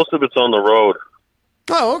 Most of it's on the road.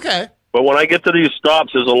 Oh, okay. But when I get to these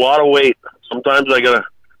stops, there's a lot of weight. Sometimes I gotta.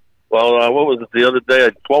 Well, what was it the other day?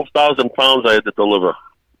 12,000 pounds I had to deliver.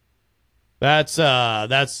 That's a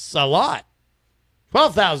lot.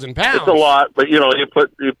 12,000 pounds. It's a lot, but you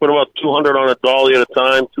put about 200 on a dolly at a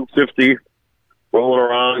time, 250 rolling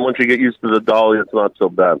around. Once you get used to the dolly, it's not so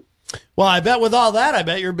bad. Well, I bet with all that, I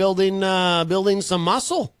bet you're building some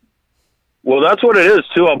muscle. Well, that's what it is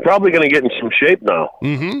too. I'm probably going to get in some shape now.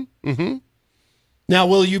 Mm-hmm. Now,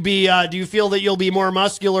 will you be? Do you feel that you'll be more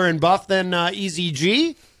muscular and buff than Easy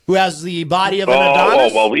G, who has the body of an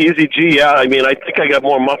Adonis? Oh, well, Easy G, yeah. I mean, I think I got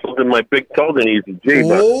more muscles in my big toe than Easy G.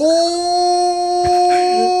 But...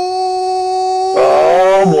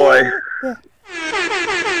 Oh, boy.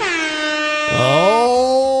 Oh.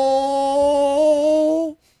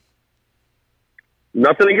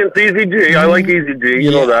 Nothing against Easy G. I like Easy G.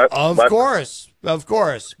 You know that. Of course. But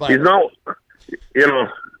he's not,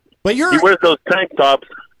 But he wears those tank tops.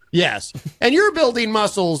 Yes. And you're building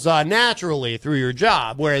muscles naturally through your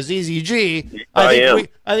job, whereas Easy G, I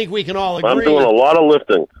think we can all agree. I'm doing a lot of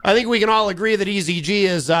lifting. I think we can all agree that Easy G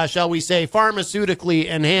is, shall we say, pharmaceutically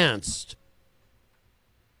enhanced.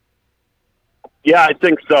 Yeah, I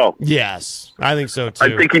think so. Yes, I think so too.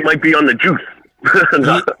 I think he might be on the juice.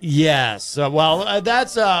 Yes.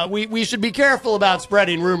 That's we should be careful about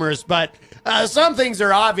spreading rumors, but some things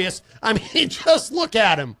are obvious. I mean, just look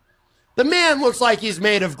at him. The man looks like he's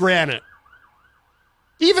made of granite.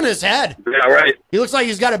 Even his head. Yeah, right. He looks like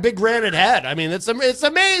he's got a big granite head. I mean, it's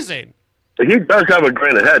amazing. He does have a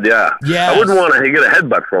granite head, yeah. Yes. I wouldn't want to get a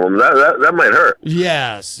headbutt from him. That might hurt.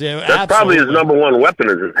 Yes. That's probably his number one weapon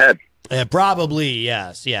is his head. Probably,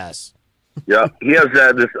 yes. Yeah, he has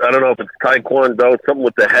this. I don't know if it's Taekwondo, something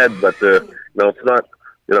with the head, but it's not.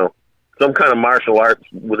 Some kind of martial arts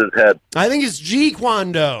with his head. I think it's Jeet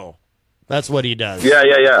Kune Do. That's what he does. Yeah.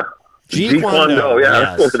 Jeet Kune Do. Yeah,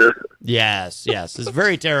 that's what it is. Yes. It's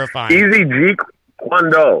very terrifying. Easy Jeet Kune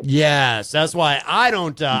Do. Yes, that's why I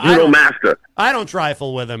don't. Judo master. I don't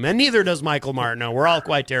trifle with him, and neither does Michael Martineau. We're all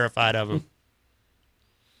quite terrified of him.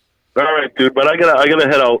 All right, dude, but I gotta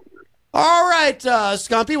head out. All right,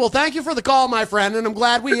 Scumpy. Well, thank you for the call, my friend, and I'm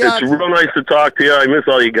glad we... It's real nice to talk to you. I miss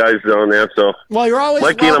all you guys down there, so... Well, you're always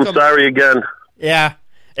Mikey, welcome. I'm sorry again. Yeah.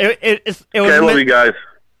 It was I love you guys.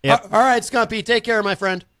 Yep. All right, Scumpy, take care, my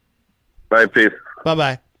friend. Bye, peace.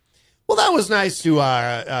 Bye-bye. Well, that was nice to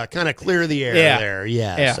kind of clear the air there.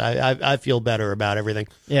 Yes, Yeah. I feel better about everything.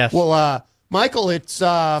 Yes. Well, Michael, it's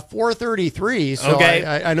 4:33, so Okay.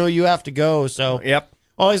 I know you have to go. So Yep.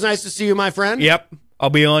 Always nice to see you, my friend. Yep. I'll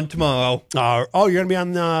be on tomorrow. You're going to be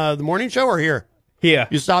on the morning show or here? Here.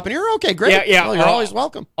 You stopping here? Okay, great. Yeah, yeah. Well, you're always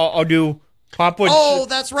welcome. I'll do Hopwood. Oh,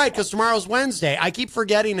 that's right, because tomorrow's Wednesday. I keep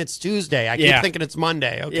forgetting it's Tuesday. I keep Yeah. thinking it's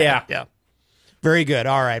Monday. Okay. Yeah. Very good.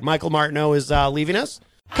 All right. Michael Martineau is leaving us.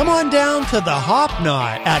 Come on down to the Hop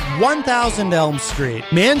Knot at 1000 Elm Street,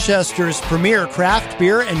 Manchester's premier craft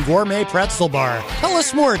beer and gourmet pretzel bar. Tell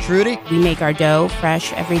us more, Trudy. We make our dough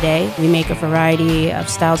fresh every day. We make a variety of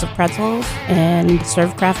styles of pretzels and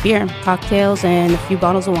serve craft beer, cocktails, and a few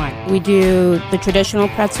bottles of wine. We do the traditional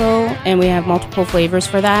pretzel, and we have multiple flavors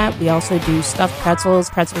for that. We also do stuffed pretzels,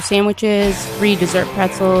 pretzel sandwiches, free dessert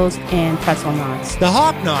pretzels, and pretzel knots. The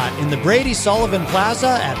Hop Knot in the Brady Sullivan Plaza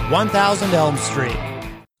at 1000 Elm Street.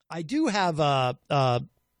 I do have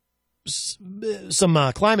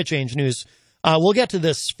some climate change news. We'll get to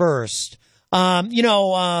this first.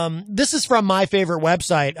 This is from my favorite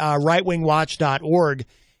website, rightwingwatch.org.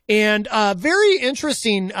 And very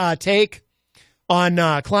interesting take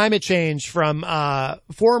on climate change from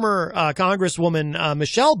former Congresswoman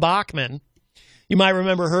Michelle Bachmann. You might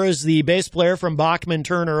remember her as the bass player from Bachman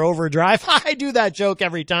Turner Overdrive. I do that joke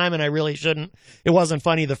every time, and I really shouldn't. It wasn't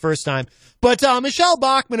funny the first time. But Michelle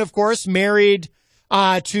Bachmann, of course, married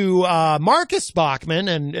to Marcus Bachmann.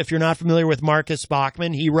 And if you're not familiar with Marcus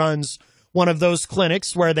Bachmann, he runs one of those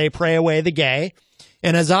clinics where they pray away the gay.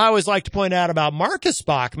 And as I always like to point out about Marcus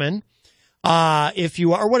Bachmann, if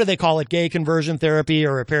you are, what do they call it, gay conversion therapy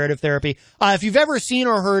or reparative therapy? If you've ever seen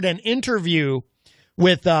or heard an interview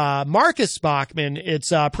with Marcus Bachmann,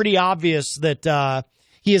 it's pretty obvious that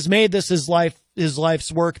he has made this his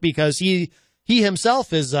life's work, because he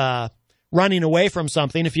himself is running away from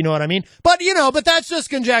something, if you know what I mean. But that's just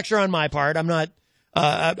conjecture on my part. I'm not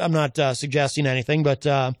suggesting anything, but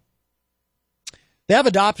they have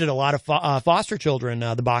adopted a lot of foster children,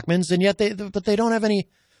 the Bachmans, and yet they don't have any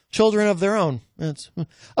children of their own.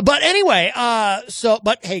 But anyway,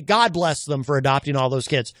 but hey, God bless them for adopting all those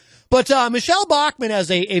kids. But Michelle Bachmann has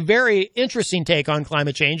a very interesting take on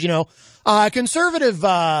climate change. Conservative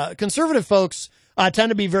folks tend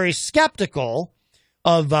to be very skeptical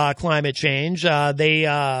of climate change.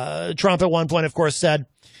 Trump at one point, of course, said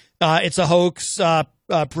it's a hoax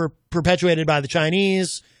perpetuated by the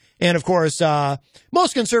Chinese. And of course,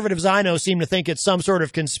 most conservatives I know seem to think it's some sort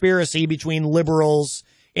of conspiracy between liberals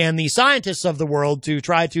and the scientists of the world to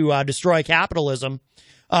try to destroy capitalism.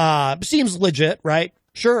 Seems legit, right?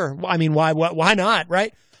 Sure. I mean, why not,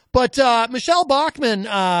 right? But Michelle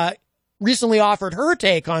Bachmann recently offered her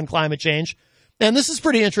take on climate change, and this is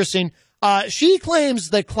pretty interesting. She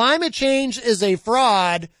claims that climate change is a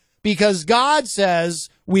fraud because God says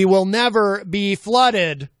we will never be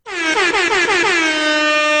flooded.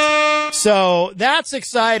 So that's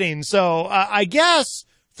exciting. So I guess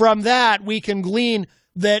from that we can glean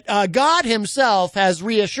that God himself has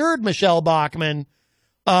reassured Michelle Bachmann.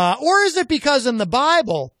 Or is it because in the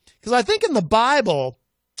Bible? Because I think in the Bible,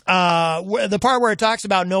 the part where it talks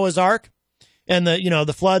about Noah's Ark and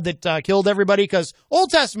the flood that killed everybody, because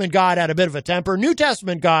Old Testament God had a bit of a temper. New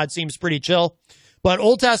Testament God seems pretty chill. But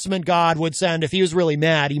Old Testament God would send, if he was really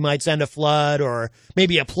mad, he might send a flood or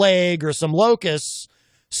maybe a plague or some locusts.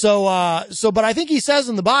 But I think he says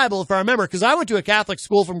in the Bible, if I remember, because I went to a Catholic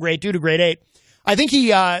school from grade 2 to grade 8, I think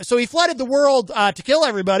he flooded the world to kill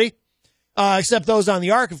everybody. Except those on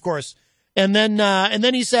the ark, of course. And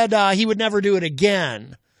then he said, he would never do it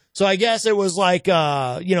again. So I guess it was like, it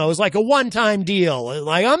was like a one-time deal.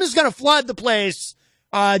 Like, I'm just going to flood the place,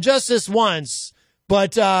 just this once.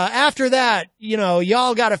 But, after that,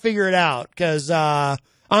 y'all got to figure it out, because,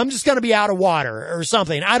 I'm just going to be out of water or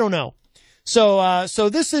something. I don't know. So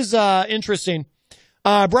this is, interesting.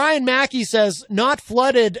 Brian Mackey says, not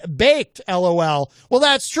flooded, baked, LOL. Well,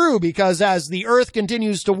 that's true, because as the earth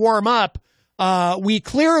continues to warm up, we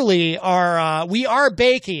clearly are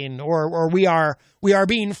baking, or we are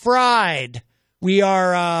being fried. We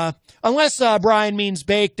are, unless, Brian means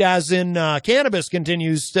baked as in, cannabis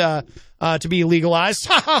continues to be legalized.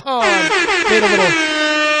 Made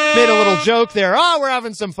a little joke there. Oh, we're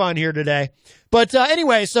having some fun here today. But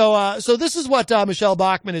anyway, so this is what Michelle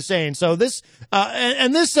Bachmann is saying. So this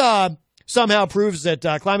this somehow proves that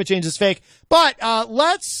climate change is fake. But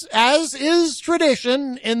let's, as is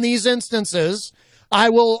tradition in these instances, I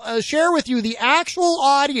will share with you the actual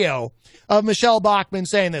audio of Michelle Bachmann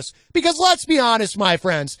saying this. Because let's be honest, my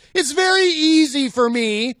friends, it's very easy for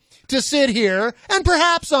me to sit here and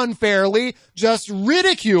perhaps unfairly just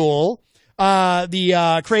ridicule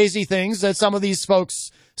the crazy things that some of these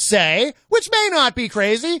folks say, which may not be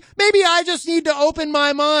crazy. Maybe I just need to open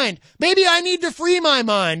my mind. Maybe I need to free my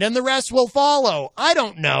mind and the rest will follow. I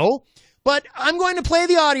don't know. But I'm going to play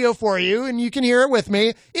the audio for you and you can hear it with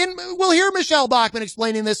me. We'll hear Michelle Bachmann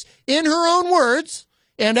explaining this in her own words.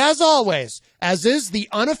 And as always, as is the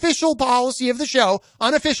unofficial policy of the show,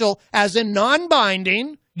 unofficial as in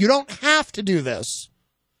non-binding, you don't have to do this.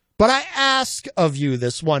 But I ask of you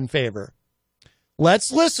this one favor.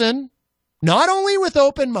 Let's listen, not only with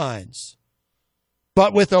open minds,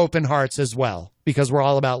 but with open hearts as well, because we're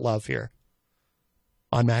all about love here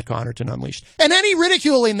on Matt Connarton Unleashed. And any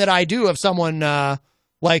ridiculing that I do of someone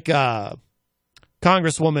like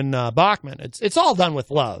Congresswoman Bachmann, it's all done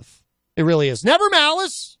with love. It really is. Never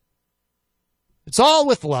malice. It's all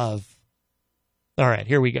with love. All right,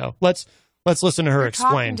 here we go. Let's listen to her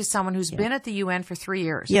explain. Talking to someone who's been at the UN for 3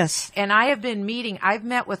 years. Yes. And I've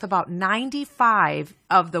met with about 95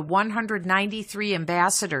 of the 193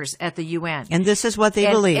 ambassadors at the UN. And this is what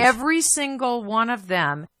they believe. Every single one of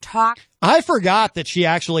them I forgot that she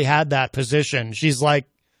actually had that position. She's like,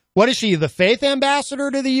 what is she, the faith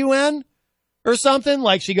ambassador to the UN or something?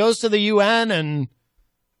 Like she goes to the UN and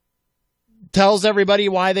tells everybody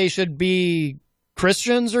why they should be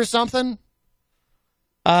Christians or something.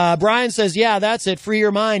 Brian says, yeah, that's it. Free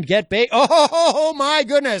your mind. Get baked. Oh, my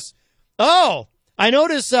goodness. Oh, I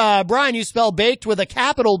notice, Brian, you spell baked with a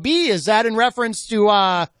capital B. Is that in reference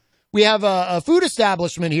to, we have a food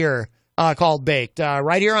establishment here, called Baked,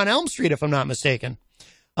 right here on Elm Street, if I'm not mistaken.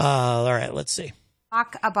 All right, let's see.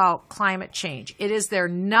 Talk about climate change. It is their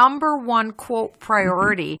number one, quote,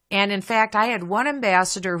 priority. And in fact, I had one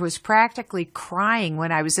ambassador who was practically crying when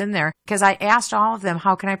I was in there because I asked all of them,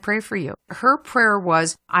 how can I pray for you? Her prayer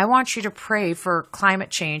was, I want you to pray for climate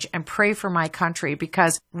change and pray for my country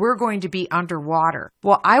because we're going to be underwater.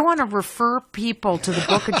 Well, I want to refer people to the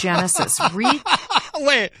book of Genesis.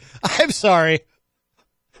 Wait, I'm sorry.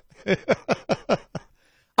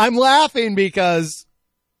 I'm laughing because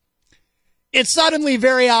it's suddenly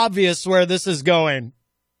very obvious where this is going,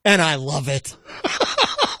 and I love it.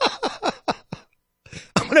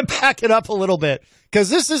 I'm going to back it up a little bit, because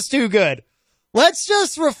this is too good. Let's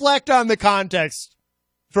just reflect on the context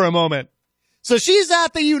for a moment. So she's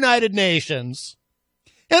at the United Nations,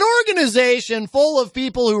 an organization full of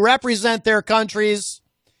people who represent their countries,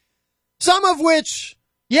 some of which,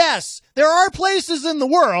 yes, there are places in the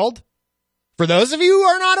world, for those of you who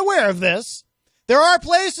are not aware of this, there are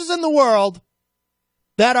places in the world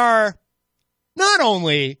that are not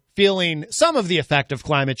only feeling some of the effect of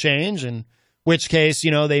climate change, in which case,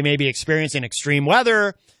 they may be experiencing extreme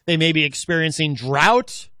weather, they may be experiencing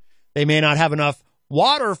drought, they may not have enough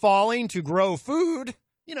water falling to grow food.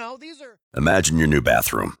 These are... Imagine your new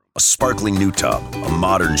bathroom. A sparkling new tub, a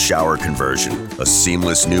modern shower conversion, a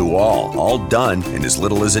seamless new wall, all done in as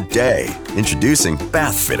little as a day. Introducing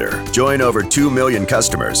Bath Fitter. Join over 2 million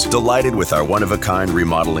customers delighted with our one-of-a-kind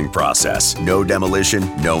remodeling process. No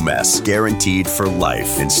demolition, no mess. Guaranteed for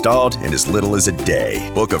life. Installed in as little as a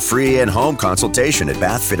day. Book a free in-home consultation at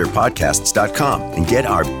bathfitterpodcasts.com and get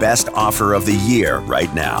our best offer of the year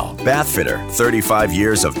right now. Bath Fitter, 35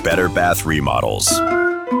 years of better bath remodels.